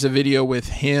 And then there's a video with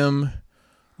him,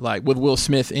 like with Will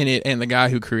Smith in it, and the guy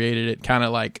who created it, kind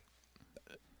of like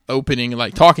opening,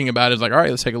 like talking about it. It's like, all right,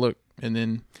 let's take a look. And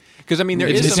then because I mean there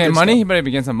It's is Is just some it good money? stuff. He better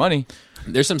be getting some money.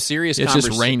 There's some serious. it's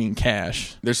just raining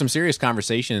cash. There's some serious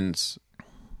conversations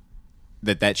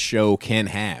that show can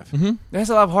have. There's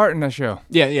a lot of heart in that show.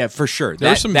 Yeah, for sure.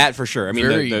 There's That some that for sure. I mean,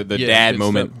 very- the yeah, dad good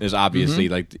moment stuff. is obviously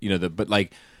like but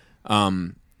like,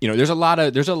 there's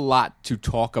a lot to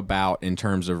talk about in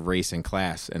terms of race and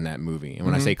class in that movie. And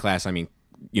when I say class, I mean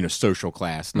social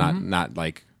class, not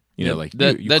like like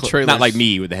that trailer's- not like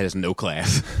me that has no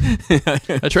class.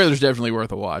 That trailer's definitely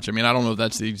worth a watch. I mean, I don't know if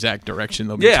that's the exact direction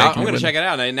they'll be Yeah, taking I'm gonna it. check it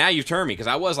out. And now you've turned me because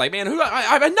I was like, man,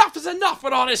 enough is enough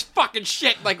with all this fucking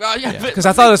shit. Like, Because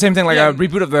I thought the same thing, like Yeah. a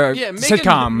reboot of the Yeah, make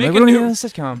sitcom. make Like, a we don't new- need a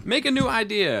sitcom. Make a new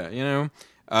idea,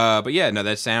 But yeah, no,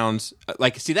 that sounds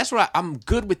like. See, that's what I'm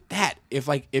good with. That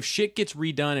if shit gets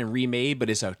redone and remade,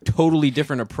 but it's a totally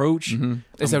different approach,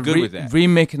 It's I'm a good with that.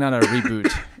 remake, not a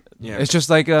reboot. Yeah. It's just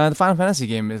like the Final Fantasy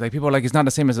game. It's like people are like, it's not the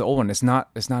same as the old one. It's not.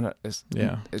 It's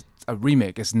a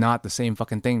remake. It's not the same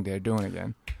fucking thing they're doing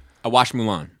again. I watched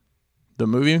Mulan. The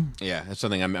movie? Yeah, that's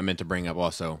something I meant to bring up.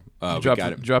 Also, we Drop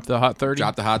got it. the hot 30?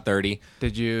 Drop the hot 30.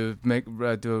 Did you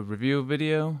do a review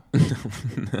video? You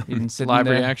didn't sit live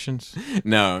in there? reactions.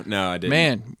 No, I didn't.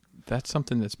 Man, that's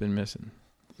something that's been missing.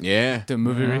 Yeah, Do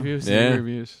movie reviews? Yeah. Movie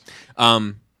reviews.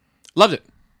 Oh, loved it.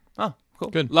 cool.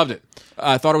 Good. Loved it.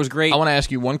 I thought it was great. I want to ask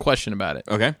you one question about it.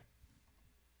 Okay.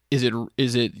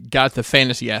 is it got the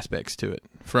fantasy aspects to it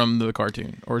from the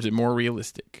cartoon, or is it more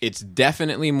realistic? It's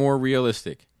definitely more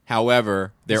realistic.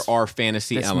 However, there are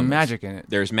fantasy There's elements. magic in it.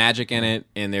 There's magic in it,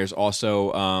 and there's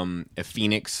also a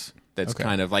phoenix that's Okay.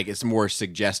 kind of like it's more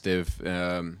suggestive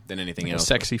than anything A else.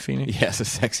 sexy phoenix. Yes, a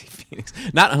sexy phoenix.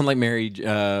 Not unlike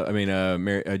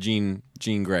Jean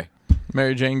Grey.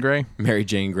 Mary Jane Grey. Mary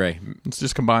Jane Grey. Let's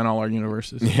just combine all our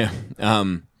universes. Yeah.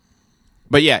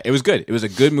 But yeah, it was good. It was a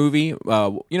good movie. And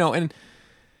there's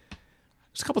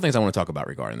a couple things I want to talk about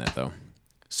regarding that, though.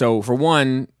 So, for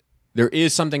one, there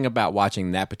is something about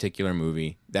watching that particular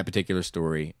movie, that particular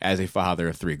story, as a father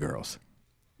of 3 girls,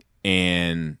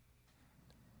 and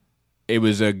it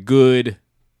was a good.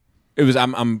 It was.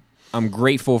 I'm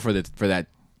grateful for that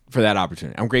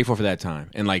opportunity. I'm grateful for that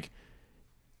time, and my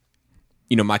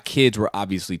kids were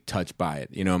obviously touched by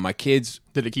it. My kids.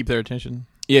 Did it keep their attention?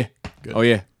 Yeah. Good. Oh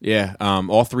yeah. Yeah.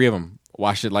 All 3 of them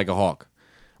watched it like a hawk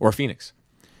or a phoenix,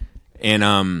 and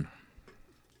I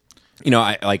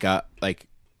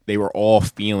they were all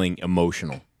feeling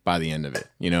emotional by the end of it.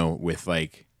 With the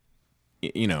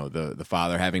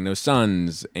father having no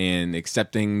sons and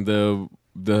accepting the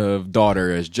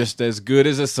daughter as just as good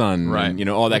as a son, Right. And,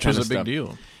 all that Which kind was of a stuff. big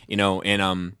deal.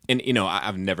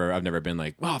 I've never been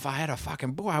like, well, if I had a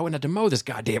fucking boy, I wouldn't have to mow this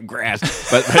goddamn grass.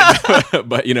 But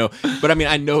I mean,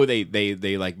 I know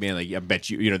they like, man, like, I bet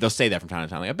you, they'll say that from time to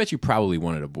time. Like, I bet you probably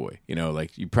wanted a boy,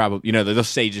 like you probably, they'll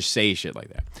say shit like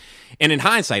that. And in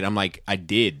hindsight, I'm like, I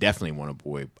did definitely want a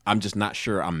boy. I'm just not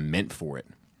sure I'm meant for it.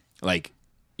 Like,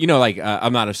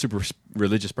 I'm not a super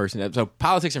religious person. So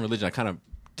politics and religion, I kind of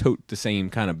tote the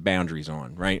same kind of boundaries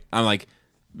on, right? I'm like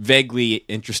vaguely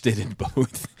interested in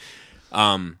both.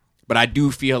 But I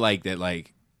do feel like that,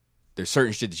 like, there's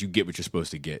certain shit that you get what you're supposed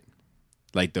to get.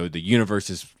 Like, the universe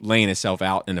is laying itself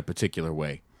out in a particular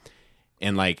way.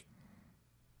 And, like,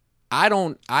 I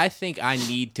think I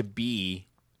need to be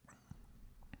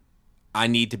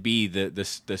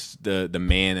the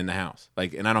man in the house.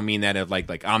 Like, and I don't mean that of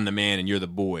like I'm the man and you're the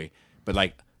boy, but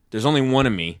like there's only one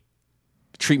of me.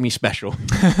 Treat me special.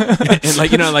 And I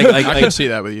can see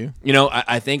that with you.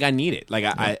 I think I need it. Like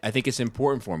I think it's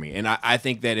important for me. And I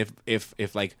think that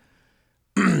if like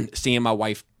seeing my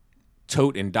wife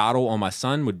tote and dawdle on my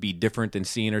son would be different than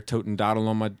seeing her tote and dawdle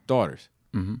on my daughters.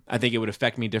 Mm-hmm. I think it would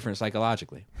affect me different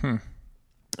psychologically.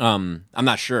 I'm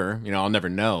not sure. I'll never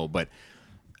know, but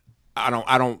I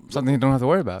don't. Something you don't have to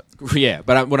worry about. Yeah,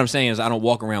 but what I'm saying is I don't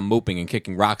walk around moping and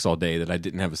kicking rocks all day that I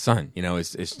didn't have a son.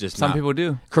 It's just Some not, people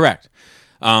do. Correct.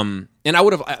 And I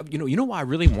would have. You know why I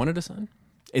really wanted a son?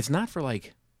 It's not for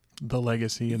like The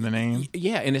legacy and the name.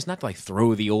 yeah, and it's not to like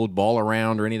throw the old ball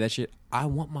around or any of that shit. I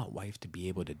want my wife to be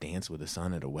able to dance with a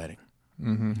son at a wedding.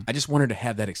 Mm-hmm. I just want her to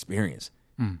have that experience.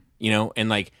 And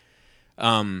like,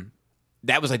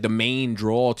 that was like the main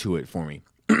draw to it for me.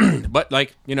 But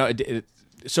like,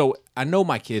 so I know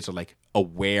my kids are like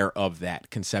aware of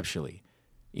that conceptually,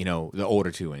 the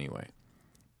older 2 anyway.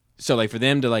 So like for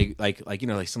them to like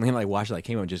Selena like watched it, like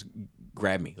came up and just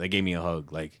grabbed me, like gave me a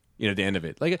hug, like at the end of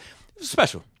it, like it was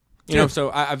special, So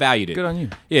I valued it. Good on you.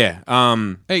 Yeah.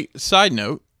 Hey, side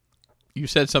note, you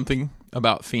said something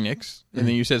about Phoenix, and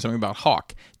then you said something about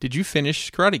Hawk. Did you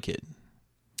finish Karate Kid?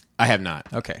 I have not.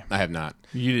 Okay. I have not.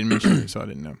 You didn't mention it, so I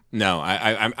didn't know. No,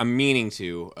 I'm meaning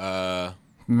to.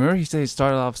 Remember he said he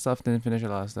started a lot of stuff, didn't finish a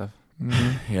lot of stuff.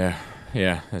 Yeah,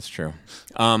 that's true.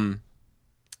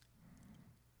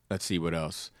 Let's see what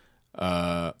else.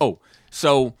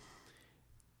 So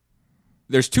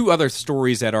there's 2 other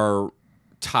stories that are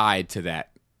tied to that,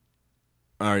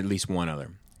 or at least one other.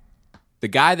 The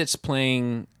guy that's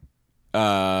playing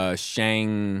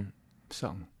Shang.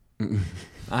 Song.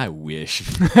 I wish.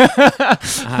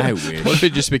 I wish. What if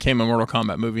it just became a Mortal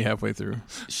Kombat movie halfway through?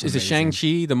 Is it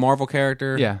Shang-Chi, the Marvel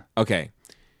character? Yeah. Okay.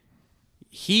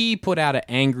 He put out an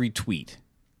angry tweet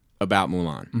about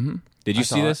Mulan. Mm-hmm. Did you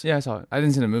see this? Yeah, I saw it. I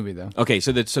didn't see the movie though. Okay,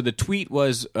 so the tweet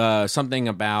was something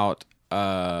about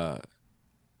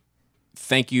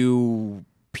thank you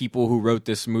people who wrote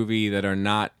this movie that are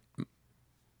not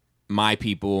my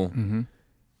people,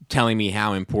 telling me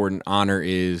how important honor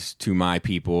is to my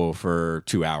people for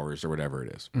 2 hours or whatever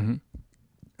it is.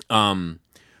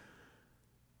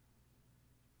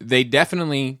 They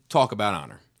definitely talk about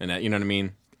honor, and that, you know what I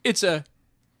mean. It's a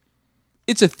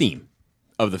theme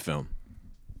of the film.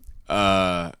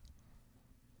 I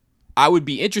would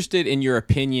be interested in your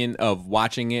opinion of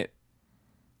watching it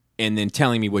and then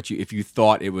telling me if you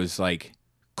thought it was like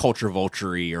culture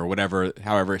vulture-y or whatever,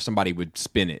 however somebody would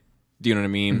spin it. Do you know what I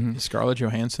mean? Is Scarlett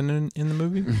Johansson in the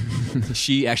movie?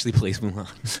 She actually plays Mulan.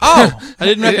 Oh, I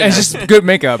didn't recognize. It's just good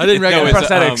makeup. I didn't recognize it's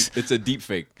prosthetics. it's a deep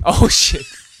fake. Oh shit.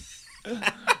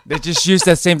 They just use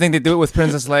that same thing they do it with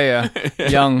Princess Leia,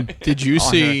 young. Did you on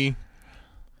see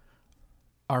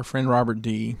our friend Robert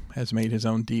D has made his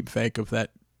own deep fake of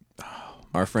that?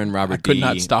 Our friend Robert I could D,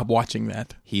 not stop watching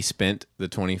that. he spent the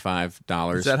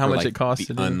 $25. Is that how for, much it costs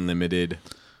the to do? unlimited?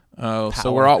 Oh,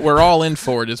 so we're all in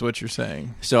for it, is what you're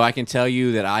saying. So I can tell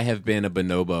you that I have been a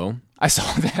bonobo. I saw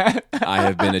that. I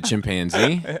have been a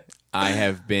chimpanzee. I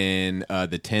have been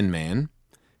the Tin Man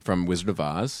from Wizard of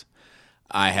Oz.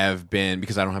 I have been,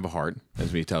 because I don't have a heart,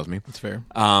 as he tells me. That's fair.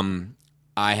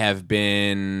 I have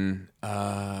been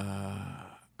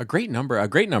a great number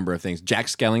of things. Jack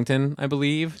Skellington, I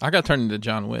believe. I got turned into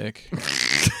John Wick.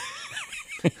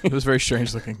 It was very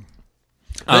strange looking.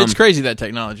 But it's crazy that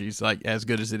technology is like as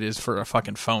good as it is for a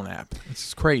fucking phone app.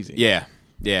 It's crazy. Yeah.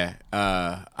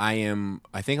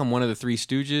 I think I'm one of the Three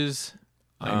Stooges.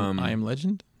 I am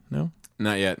Legend? No?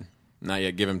 Not yet.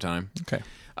 Give him time. Okay.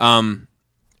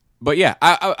 But yeah,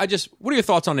 I just, what are your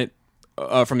thoughts on it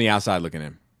from the outside looking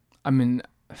in? I mean,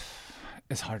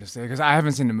 it's hard to say because I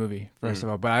haven't seen the movie, first of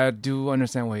all, but I do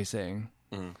understand what he's saying.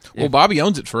 Well, Bobby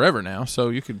owns it forever now, so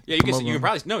you could. Yeah, you can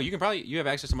probably you have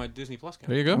access to my Disney Plus account.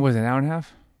 There you go. What was it, an hour and a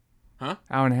half? Huh?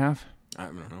 Hour and a half? I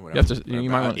don't know. You Whatever. have to. You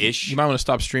might want. Ish. You might want to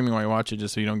stop streaming while you watch it,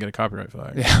 just so you don't get a copyright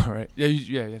flag. Yeah, right. Yeah,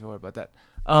 you have to worry about that.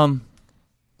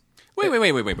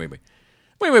 Wait.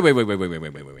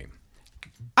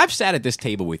 I've sat at this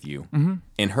table with you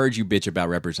and heard you bitch about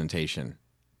representation.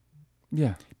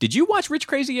 Yeah. Did you watch Rich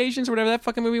Crazy Asians or whatever that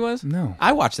fucking movie was? No.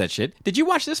 I watched that shit. Did you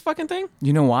watch this fucking thing?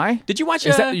 You know why? Did you watch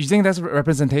You think that's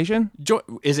representation?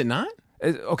 Is it not?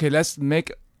 Okay, let's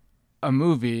make a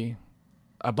movie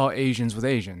about Asians with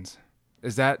Asians.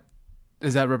 Is that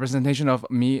representation of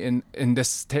me in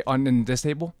this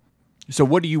table? So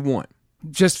what do you want?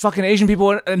 Just fucking Asian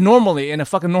people normally in a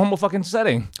fucking normal fucking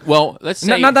setting. Well, let's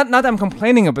say Not that I'm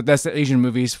complaining about that's the Asian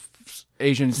movies,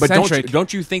 Asian but centric.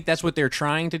 don't you think that's what they're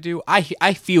trying to do? I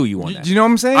feel you on that. Do you know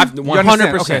what I'm saying?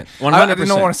 100%. Okay. 100%. I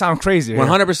don't want to sound crazy.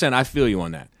 100%. I feel you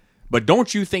on that. But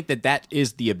don't you think that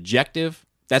is the objective?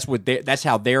 That's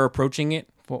how they're approaching it.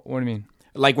 What do you mean?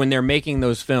 Like when they're making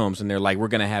those films and they're like, we're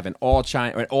going to have an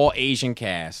all Asian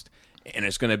cast, and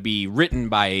it's going to be written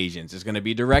by Asians, it's going to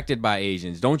be directed by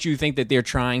Asians. Don't you think that they're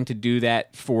trying to do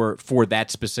that for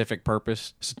that specific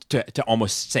purpose, to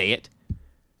almost say it?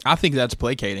 I think that's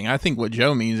placating. I think what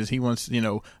Joe means is he wants,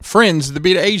 Friends to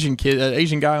be the Asian kid,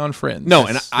 Asian guy on Friends. No,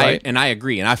 Right? and I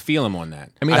agree, and I feel him on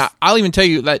that. I mean, I'll even tell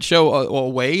you that show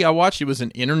Away I watched. It was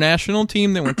an international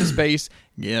team that went to space.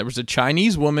 Yeah, there was a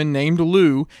Chinese woman named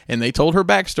Lu, and they told her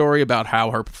backstory about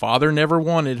how her father never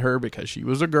wanted her because she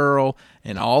was a girl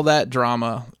and all that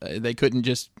drama. They couldn't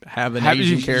just have an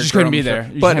Asian character. You just couldn't on be the show.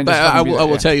 there. You But just I couldn't be will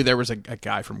there, tell you, there was a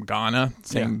guy from Ghana,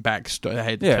 same backstory. I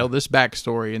had to tell this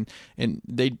backstory, and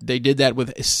they did that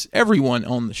with everyone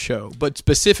on the show. But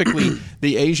specifically,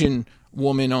 the Asian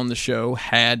woman on the show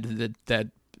had that.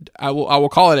 I will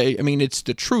call it I mean, it's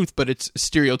the truth, but it's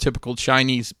stereotypical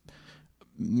Chinese.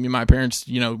 My parents,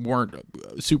 weren't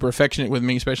super affectionate with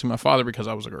me, especially my father, because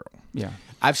I was a girl. Yeah.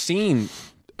 I've seen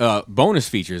bonus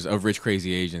features of Rich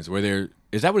Crazy Asians where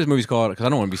is that what his movie's called? Because I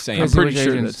don't want to be saying. I'm Crazy pretty Rich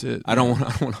sure Asians. that's it. I don't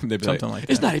want them to be Something like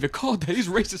it's that. not even called that. He's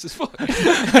racist as fuck.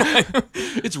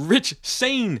 It's rich,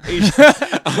 sane Asians.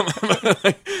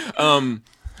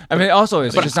 I mean, also,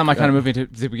 it's just not my kind of movie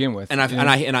to begin with. And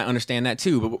I understand that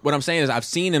too. But what I'm saying is, I've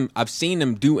seen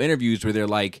them do interviews where they're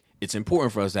like, it's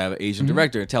important for us to have an Asian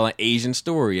director and tell an Asian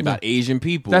story about Asian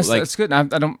people. That's good.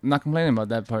 I'm not complaining about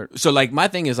that part. So like, my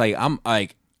thing is like, I'm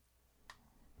like,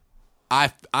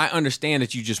 I understand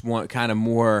that you just want kind of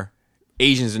more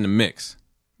Asians in the mix,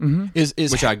 Is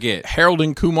which I get. Harold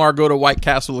and Kumar Go to White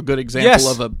Castle a good example Yes.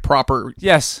 of a proper?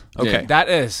 Yes. Okay. That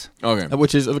is. Okay.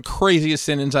 Which is the craziest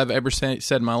sentence I've ever said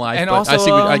in my life. And but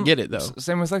also, I get it though.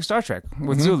 Same with like Star Trek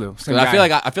with Zulu. Same 'Cause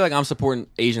guy. I feel like I'm supporting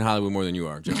Asian Hollywood more than you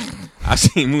are, Joe. I've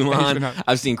seen Mulan.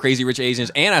 I've seen Crazy Rich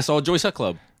Asians, and I saw Joyce Hut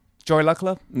Club. Joy Luck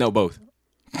Club. No, both.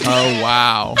 Oh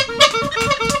wow,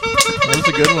 that was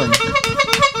a good one.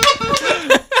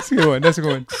 That's a good one. That's a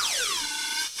good one.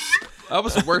 That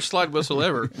was the worst slide whistle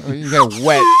ever. You gotta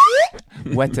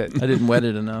wet it. I didn't wet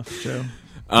it enough, Joe.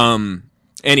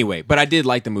 Anyway, but I did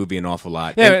like the movie an awful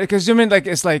lot. Yeah, And- because you mean like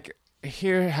it's like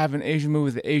here have an Asian movie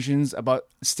with the Asians about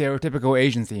stereotypical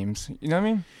Asian themes. You know what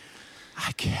I mean?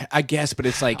 I guess, but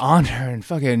it's like, Honor and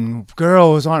fucking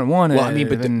girls aren't wanted. well, I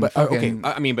mean, but okay, fucking-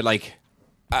 I mean, but like,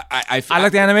 I I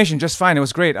like the animation just fine. It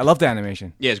was great. I love the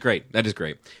animation. Yeah, it's great. That is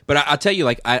great. But I'll tell you,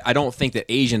 like, I don't think that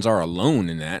Asians are alone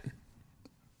in that.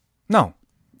 No.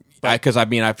 Because I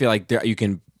mean, I feel like you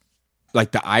can,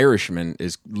 like, The Irishman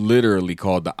is literally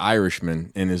called The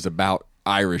Irishman and is about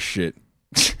Irish shit.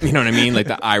 You know what I mean? Like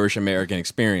the Irish American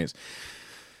experience.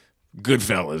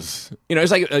 Goodfellas. You know,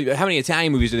 it's like how many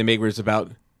Italian movies do they make where it's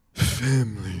about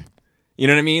family? You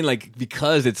know what I mean? Like,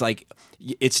 because it's like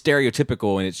it's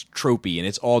stereotypical and it's tropey and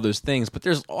it's all those things, but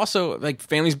there's also like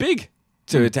family's big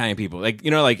to Italian people. Like, you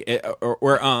know, like or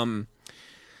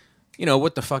you know,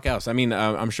 what the fuck else? I mean,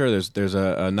 I'm sure there's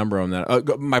a number on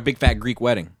that. My Big Fat Greek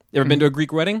Wedding. You ever been to a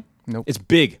Greek wedding? Nope. It's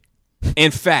big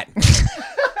and fat.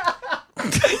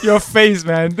 Your face,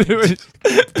 man.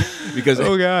 Because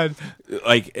oh god.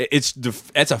 like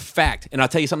that's a fact. And I'll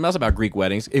tell you something else about Greek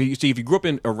weddings. If you grew up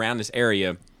around this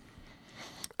area,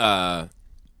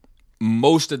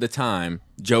 most of the time,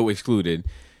 Joe excluded,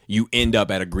 you end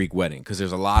up at a Greek wedding because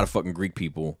there's a lot of fucking Greek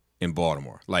people in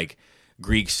Baltimore, like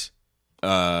Greeks,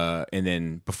 and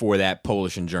then before that,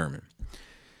 Polish and German.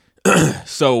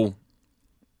 So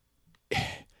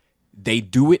they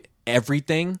do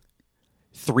everything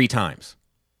 3 times.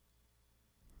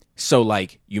 So,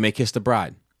 like, you may kiss the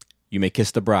bride. You may kiss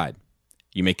the bride.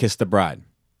 You may kiss the bride.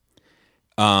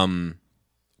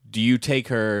 Do you take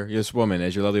this woman,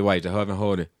 as your lovely wife, to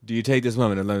hold her? Do you take this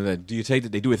woman? Do you take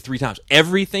it? They do it 3 times.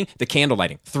 Everything, the candle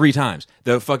lighting, 3 times.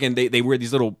 The fucking, they wear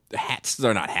these little hats.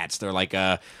 They're not hats. They're like,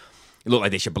 it look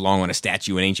like they should belong on a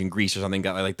statue in ancient Greece or something.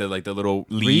 Got like the little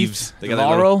leaves. They got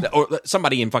laurel? Or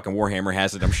somebody in fucking Warhammer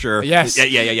has it, I'm sure. Yes.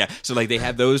 Yeah. So like they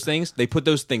have those things. They put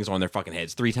those things on their fucking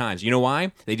heads 3 times. You know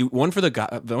why? They do one for the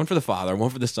Father, one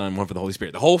for the Son, one for the Holy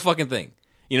Spirit. The whole fucking thing.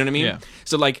 You know what I mean? Yeah.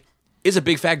 So like, it's a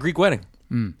big fat Greek wedding.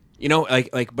 You know,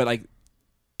 but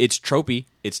it's tropey,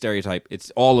 it's stereotype,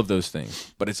 it's all of those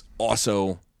things, but it's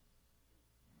also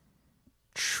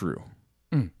true.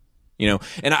 You know,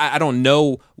 and I don't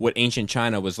know what ancient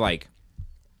China was like,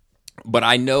 but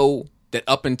I know that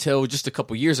up until just a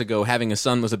couple years ago, having a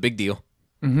son was a big deal,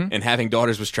 and having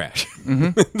daughters was trash.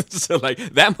 So, like,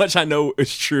 that much I know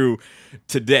is true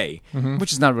today.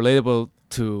 Which is not relatable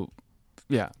to,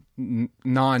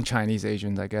 non-Chinese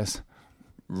Asians, I guess.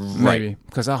 Right. Maybe.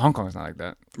 Because Hong Kong is not like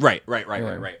that. Right.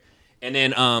 And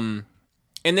then,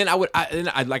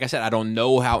 like I said, I don't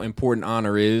know how important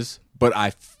honor is, but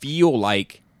I feel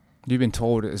like, You've been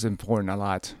told it's important a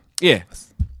lot. yeah,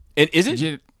 and is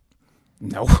it?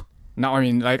 No. I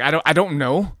mean, like, I don't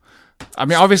know. I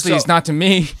mean, obviously, so- it's not to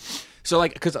me. So,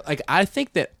 like, because like I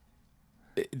think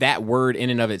that word in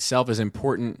and of itself is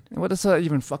important. What does that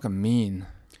even fucking mean?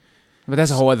 But that's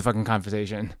a whole other fucking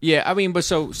conversation. Yeah, I mean, but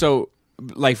so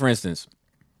like, for instance,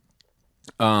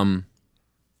 my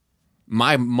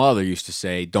mother used to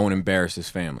say, "Don't embarrass his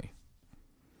family,"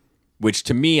 which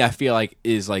to me, I feel like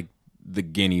is like the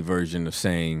Guinea version of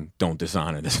saying, "Don't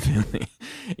dishonor this family."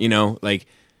 You know, like,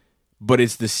 but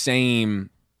it's the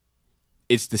same.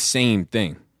 It's the same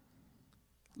thing.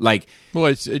 Like,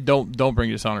 Well, don't bring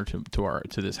dishonor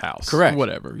to this house. Correct.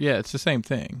 Whatever. Yeah, it's the same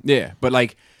thing. yeah, but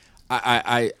like,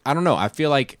 I don't know. I feel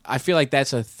like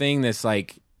that's a thing that's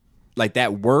like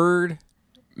that word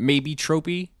may be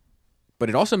tropey, but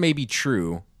it also may be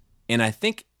true, and I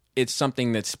think it's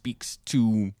something that speaks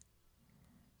to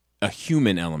a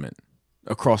human element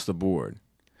across the board.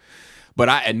 But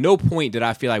at no point did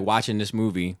I feel like watching this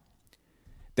movie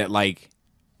that like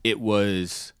it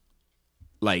was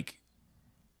like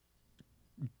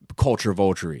culture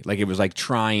vulture, like it was like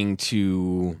trying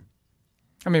to.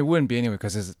 I mean, it wouldn't be anyway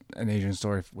because it's an Asian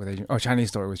story with Asian, or Chinese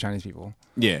story with Chinese people.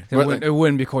 Yeah, It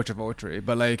wouldn't be culture vulture,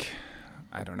 but like,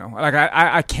 I don't know. Like,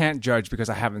 I can't judge because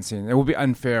I haven't seen it. It would be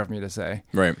unfair of me to say.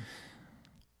 right.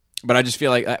 But I just feel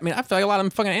like, I feel like a lot of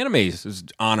them fucking animes is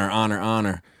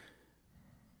honor.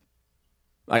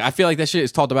 Like, I feel like that shit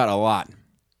is talked about a lot.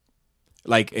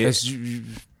 Like, It's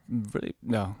really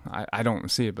no, I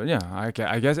don't see it, but yeah, I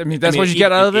guess. I mean, that's what you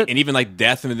get out of it. And even like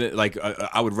death, and like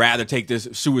I would rather take this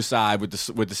suicide with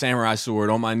the samurai sword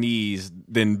on my knees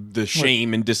than the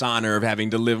shame and dishonor of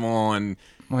having to live on.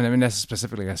 Well, I mean, that's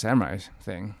specifically a samurai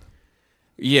thing.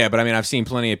 Yeah, but I mean, I've seen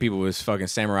plenty of people with fucking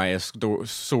samurai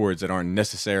swords that aren't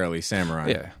necessarily samurai.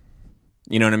 Yeah,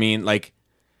 You know what I mean? Like,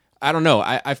 I don't know.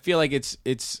 I feel like it's.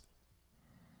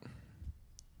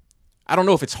 I don't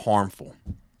know if it's harmful.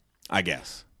 I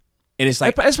guess, and it's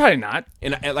like it's probably not.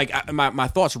 And my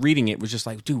thoughts reading it was just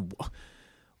like, dude,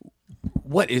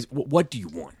 what do you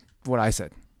want? What I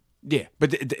said. Yeah,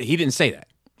 but he didn't say that.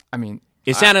 I mean,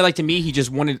 It sounded like to me he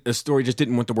just wanted a story, just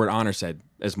didn't want the word honor said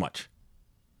as much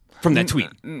from that tweet.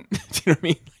 Do you know what I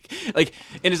mean? Like,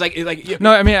 and it's like yeah.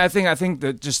 no. I mean, I think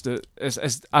that just I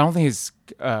don't think he's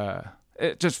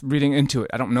just reading into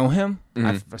it. I don't know him.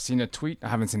 I've seen a tweet. I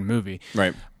haven't seen the movie.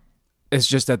 Right. It's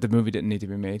just that the movie didn't need to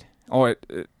be made, or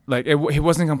he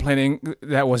wasn't complaining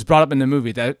that was brought up in the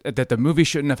movie that the movie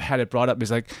shouldn't have had it brought up.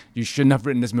 It's like, you shouldn't have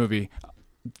written this movie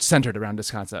centered around this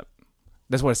concept.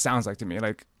 That's what it sounds like to me.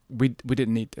 Like we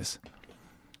didn't need this.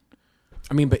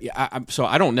 I mean, but so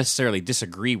I don't necessarily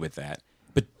disagree with that.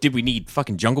 But did we need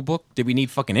fucking Jungle Book? Did we need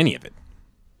fucking any of it?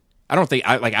 I don't think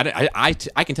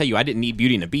I can tell you I didn't need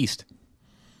Beauty and the Beast.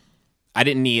 I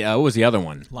didn't need what was the other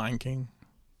one? Lion King.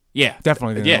 Yeah,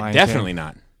 Definitely didn't Lion definitely King.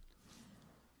 not.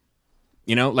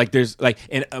 You know, like there's like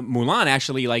and Mulan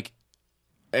actually like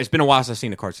it's been a while since I've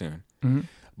seen the cartoon,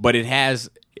 but it has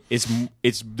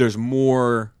there's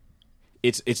more.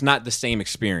 It's not the same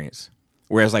experience.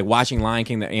 Whereas like watching Lion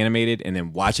King the animated and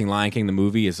then watching Lion King the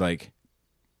movie is like.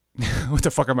 What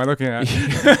the fuck am I looking at?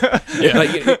 Yeah.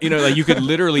 Like, you know, like you could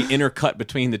literally intercut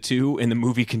between the two and the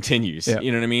movie continues. Yeah.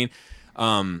 You know what I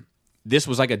mean? This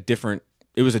was like a different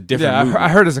movie. I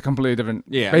heard it's a completely different,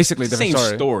 basically it's the different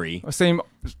same story. Same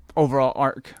overall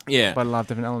arc, Yeah. but a lot of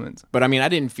different elements. But I mean, I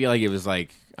didn't feel like it was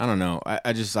like, I don't know.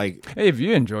 I just like, Hey, if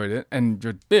you enjoyed it and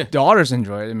your daughters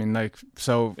enjoyed it, I mean, like,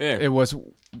 so it was,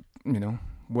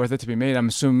 worth it to be made. I'm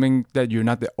assuming that you're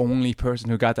not the only person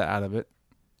who got that out of it.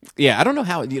 yeah, I don't know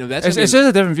how, that's It's just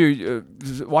a different view.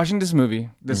 Watching this movie,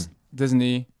 this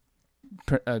Disney,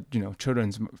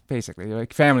 children's, basically,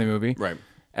 like family movie, right.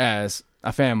 as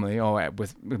a family or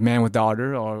with man with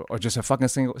daughter or just a fucking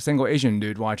single Asian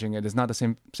dude watching it is not the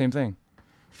same thing.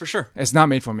 For sure. It's not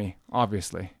made for me,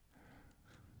 obviously.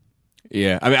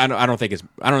 Yeah. I mean, I don't think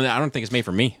it's made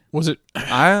for me. Was it?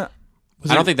 I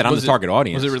don't think that I'm the target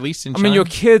audience. Was it released in I China? mean, your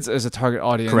kids is a target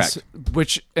audience, Correct.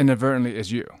 which inadvertently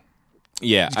is you.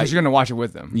 Yeah. Because you're going to watch it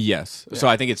with them. Yes. So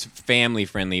I think it's family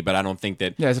friendly, but I don't think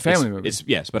that. Yeah, it's a family movie.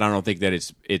 Yes, but I don't think that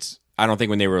it's. I don't think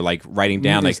when they were like writing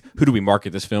down like who do we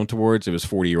market this film towards, it was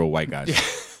 40-year-old white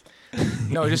guys.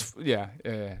 No, just, yeah.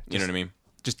 You know what I mean?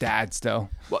 Just dads, though.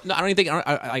 Well, no, I don't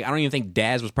even think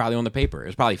dads was probably on the paper. It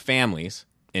was probably families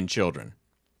and children.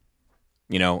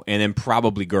 You know, and then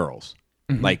probably girls.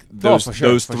 Like those for sure,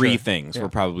 those for three sure. things Yeah. were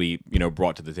probably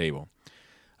brought to the table.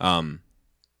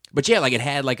 But yeah, like it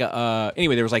had like a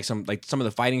anyway. There was like some of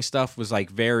the fighting stuff was like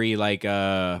very like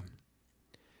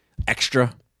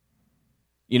extra.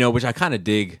 Which I kind of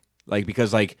dig. Like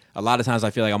because like a lot of times I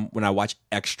feel like when I watch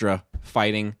extra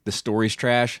fighting, the story's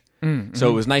trash. So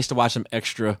it was nice to watch some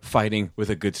extra fighting with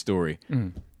a good story.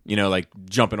 Like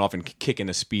jumping off and kicking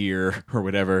a spear or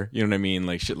whatever. You know what I mean?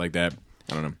 Like shit like that.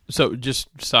 I don't know. So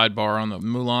just sidebar on the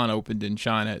Mulan opened in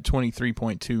China at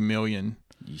 23.2 million.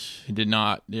 It did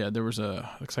not. Yeah, there was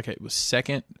looks like it was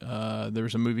second. There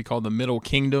was a movie called The Middle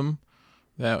Kingdom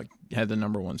that had the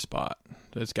number 1 spot.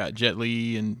 It's got Jet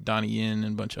Li and Donnie Yen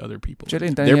and a bunch of other people. Jet Li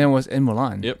and Donnie Yen was in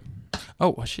Mulan. Yep.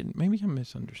 Oh, maybe I'm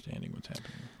misunderstanding what's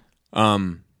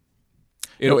happening.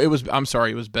 It was. I'm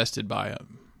sorry. It was bested by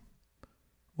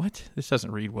what? This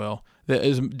doesn't read well. It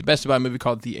was bested by a movie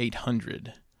called The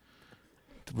 800.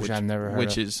 Which I've never heard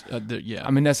Which of. is yeah.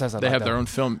 I mean, that says a lot. They have their own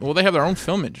film. Well, they have their own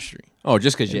film industry. Oh,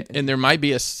 just because you. And there might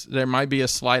be a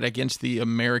slight against the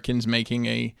Americans making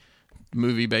a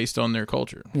movie based on their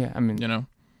culture. Yeah, I mean,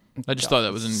 I just thought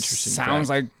that was an interesting. sounds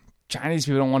fact. like Chinese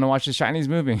people don't want to watch this Chinese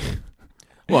movie.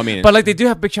 Well, I mean, But like they do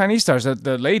have big Chinese stars.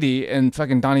 The lady and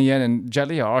fucking Donnie Yen and Jet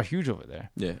Li are huge over there.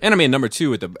 yeah, and I mean number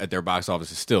 2 at their box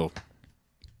office is still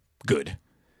good.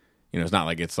 It's not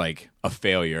like it's like a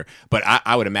failure, but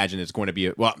I would imagine it's going to be.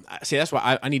 See, that's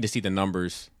why I need to see the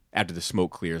numbers after the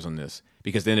smoke clears on this,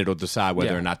 because then it'll decide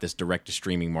whether or not this direct to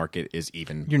streaming market is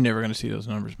even. You're never going to see those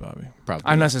numbers, Bobby. Probably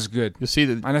Unless it's good. You'll see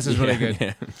the. Unless it's really good.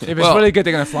 Yeah. If it's Well, really good,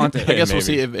 they're gonna flaunt it. I guess we'll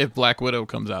maybe. see if Black Widow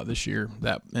comes out this year.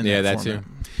 That That too. format.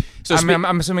 So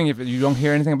I'm assuming if you don't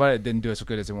hear anything about it, it didn't do as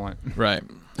good as it want. Right.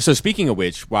 So speaking of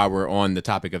which, while we're on the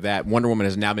topic of that, Wonder Woman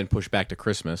has now been pushed back to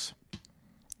Christmas.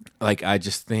 Like I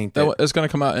just think that It's going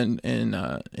to come out in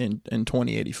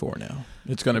 2084 now.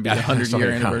 It's going to be the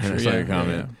 100-year anniversary.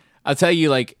 Yeah. I'll tell you,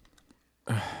 like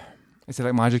Is it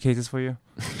like Magic Cases for you?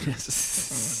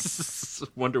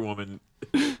 Wonder Woman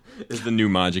is the new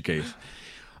Maja case.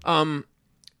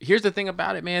 Here's the thing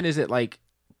about it, man, is that like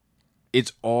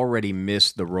it's already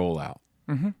missed the rollout.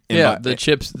 Yeah, the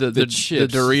chips, the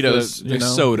chips, Doritos, the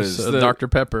sodas, the the- Dr.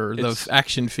 Pepper, the it's-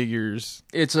 action figures.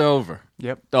 It's over.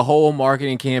 Yep. The whole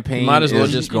marketing campaign Might as well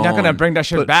is just You're gone. not gonna bring that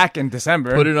shit Put- back in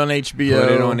December. Put it on HBO.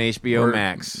 Put it on HBO or-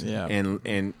 Max, Yeah.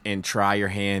 and try your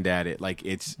hand at it. Like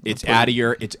it's out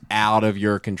of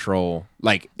your control.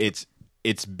 Like it's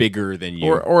bigger than you.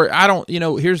 Or I don't,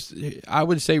 I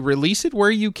would say release it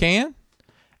where you can,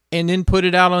 and then put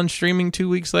it out on streaming 2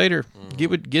 weeks later. Get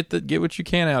what you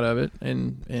can out of it,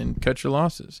 and cut your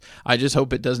losses. I just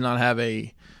hope it does not have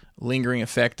a lingering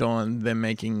effect on them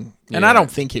making. And I don't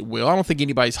think it will. I don't think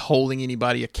anybody's holding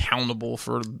anybody accountable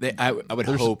for. I would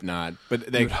hope not,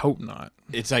 but I would hope not.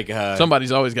 it's like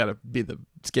Somebody's always got to be the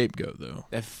scapegoat, though.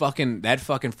 that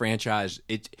fucking franchise.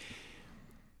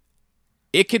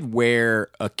 it could wear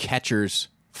a catcher's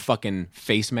fucking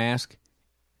face mask,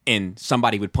 and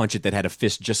somebody would punch it that had a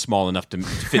fist just small enough to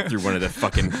fit through one of the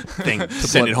fucking things to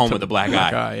send it home with a black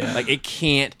eye. yeah. Like, it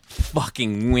can't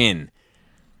fucking win.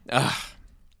 Ugh.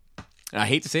 I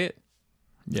hate to say it.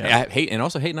 Yeah. I hate and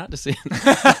also hate not to see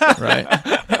it. Right.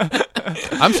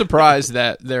 I'm surprised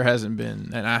that there hasn't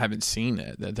been, and I haven't seen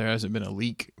it, that there hasn't been a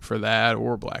leak for that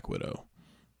or Black Widow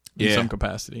in some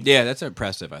capacity. Yeah, that's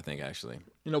impressive, I think, actually.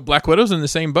 You know, Black Widow's in the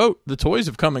same boat. The toys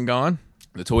have come and gone.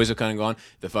 The toys have kind of gone.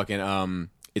 The fucking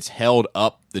it's held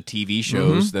up the TV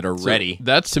shows that are ready.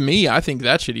 That's, to me, I think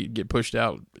that should get pushed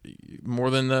out more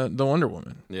than the Wonder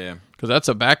Woman. Yeah. Because that's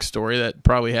a backstory that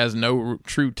probably has no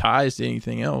true ties to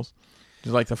anything else.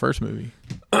 Just like the first movie.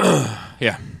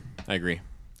 Yeah, I agree.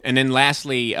 And then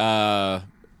lastly,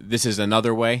 this is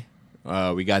another way.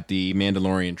 We got the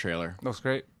Mandalorian trailer. Looks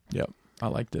great. Yep. I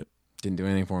liked it. Didn't do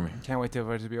anything for me. Can't wait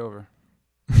for it to be over.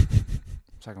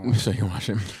 Second one. So you watch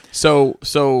him. So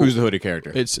Who's the hooded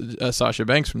character? It's Sasha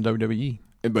Banks from WWE.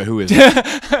 But who is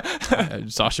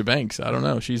it? Sasha Banks. I don't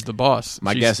know. She's the boss.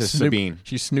 My She's guess is Sabine.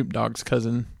 She's Snoop Dogg's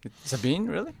cousin. Sabine,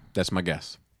 really? That's my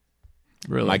guess.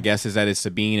 Really? My guess is that it's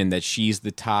Sabine and that she's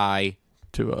the tie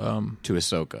to to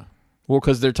Ahsoka. Well,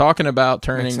 because they're talking about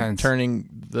Makes sense. turning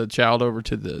the child over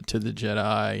to the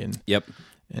Jedi, and Yep.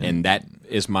 And that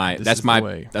is my this that's is my the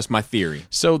way. that's my theory.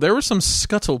 so there was some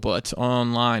scuttlebutt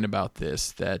online about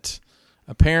this that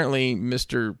apparently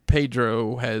Mr.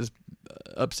 Pedro has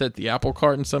upset the apple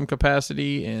cart in some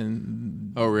capacity,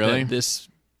 and Oh, really? that this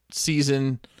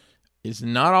season is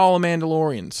not all a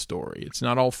Mandalorian story. It's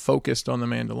not all focused on the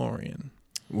Mandalorian.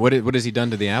 What has he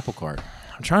done to the apple cart?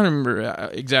 I'm trying to remember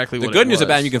exactly The what good it news was.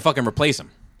 about him, you can fucking replace him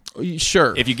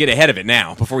Sure. if you get ahead of it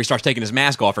now before he starts taking his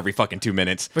mask off every fucking 2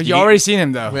 minutes. But you already seen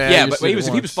him, though. Yeah, you but said he it was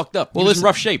once. fucked up. Well, He was in listen-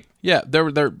 rough shape. Yeah, they're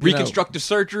Reconstructive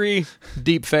surgery.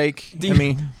 deep fake. I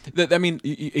mean, I mean,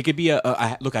 it could be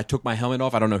look. I took my helmet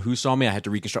off. I don't know who saw me. I had to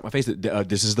reconstruct my face.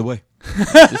 This is the way.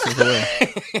 this is the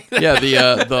way. Yeah,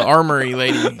 the armory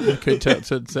lady could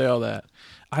say all that.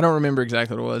 I don't remember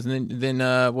exactly what it was. And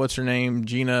then what's her name?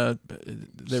 Gina.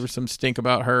 There was some stink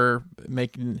about her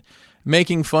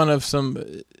making fun of some.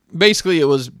 Basically, it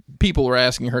was people were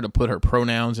asking her to put her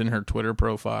pronouns in her Twitter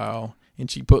profile, and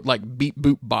she put like beep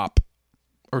boop bop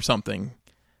or something,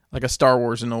 like a Star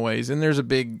Wars in a ways. And there's a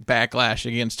big backlash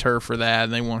against her for that,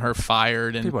 and they want her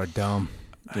fired. And People are dumb.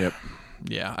 Yep.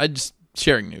 yeah, I just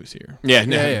sharing news here. Yeah.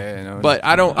 No, But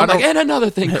I don't. And another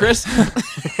thing, Chris.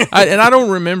 I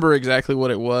don't remember exactly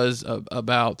what it was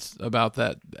about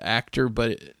that actor,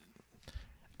 but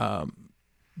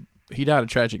he died a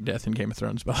tragic death in Game of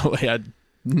Thrones. By the way, I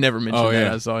never mentioned that.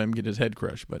 yeah. I saw him get his head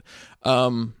crushed, but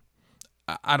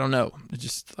I don't know. It's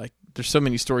just like there's so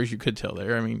many stories you could tell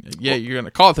there. I mean, yeah, you're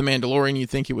gonna call it the Mandalorian. You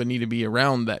think it would need to be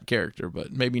around that character,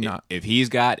 but maybe not. If he's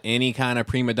got any kind of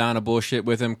prima donna bullshit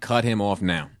with him, cut him off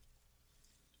now.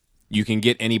 You can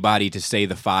get anybody to say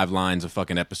the 5 lines of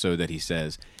fucking episode that he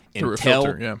says Through a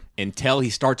filter, yeah. until he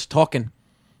starts talking.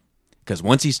 Because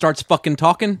once he starts fucking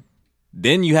talking,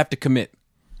 then you have to commit.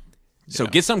 So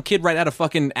get some kid right out of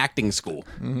fucking acting school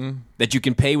that you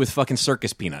can pay with fucking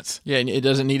circus peanuts. Yeah, and it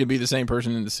doesn't need to be the same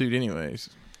person in the suit, anyways.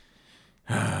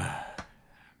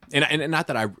 And not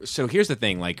that I. So here's the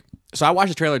thing. Like, so I watched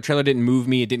the trailer. The trailer didn't move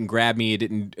me. It didn't grab me. It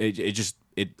didn't. It just.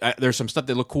 There's some stuff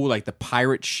that looked cool, like the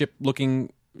pirate ship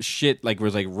looking shit. Like,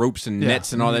 was like ropes and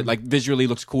nets and all that. Like, visually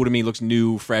looks cool to me. Looks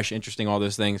new, fresh, interesting. All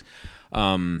those things.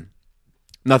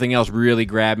 Nothing else really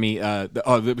grabbed me.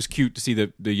 It was cute to see the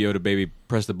Yoda baby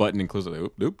press the button and close it.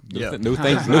 Like, nope. Yeah. No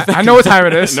thanks. No, thank I know what time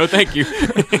it is. no, thank you.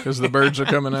 Because the birds are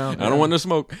coming out. I don't want no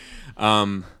smoke.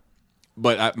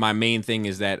 But my main thing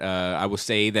is that I will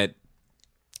say that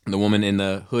the woman in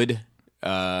the hood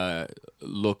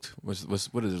looked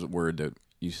what is the word that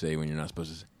you say when you're not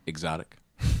supposed to say? Exotic.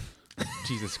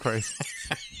 Jesus Christ.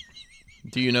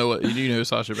 Do you know who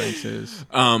Sasha Banks is?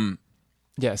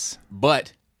 Yes.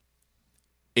 But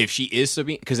if she is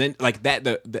Sabine, because then like that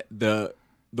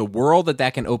the world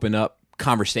that can open up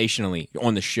conversationally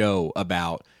on the show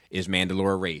about, is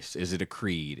Mandalore a race? Is it a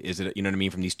creed? Is it you know what I mean?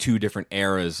 From these 2 different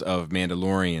eras of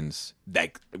Mandalorians,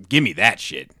 that give me that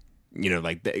shit. You know,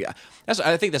 like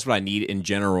I think that's what I need in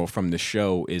general from the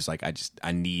show. Is like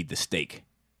I need the steak.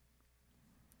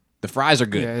 The fries are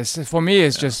good. Yeah, for me,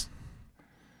 it's just.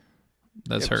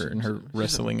 That's her in her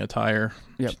wrestling attire.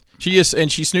 Yep. She is, and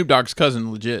she's Snoop Dogg's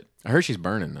cousin, legit. I heard she's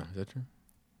burning though. Is that true?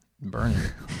 Burning.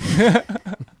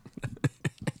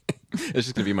 It's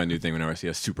just gonna be my new thing whenever I see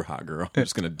a super hot girl. I'm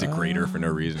just gonna degrade her for no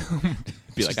reason.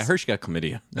 Be like, I heard she got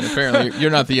chlamydia. And apparently,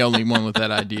 you're not the only one with that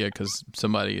idea, because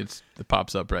somebody it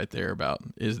pops up right there about,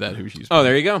 is that who she's? Oh,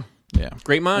 there you go. Yeah.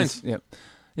 Great minds. Yep.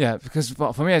 Yeah, because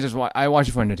for me, I watch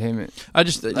it for entertainment. I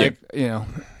just Like you know,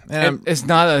 and it's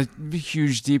not a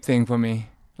huge deep thing for me.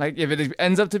 Like if it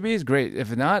ends up to be, it's great.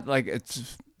 If not, like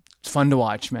it's fun to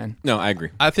watch, man. No, I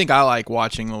agree. I think I like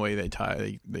watching the way they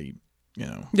tie. They you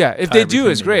know. Yeah, if tie they do,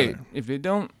 everything it's great. together. If they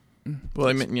don't,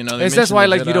 Well, they, you know, they that's mentioned why the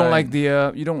like you don't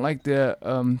Jedi. like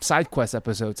the side quest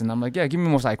episodes, and I'm like, yeah, give me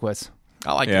more side quests.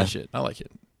 I like Yeah. that shit. I like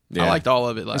it. Yeah. I liked all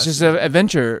of it last. It's just season. an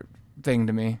adventure thing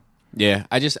to me. Yeah,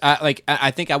 I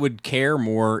think I would care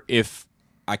more if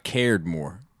I cared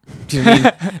more. Do you know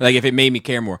what I mean? Like if it made me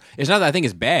care more. It's not that I think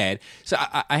it's bad. So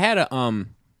I had a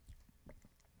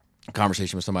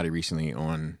conversation with somebody recently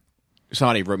on.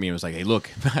 Somebody wrote me and was like, "Hey, look,"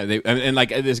 and like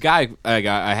this guy, I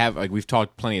have like we've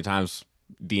talked plenty of times,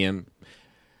 DM,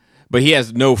 but he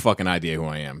has no fucking idea who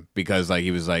I am because like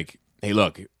he was like, "Hey,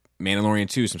 look, Mandalorian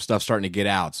 2, some stuff's starting to get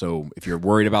out, so if you're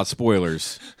worried about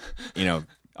spoilers, you know."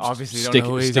 Obviously, don't know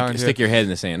who he's talking to. Stick your head in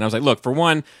the sand. And I was like, look, for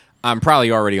one, I'm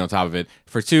probably already on top of it.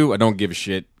 For two, I don't give a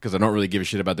shit because I don't really give a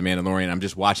shit about The Mandalorian. I'm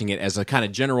just watching it as a kind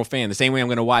of general fan, the same way I'm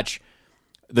going to watch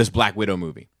this Black Widow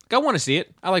movie. I want to see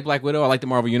it. I like Black Widow. I like the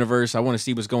Marvel Universe. I want to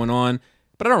see what's going on,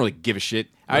 but I don't really give a shit.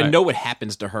 I Right. know what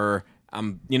happens to her.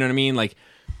 You know what I mean? Like,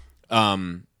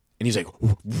 and he's like,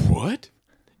 what?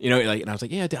 You know, like, and I was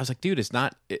like, yeah. I was like, dude, it's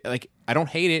not like I don't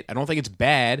hate it. I don't think it's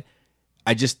bad.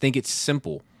 I just think it's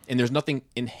simple. And there's nothing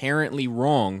inherently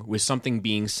wrong with something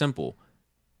being simple.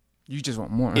 You just want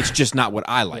more. It's just not what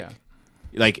I like. Yeah.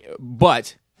 Like,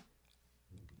 but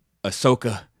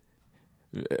Ahsoka,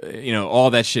 you know, all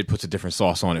that shit puts a different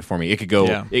sauce on it for me. It could go.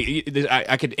 Yeah.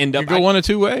 I could end up. You go one of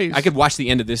two ways. I could watch the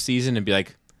end of this season and be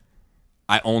like,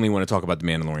 I only want to talk about the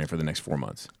Mandalorian for the next 4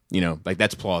 months. You know, like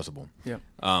that's plausible. Yeah.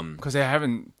 Because they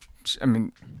haven't. I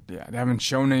mean, yeah, they haven't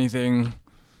shown anything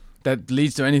that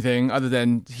leads to anything other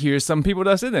than here's some people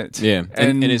that's in it. Yeah.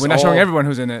 and it's we're not showing all- everyone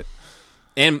who's in it.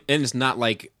 And it's not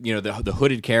like, you know, the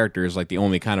hooded character is like the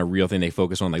only kind of real thing they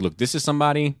focus on. Like, look, this is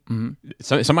somebody,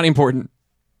 somebody important,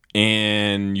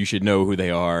 and you should know who they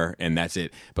are, and that's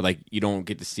it. But like, you don't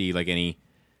get to see like any.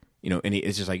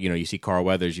 It's just like, you know, you see Carl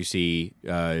Weathers, you see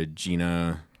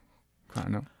Gina I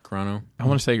don't know. Carano. I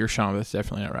want to say Gershon, but that's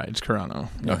definitely not right. It's Carano.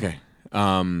 Okay.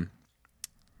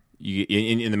 You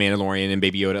in the Mandalorian and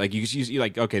Baby Yoda, like you see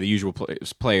like okay, the usual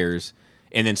players,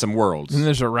 and then some worlds. And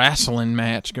there's a wrestling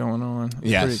match going on.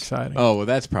 It's pretty exciting. Oh well,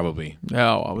 that's probably.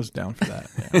 Oh, I was down for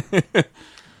that.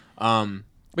 Yeah,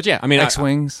 But yeah, I mean,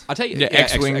 X-wings. I'll tell you, yeah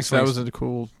X-Wings. X-Wings. That was a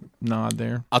cool nod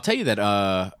there. I'll tell you that.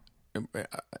 And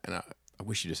I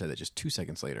wish you just said that just 2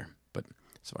 seconds later, but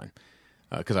it's fine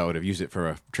because I would have used it for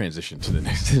a transition to the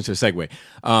next to a segue.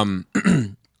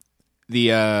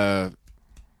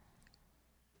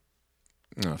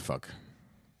 Oh fuck.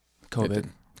 COVID.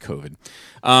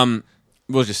 COVID.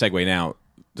 We'll just segue now.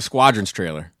 The Squadrons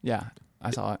trailer. Yeah,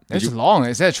 I saw it. It's long.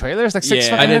 Is that a trailer? It's like 6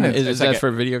 Yeah, fucking I didn't- minutes. Is like that a- for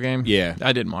a video game? Yeah.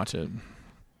 I didn't watch it.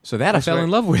 So that I fell in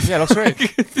love with. Yeah, it looks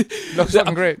great. Looks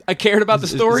fucking great. I cared about the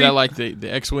story. Is that like the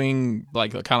X-Wing,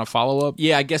 like the kind of follow-up?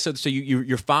 Yeah, I guess so. So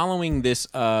you're following this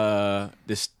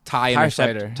this TIE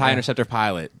fighter, yeah. Interceptor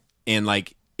pilot, and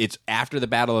like it's after the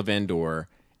Battle of Endor,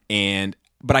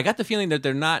 but I got the feeling that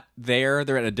they're not there.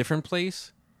 They're at a different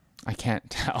place. I can't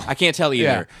tell. I can't tell either.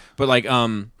 Yeah. But like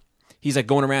he's like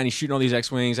going around. He's shooting all these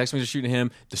X-wings. X-wings are shooting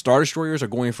him. The Star Destroyers are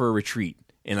going for a retreat,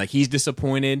 and like he's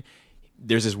disappointed.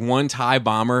 There's this one TIE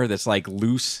bomber that's like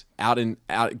loose out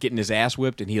getting his ass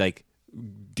whipped, and he like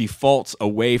defaults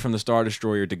away from the Star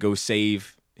Destroyer to go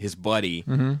save his buddy.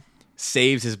 Mm-hmm.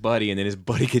 Saves his buddy, and then his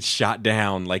buddy gets shot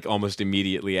down like almost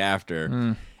immediately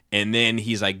after. And then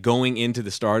he's like going into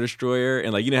the Star Destroyer,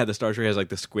 and like you know how the Star Destroyer has like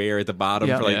the square at the bottom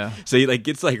Yeah. for like Yeah. so he like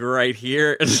gets like right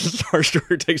here, and the Star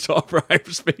Destroyer takes off for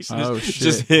hyperspace. And Oh, it's shit.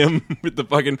 just him with the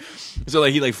fucking. So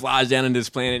like he like flies down into this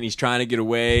planet, and he's trying to get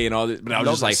away and all this. But I was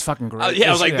That just like, looks fucking great.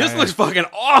 I was like, Yeah, this yeah. looks fucking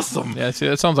awesome. Yeah, see,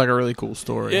 that sounds like a really cool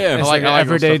story. Yeah. I It's like, I like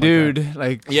everyday stuff like that. dude.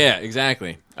 Like Yeah,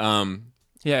 exactly.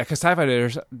 yeah, because TIE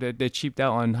fighters they cheaped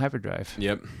out on hyperdrive.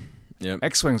 Yep.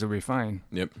 X-wings will be fine.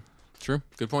 Yep. True.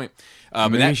 Good point. But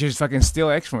Maybe you that, should just fucking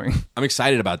steal X-wing. I'm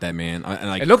excited about that, man. And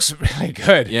like, It looks really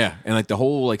good. yeah, and like the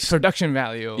whole like Production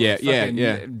value. Yeah, yeah, fucking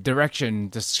yeah. Direction,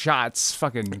 the shots,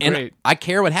 fucking and great. I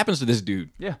care what happens to this dude.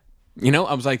 Yeah. You know,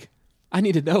 I was like, I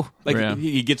need to know. Like Yeah.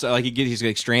 he gets he's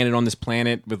like stranded on this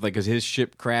planet with like his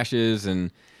ship crashes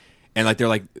and like they're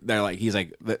like he's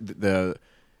like the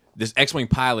this X-wing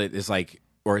pilot is like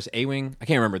or it's A-wing, I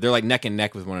can't remember. They're like neck and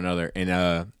neck with one another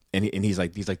and he's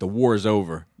like the war is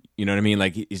over. You know what I mean?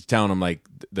 Like he's telling him like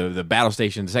the battle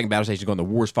station, the second battle station is going. The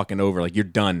war's fucking over. Like you're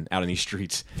done out in these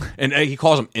streets. And he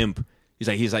calls him imp. He's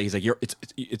like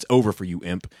it's over for you,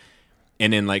 imp.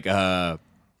 And then like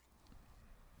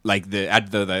like the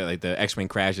X-wing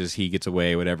crashes, he gets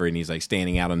away, whatever, and he's like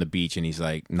standing out on the beach, and he's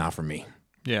like, "Not for me."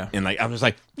 Yeah. And like I'm just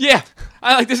like, "Yeah,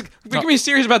 I like this. Make me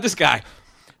serious about this guy."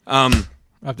 I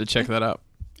have to check that out.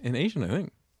 In Asian, I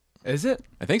think. Is it?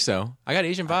 I think so. I got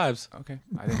Asian vibes, Okay,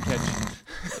 I didn't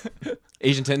catch.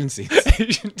 Asian tendencies.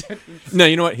 No,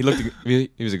 you know what? He looked.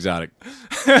 He was exotic.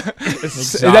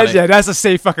 That's a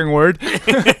safe fucking word.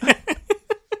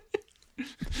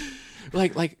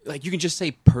 Like you can just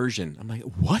say Persian. I'm like,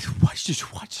 what? Why would you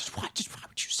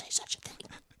say such a thing?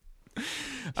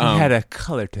 He had a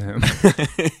color to him.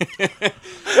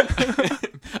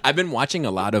 I've been watching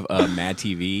a lot of Mad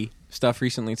TV stuff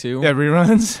recently too. Yeah,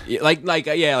 reruns. Yeah, like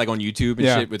on YouTube and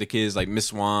Yeah. shit with the kids, like Miss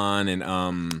Swan and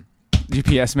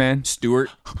GPS man. Stewart.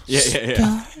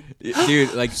 Yeah.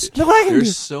 Dude, like Look what I can do.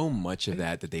 there's so much of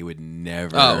that they would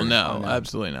never. Oh no,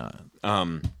 absolutely not. I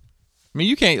mean,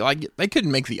 you can't they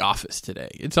couldn't make The Office today.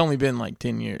 It's only been like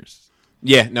 10 years.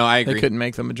 Yeah, no, I They agree. couldn't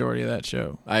make the majority of that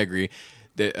show. I agree.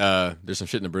 That there's some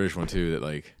shit in the British one too that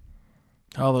like.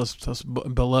 All those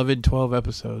beloved 12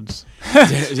 episodes.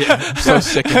 Yeah. So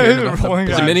sick of hearing about them.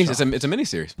 It's a mini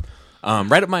series.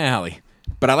 Right up my alley.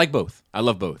 But I like both. I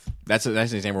love both. That's an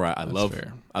example where I love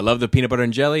fair. I love the peanut butter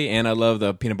and jelly, and I love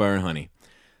the peanut butter and honey.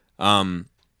 And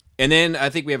then I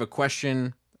think we have a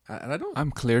question. I don't.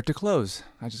 I'm clear to close.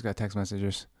 I just got text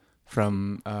messages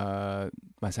from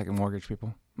my second mortgage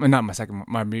people. Well, not my second,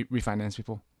 my refinance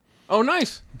people. Oh,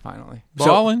 nice. Finally,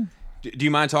 Ballin'. Do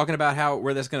you mind talking about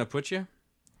where that's going to put you?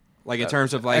 Like in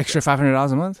terms of like extra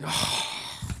 $500 a month.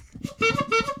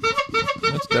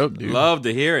 That's dope, dude. Love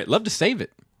to hear it. Love to save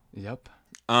it. Yep.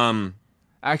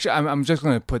 Actually, I'm just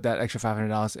going to put that extra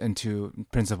 $500 into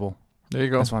principal. There you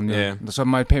go. That's what I'm doing. Yeah. So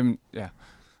my payment, yeah.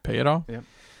 Pay it all.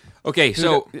 okay,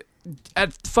 so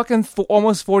At fucking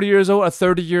almost 40 years old, a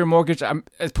 30-year mortgage,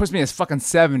 it puts me as fucking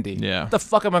 70. Yeah. What the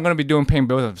fuck am I going to be doing paying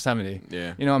bills at 70?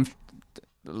 yeah. You know,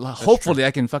 hopefully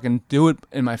I can fucking do it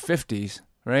in my 50s,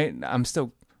 right? I'm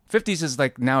still 50s is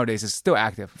like nowadays is still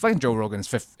active. Fucking Joe Rogan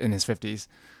is in his 50s.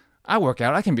 I work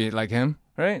out. I can be like him,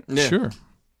 right? Yeah. Sure.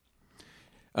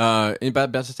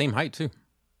 About the same height too.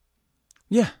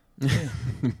 Yeah.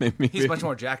 Maybe. He's much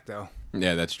more jacked though.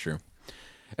 Yeah, that's true.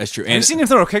 That's true. Have you seen him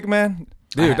throw a kick, man?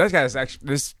 Dude, that guy's actually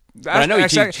this. But I know he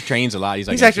trains a lot. He's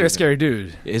like He's actually a scary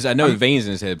dude. I know the veins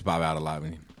in his head pop out a lot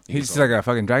when He's just like a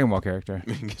fucking Dragon Ball character.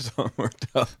 he gets all worked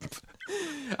up.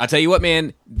 I'll tell you what,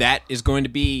 man. That is going to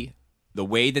be the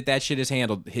way that shit is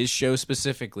handled. His show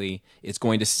specifically, it's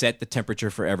going to set the temperature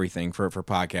for everything for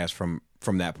podcasts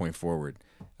from that point forward.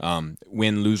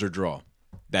 Win, lose, or draw.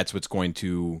 That's what's going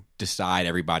to decide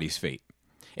everybody's fate.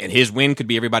 And his win could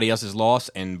be everybody else's loss,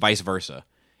 and vice versa.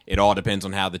 It all depends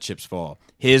on how the chips fall.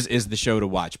 His is the show to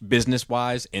watch,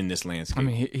 business-wise, in this landscape. I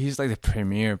mean, he's like the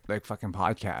premier like fucking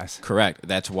podcast. Correct.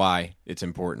 That's why it's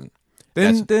important.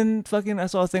 Then fucking I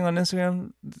saw a thing on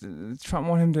Instagram. Trump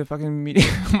wanted him to fucking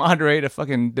moderate a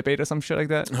fucking debate or some shit like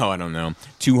that. Oh, I don't know.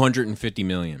 $250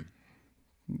 million.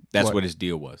 That's what his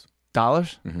deal was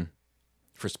Dollars?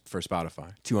 for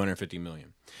Spotify. $250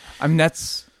 million. I mean,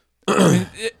 that's. I mean,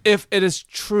 if it is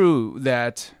true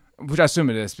that, which I assume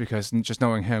it is, because just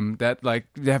knowing him, that like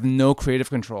they have no creative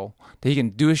control, that he can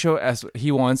do a show as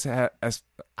he wants, as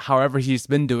however he's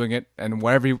been doing it, and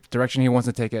whatever direction he wants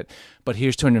to take it. But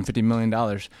here's $250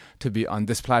 million to be on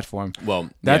this platform.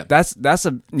 Well, that's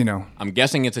a I'm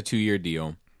guessing it's a 2-year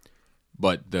deal,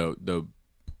 but the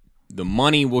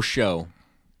money will show.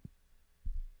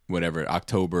 Whatever,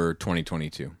 October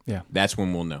 2022. Yeah. That's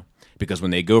when we'll know. Because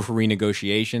when they go for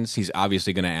renegotiations, he's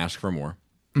obviously going to ask for more.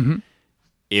 Mm-hmm.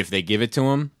 If they give it to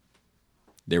him,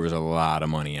 there was a lot of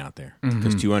money out there.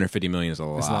 Because $250 million is a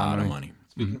lot of money.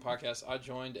 Speaking of podcasts, I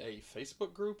joined a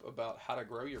Facebook group about how to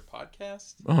grow your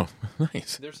podcast. Oh,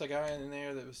 nice. There's a guy in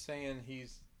there that was saying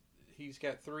he's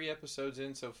got 3 episodes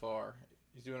in so far.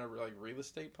 He's doing a real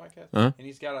estate podcast, and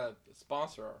he's got a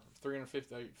sponsor,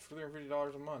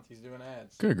 $350 a month. He's doing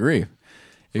ads. Good grief.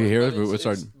 If you hear us, we'll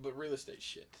start. But real estate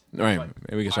shit. All right,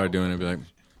 maybe we can start doing it. Be like,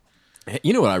 hey,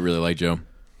 you know what I really like, Joe?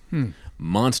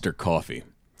 Monster coffee.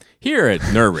 Here at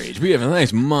Nerd Rage, we have a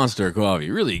nice Monster coffee.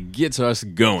 It really gets us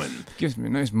going. gives me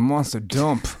a nice monster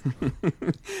dump.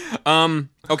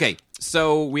 Okay,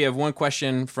 so we have one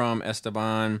question from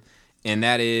Esteban, and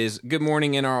that is, good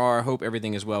morning, NRR. Hope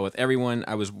everything is well with everyone.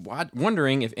 I was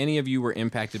wondering if any of you were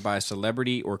impacted by a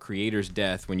celebrity or creator's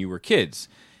death when you were kids,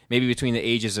 maybe between the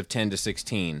ages of 10 to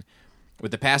 16. With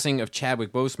the passing of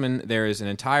Chadwick Boseman, there is an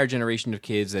entire generation of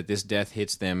kids that this death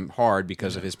hits them hard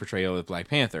because of his portrayal of Black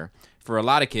Panther. For a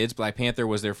lot of kids, Black Panther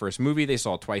was their first movie they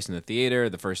saw twice in the theater,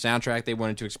 the first soundtrack they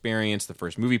wanted to experience, the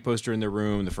first movie poster in their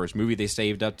room, the first movie they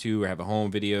saved up to or have a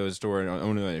home video store and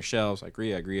own it on their shelves. I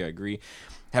agree.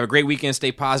 Have a great weekend,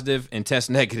 stay positive, and test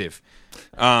negative.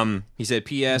 He said,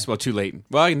 P.S. Well, too late.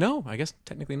 Well, no, I guess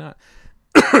technically not.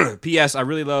 P.S. I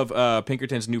really love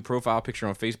Pinkerton's new profile picture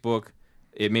on Facebook.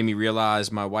 It made me realize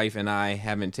my wife and I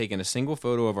haven't taken a single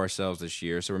photo of ourselves this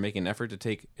year, so we're making an effort to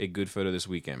take a good photo this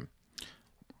weekend.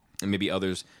 And maybe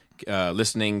others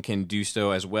listening can do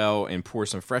so as well and pour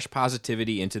some fresh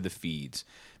positivity into the feeds.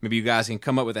 Maybe you guys can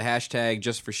come up with a hashtag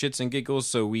just for shits and giggles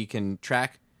so we can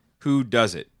track who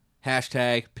does it.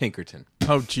 Hashtag Pinkerton.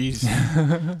 Oh, jeez.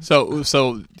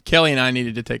 So Kelly and I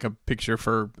needed to take a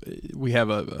picture we have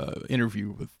a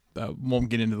interview with, won't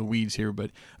get into the weeds here,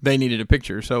 but they needed a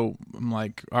picture. So I'm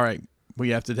like, all right, we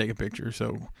have to take a picture.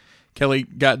 So Kelly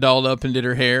got dolled up and did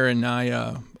her hair, and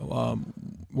I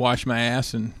washed my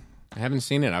ass. And I haven't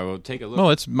seen it. I will take a look. well,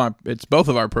 it's both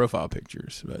of our profile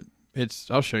pictures, but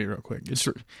I'll show you real quick.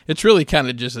 It's really kind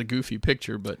of just a goofy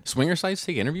picture, but Swinger sites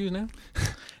take interviews now?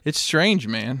 it's strange,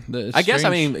 man. I guess,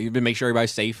 make sure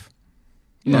everybody's safe.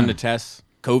 Run the tests.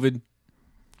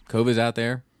 COVID's out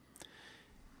there.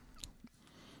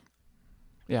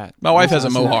 Yeah. My wife has a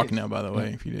mohawk now, by the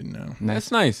way, if you didn't know.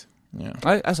 That's nice. Yeah.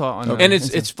 I saw it on And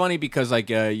it's funny because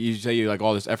you say like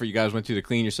all this effort you guys went through to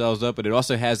clean yourselves up, but it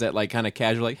also has that like kind of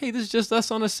casual like, hey, this is just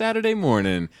us on a Saturday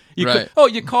morning. Right.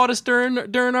 You caught us during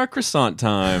our croissant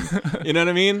time. You know what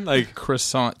I mean? Like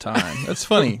Croissant time. That's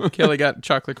funny. Kelly got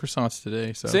chocolate croissants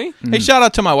today. So See? Hey, shout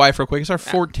out to my wife real quick. It's our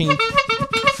 14th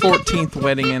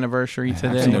wedding anniversary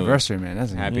today. Happy anniversary, man.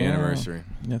 That's happy anniversary.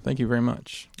 Yeah, thank you very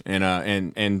much.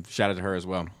 And shout out to her as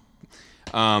well.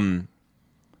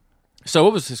 So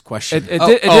what was his question? It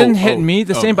didn't hit me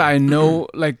the same, but I know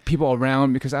like people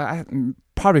around because I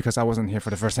probably because I wasn't here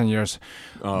for the first 10 years.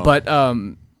 But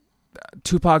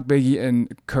Tupac, Biggie,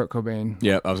 and Kurt Cobain.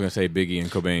 Yeah, I was gonna say Biggie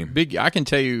and Cobain. Biggie, I can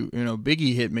tell you,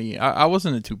 Biggie hit me. I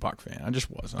wasn't a Tupac fan. I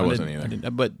just wasn't. I wasn't either.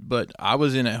 But I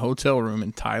was in a hotel room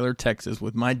in Tyler, Texas,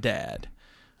 with my dad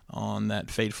on that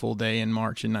fateful day in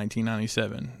March in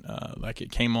 1997. Like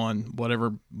it came on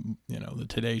whatever, the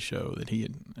Today Show that he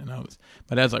had, and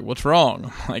my dad's like, "What's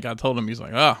wrong?" Like I told him, he's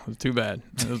like, "Oh, it's too bad.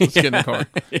 Let's get in the car."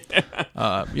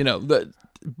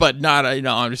 But not,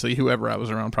 obviously whoever I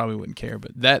was around probably wouldn't care.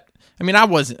 But I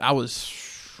was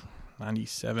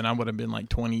 97. I would have been like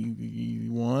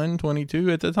 21, 22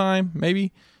 at the time,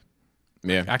 maybe.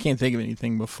 Yeah, I can't think of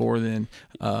anything before then.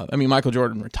 Michael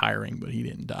Jordan retiring, but he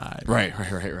didn't die. Right.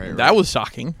 That was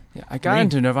shocking. Yeah, I got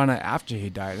into Nirvana after he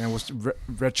died, and I was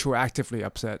retroactively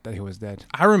upset that he was dead.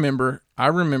 I remember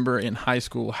in high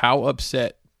school how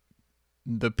upset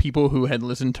the people who had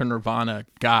listened to Nirvana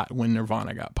got when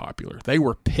Nirvana got popular. They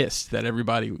were pissed that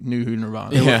everybody knew who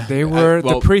Nirvana was. They were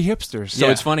the pre-hipsters. So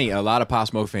it's funny, a lot of Pop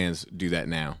Smoke fans do that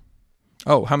now.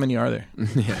 Oh, how many are there?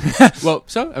 Well,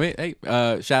 hey,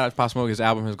 shout out to Pop Smoke. His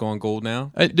album has gone gold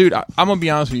now. Dude, I'm going to be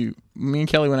honest with you. Me and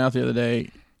Kelly went out the other day.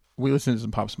 We listened to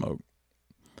some Pop Smoke.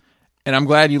 And I'm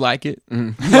glad you like it.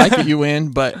 Mm-hmm. You like it, you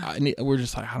win. But we're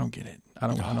just like, I don't get it. I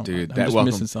don't. Dude, I'm just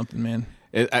missing something, man.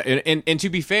 And to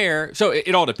be fair, so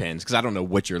it all depends because I don't know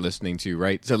what you're listening to,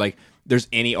 right? So like, there's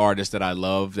any artist that I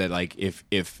love that like if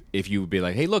you would be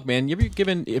like, hey, look, man, have you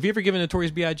ever given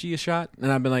Notorious B.I.G. a shot?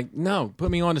 And I've been like, no, put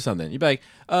me on to something. You'd be like,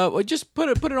 well, just put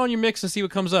it on your mix and see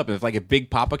what comes up. And if like a Big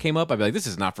Papa came up, I'd be like, this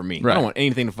is not for me. Right. I don't want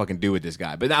anything to fucking do with this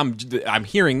guy. But I'm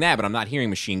hearing that, but I'm not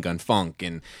hearing Machine Gun Funk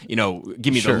and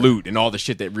give me the loot and all the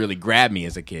shit that really grabbed me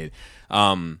as a kid.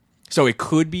 So it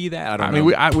could be that. I don't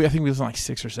know. I think we listened to like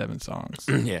 6 or 7 songs.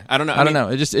 Yeah, I don't know. I don't know.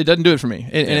 It doesn't do it for me.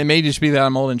 And it may just be that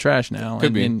I'm old and trash now.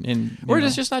 Could be. Or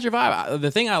it's just not your vibe.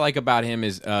 The thing I like about him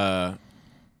is the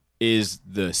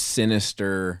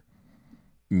sinister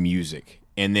music,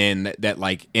 and then that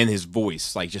like in his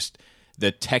voice, like just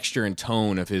the texture and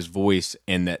tone of his voice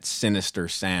and that sinister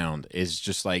sound is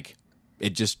just like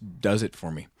it just does it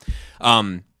for me.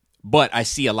 But I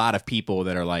see a lot of people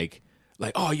that are like,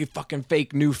 oh, you fucking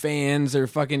fake new fans or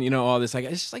fucking, all this. Like,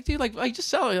 it's just like, dude, like just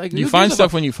sell it. Like, you find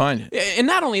stuff when you find it. And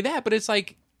not only that, but it's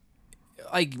like,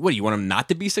 what do you want them not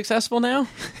to be successful now?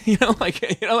 Like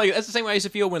that's the same way I used to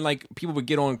feel when like people would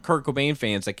get on Kurt Cobain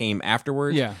fans that came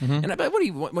afterwards. Yeah. Mm-hmm. And I'd be like, what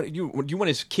do you want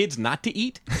his kids not to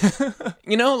eat?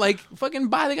 Like fucking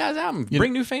buy the guy's album,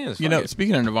 bring new fans.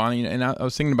 Speaking of Nirvana, and I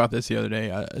was thinking about this the other day.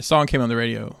 A song came on the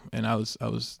radio, and I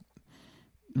was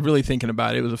really thinking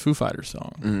about it. It was a Foo Fighters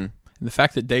song. Mm-hmm. The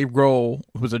fact that Dave Grohl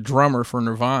was a drummer for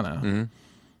Nirvana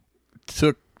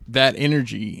took that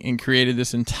energy and created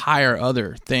this entire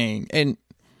other thing. And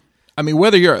I mean,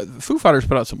 whether you're Foo Fighters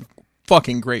put out some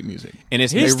fucking great music, and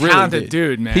He's They really talented did.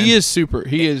 dude, man. He is super.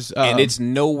 He is, and it's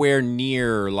nowhere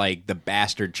near like the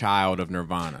bastard child of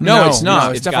Nirvana. No, it's not.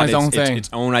 No, it's definitely got its own thing. its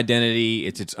own identity.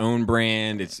 It's its own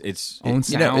brand. It's Own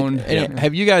you know, sound. and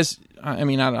have you guys? I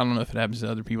mean, I don't know if it happens to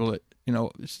other people. That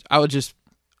I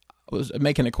was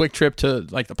making a quick trip to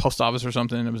like the post office or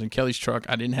something. And it was in Kelly's truck.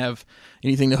 I didn't have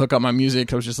anything to hook up my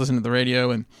music. I was just listening to the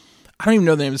radio, and I don't even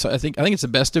know the name of the song. I think it's The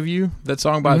Best of You, that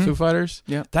song by Foo Fighters.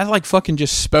 Yeah. That like fucking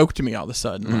just spoke to me all of a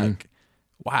sudden. Like,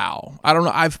 wow. I don't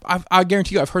know. I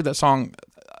guarantee you I've heard that song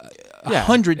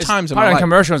 100 It's times in part my of life.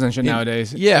 commercials and shit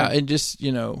nowadays. Yeah, and just,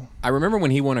 I remember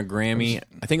when he won a Grammy.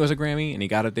 I think it was a Grammy, and he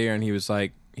got up there and he was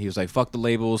like, fuck the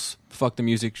labels, fuck the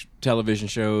music television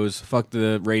shows, fuck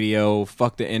the radio,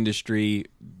 fuck the industry.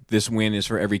 This win is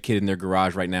for every kid in their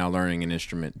garage right now learning an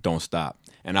instrument. Don't stop.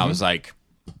 And I was like,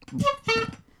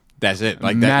 that's it.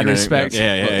 Like that. Mad you know, respect.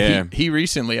 Yeah. He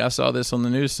recently, I saw this on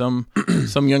the news. Some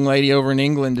young lady over in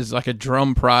England is like a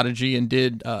drum prodigy and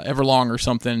did Everlong or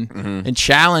something, and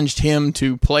challenged him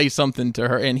to play something to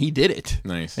her, and he did it.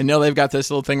 Nice. And now they've got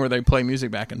this little thing where they play music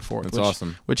back and forth. That's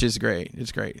awesome. Which is great.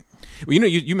 It's great. Well,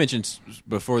 you mentioned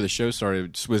before the show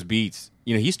started Swiss Beats.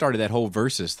 He started that whole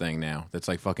Versus thing now. That's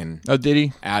like fucking Oh, did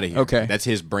he? out of here. Okay. That's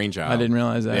his brainchild. I didn't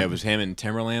realize that. Yeah, it was him and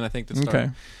Timberland, I think, that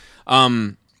started.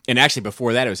 Okay. And actually,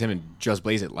 before that, it was him and Just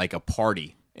Blaze at like a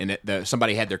party, and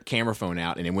somebody had their camera phone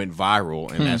out, and it went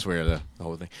viral, and that's where the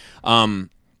whole thing.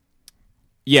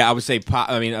 Yeah, I would say.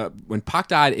 When Pac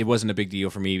died, it wasn't a big deal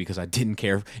for me because I didn't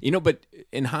care. But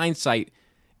in hindsight,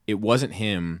 it wasn't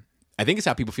him. I think it's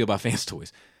how people feel about Fans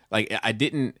Toys. Like, I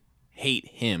didn't hate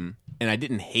him, and I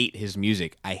didn't hate his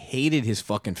music. I hated his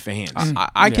fucking fans.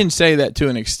 I can say that to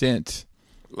an extent.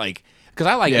 Like, because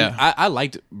I like Yeah. I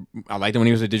liked him when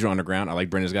he was a Digital Underground. I like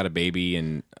Brenda's Got a Baby,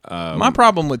 and My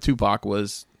problem with Tupac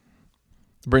was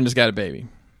Brenda's Got a Baby,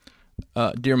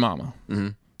 Dear Mama. Mm-hmm.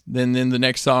 Then the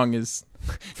next song is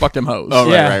Fuck Them Hoes. Oh,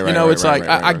 right, Yeah. right, right. It's right, like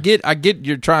right, I right. get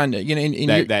you're trying to and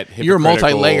That you're a hypocritical-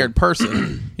 multi-layered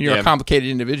person. You're Yeah. a complicated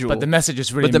individual. But the message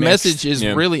is really But the mixed. message is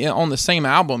Yeah. really on the same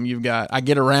album. You've got I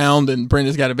Get Around and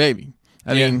Brenda's Got a Baby.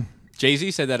 I mean, Jay-Z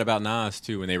said that about Nas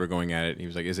too when they were going at it. He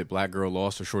was like, "Is it Black Girl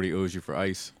Lost or Shorty Owes You for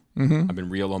Ice?" Mm-hmm. I've been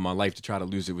real all my life to try to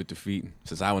lose it with defeat.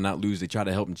 Since I will not lose, they try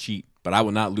to help him cheat, but I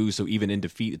will not lose. So even in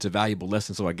defeat, it's a valuable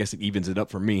lesson. So I guess it evens it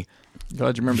up for me.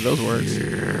 glad you remember those words.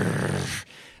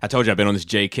 I told you I've been on this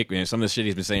Jay kick, man. Some of the shit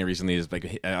he's been saying recently is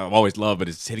like I've always loved, but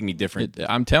it's hitting me different.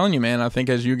 I'm telling you, man. I think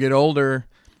as you get older,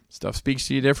 stuff speaks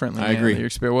to you differently. I man. agree. Your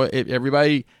experience,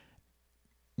 everybody,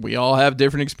 we all have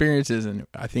different experiences, and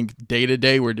I think day to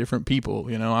day we're different people.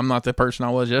 I'm not the person I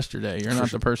was yesterday. You're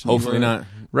not the person. you Hopefully were. not.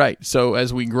 Right. So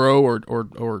as we grow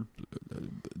or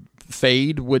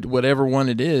fade with whatever one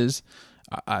it is,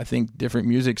 I think different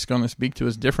music's going to speak to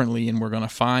us differently, and we're going to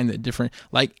find that different.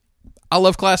 Like, I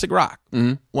love classic rock.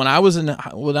 Mm-hmm. When I was in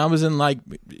like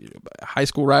high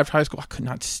school, right after high school, I could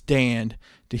not stand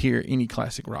to hear any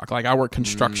classic rock. Like, I work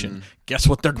construction. Guess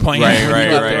what they're playing?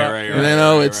 Right.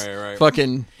 It's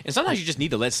fucking. And sometimes you just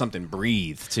need to let something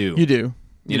breathe too. You do.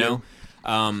 You know?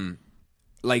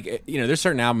 There's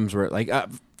certain albums where, like,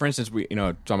 for instance, we,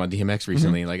 talking about DMX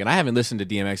recently, like, and I haven't listened to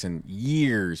DMX in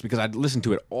years because I listened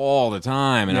to it all the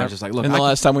time, and I was just like, look, And the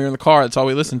last time we were in the car, that's all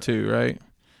we listened to, right?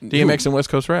 DMX and West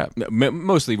Coast rap.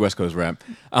 mostly West Coast rap,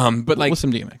 but like, With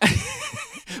some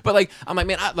DMX. but like, I'm like,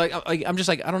 man, I'm just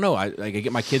like, I don't know, I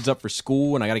get my kids up for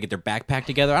school, and I got to get their backpack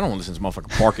together. I don't want to listen to this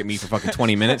motherfucker bark at me for fucking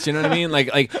 20 minutes. You know what I mean?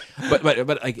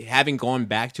 But like having gone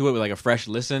back to it with like a fresh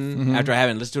listen after I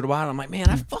haven't listened to it a while, I'm like, man,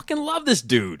 I fucking love this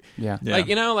dude. Yeah. Like,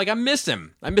 I miss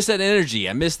him. I miss that energy.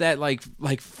 I miss that like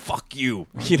fuck you.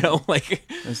 Like.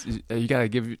 You gotta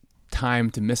give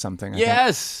time to miss something. I think.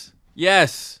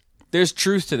 Yes. There's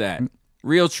truth to that.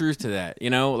 Real truth to that.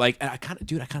 Like, I kind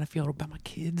of feel about my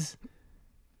kids.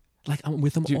 Like, I'm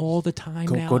with them all the time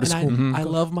now. go to school. I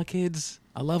love my kids.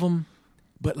 I love them.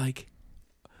 But, like,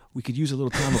 we could use a little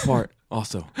time apart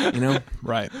also,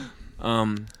 Right.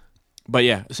 But,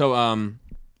 yeah. So,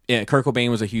 Kurt Cobain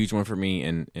was a huge one for me,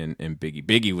 and Biggie.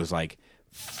 Biggie was like,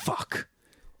 fuck.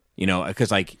 Because,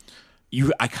 like,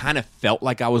 I kind of felt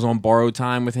like I was on borrowed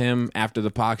time with him after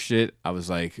the Pac shit. I was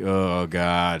like, oh,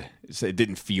 God. It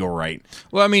didn't feel right.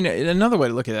 Well, I mean, another way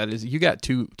to look at that is you got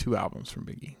two albums from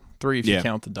Biggie. 3 if you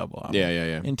count the double album.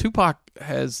 Yeah. And Tupac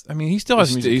has, I mean, he still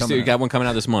has music He's coming still out. got one coming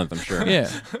out this month, I'm sure.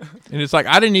 Yeah. And it's like,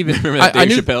 I didn't even... Remember that I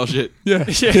Dave knew, Chappelle shit?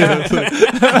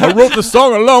 I wrote the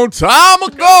song a long time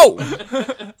ago.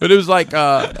 But it was like,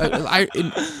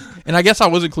 and And I guess I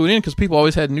wasn't clued in because people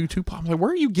always had new Tupac. I'm like,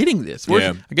 where are you getting this?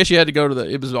 Yeah. I guess you had to go to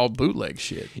it was all bootleg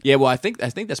shit. Yeah, well, I think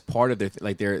that's part of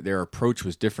their approach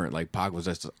was different. Like Pac was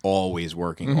just always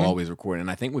working, always recording, and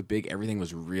I think with Big, everything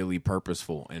was really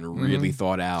purposeful and really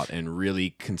thought out and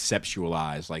really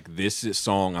conceptualized. Like, this is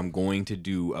song I'm going to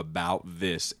do about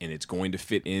this, and it's going to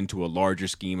fit into a larger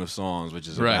scheme of songs, which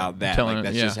is about that. Like,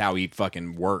 that's just how he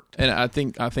fucking worked. And I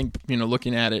think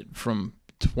looking at it from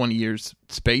 20 years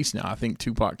space now, I think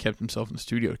Tupac kept himself in the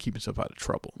studio to keep himself out of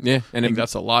trouble. Yeah, and I think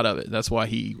that's a lot of it. That's why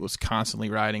he was constantly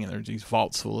writing, and there's these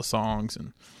vaults full of songs,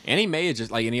 and he may have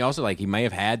just and he also he may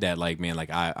have had that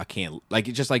I can't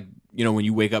it's just when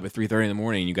you wake up at 3:30 in the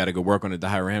morning and you got to go work on a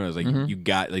diorama. It's you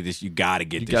got this, you got to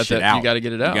get this shit out. You got to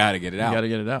get it out. You got to get it out. You got to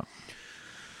get it out.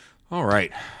 All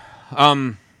right.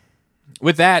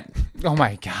 With that, Oh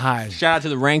my gosh. shout out to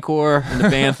the Rancor and the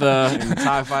Bantha and the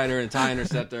TIE Fighter and TIE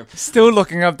Interceptor. Still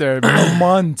looking up there.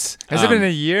 Months. Has it been a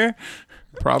year?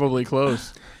 Probably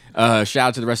close. Shout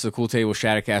out to the rest of the Cool Table,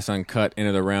 Shattercast, Uncut,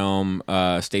 Into the Realm,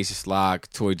 Stasis Lock,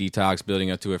 Toy Detox, Building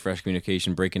Up to a Fresh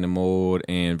Communication, Breaking the Mold,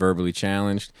 and Verbally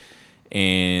Challenged.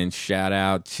 And shout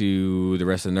out to the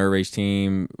rest of the Nerd Rage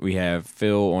team. We have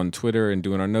Phil on Twitter and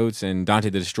doing our notes, and Dante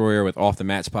the Destroyer with Off the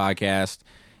Mats podcast,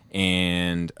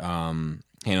 and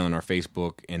handling our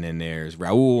Facebook. And then there's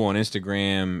Raul on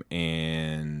Instagram,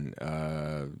 and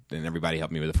then everybody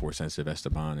helped me with the Force Sensitive,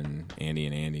 Esteban and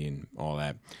Andy and all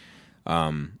that.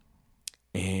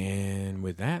 And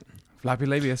with that, Floppy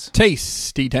Labius.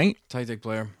 Tasty taint. Tight Dick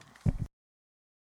Player.